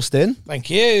coming, Justin. Thank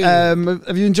you.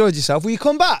 Have you enjoyed yourself? Will you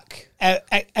come back?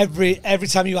 Every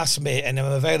time you ask me and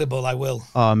I'm available, I will.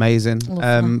 Oh, amazing.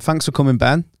 Thanks for coming,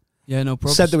 Ben. Yeah, no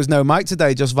problem. Said there was no mic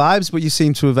today, just vibes, but you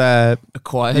seem to have...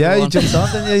 Acquired yeah, you one. jumped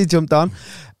on, didn't you? You jumped on.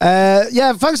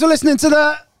 Yeah, thanks for listening to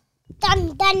the...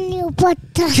 Daniel Potter.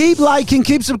 Keep liking,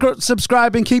 keep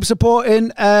subscribing, keep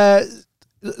supporting.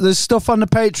 There's stuff on the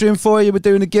Patreon for you. We're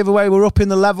doing a giveaway. We're upping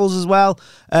the levels as well.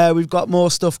 We've got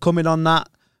more stuff coming on that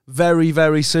very,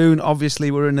 very soon.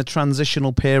 Obviously, we're in a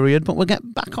transitional period, but we'll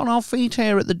get back on our feet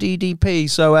here at the DDP.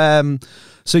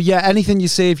 So yeah, anything you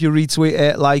see, if you retweet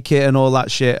it, like it, and all that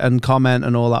shit, and comment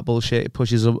and all that bullshit, it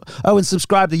pushes up. Oh, and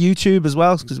subscribe to YouTube as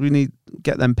well, because we need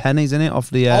get them pennies in it off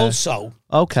the. Also,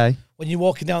 okay. when you're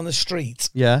walking down the street,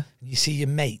 Yeah. and you see your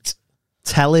mate,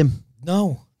 Tell him.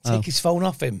 no, take Oh. his phone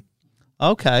off him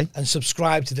Okay. and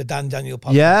subscribe to the Dan Daniel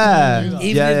podcast. Yeah.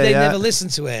 Even yeah, if they yeah. never listen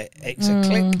to it, it's a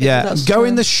click. Yeah, That's go true.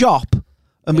 in the shop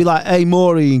and be like, "Hey,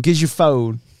 Maureen, gives your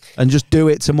phone," and just do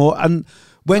it to more. And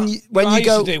when you What I you used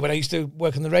go, to do when I used to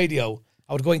work on the radio,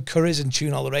 I would go in Curry's and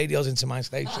tune all the radios into my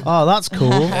station. oh, that's cool.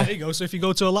 There you go. So if you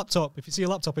go to a laptop, if you see a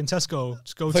laptop in Tesco,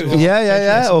 just go to.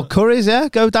 yeah. Or Curry's, yeah,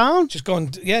 go down. Just go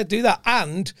and do that.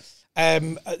 And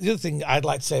the other thing I'd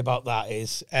like to say about that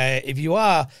is if you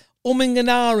are umming and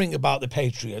ahhing about the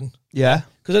Patreon, Yeah.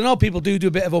 Because I know people do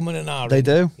a bit of and ahhing. They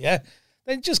do. Yeah.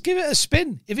 Then just give it a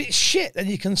spin. If it's shit, then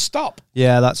you can stop.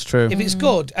 Yeah, that's true. If it's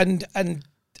good, and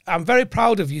I'm very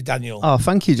proud of you, Daniel. Oh,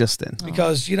 thank you, Justin.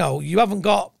 Because, you know, you haven't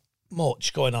got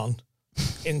much going on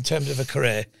in terms of a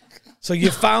career. So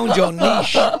you found your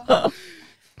niche.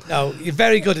 No, you're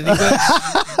very good at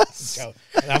it. So,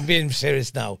 I'm being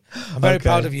serious now. I'm very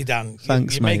proud of you, Dan.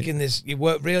 Thanks, you're mate. making this. You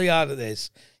work really hard at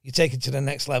this. You take it to the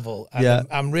next level. And Yeah.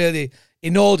 I'm really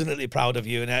inordinately proud of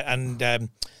you, and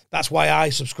that's why I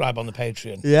subscribe on the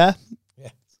Patreon. Yeah. Yeah.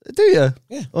 Do you?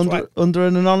 Yeah. Under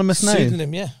an anonymous name?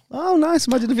 Pseudonym, yeah. Oh, nice.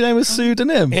 Imagine if your name was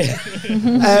Pseudonym. Yeah.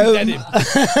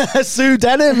 Sue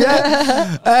Denim,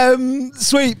 yeah.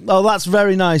 Sweet. Oh, that's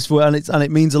very nice. And it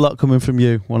means a lot coming from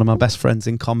you, one of my best friends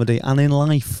in comedy and in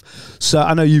life. So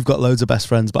I know you've got loads of best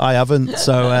friends, but I haven't.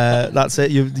 So that's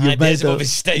it. You've made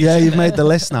you've made the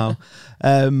list now.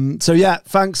 So yeah,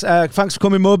 thanks for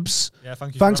coming, Mubs. Yeah,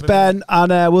 thank you. Thanks, Ben,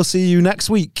 and we'll see you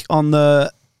next week on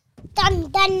the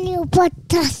Daniel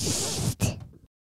Podcast.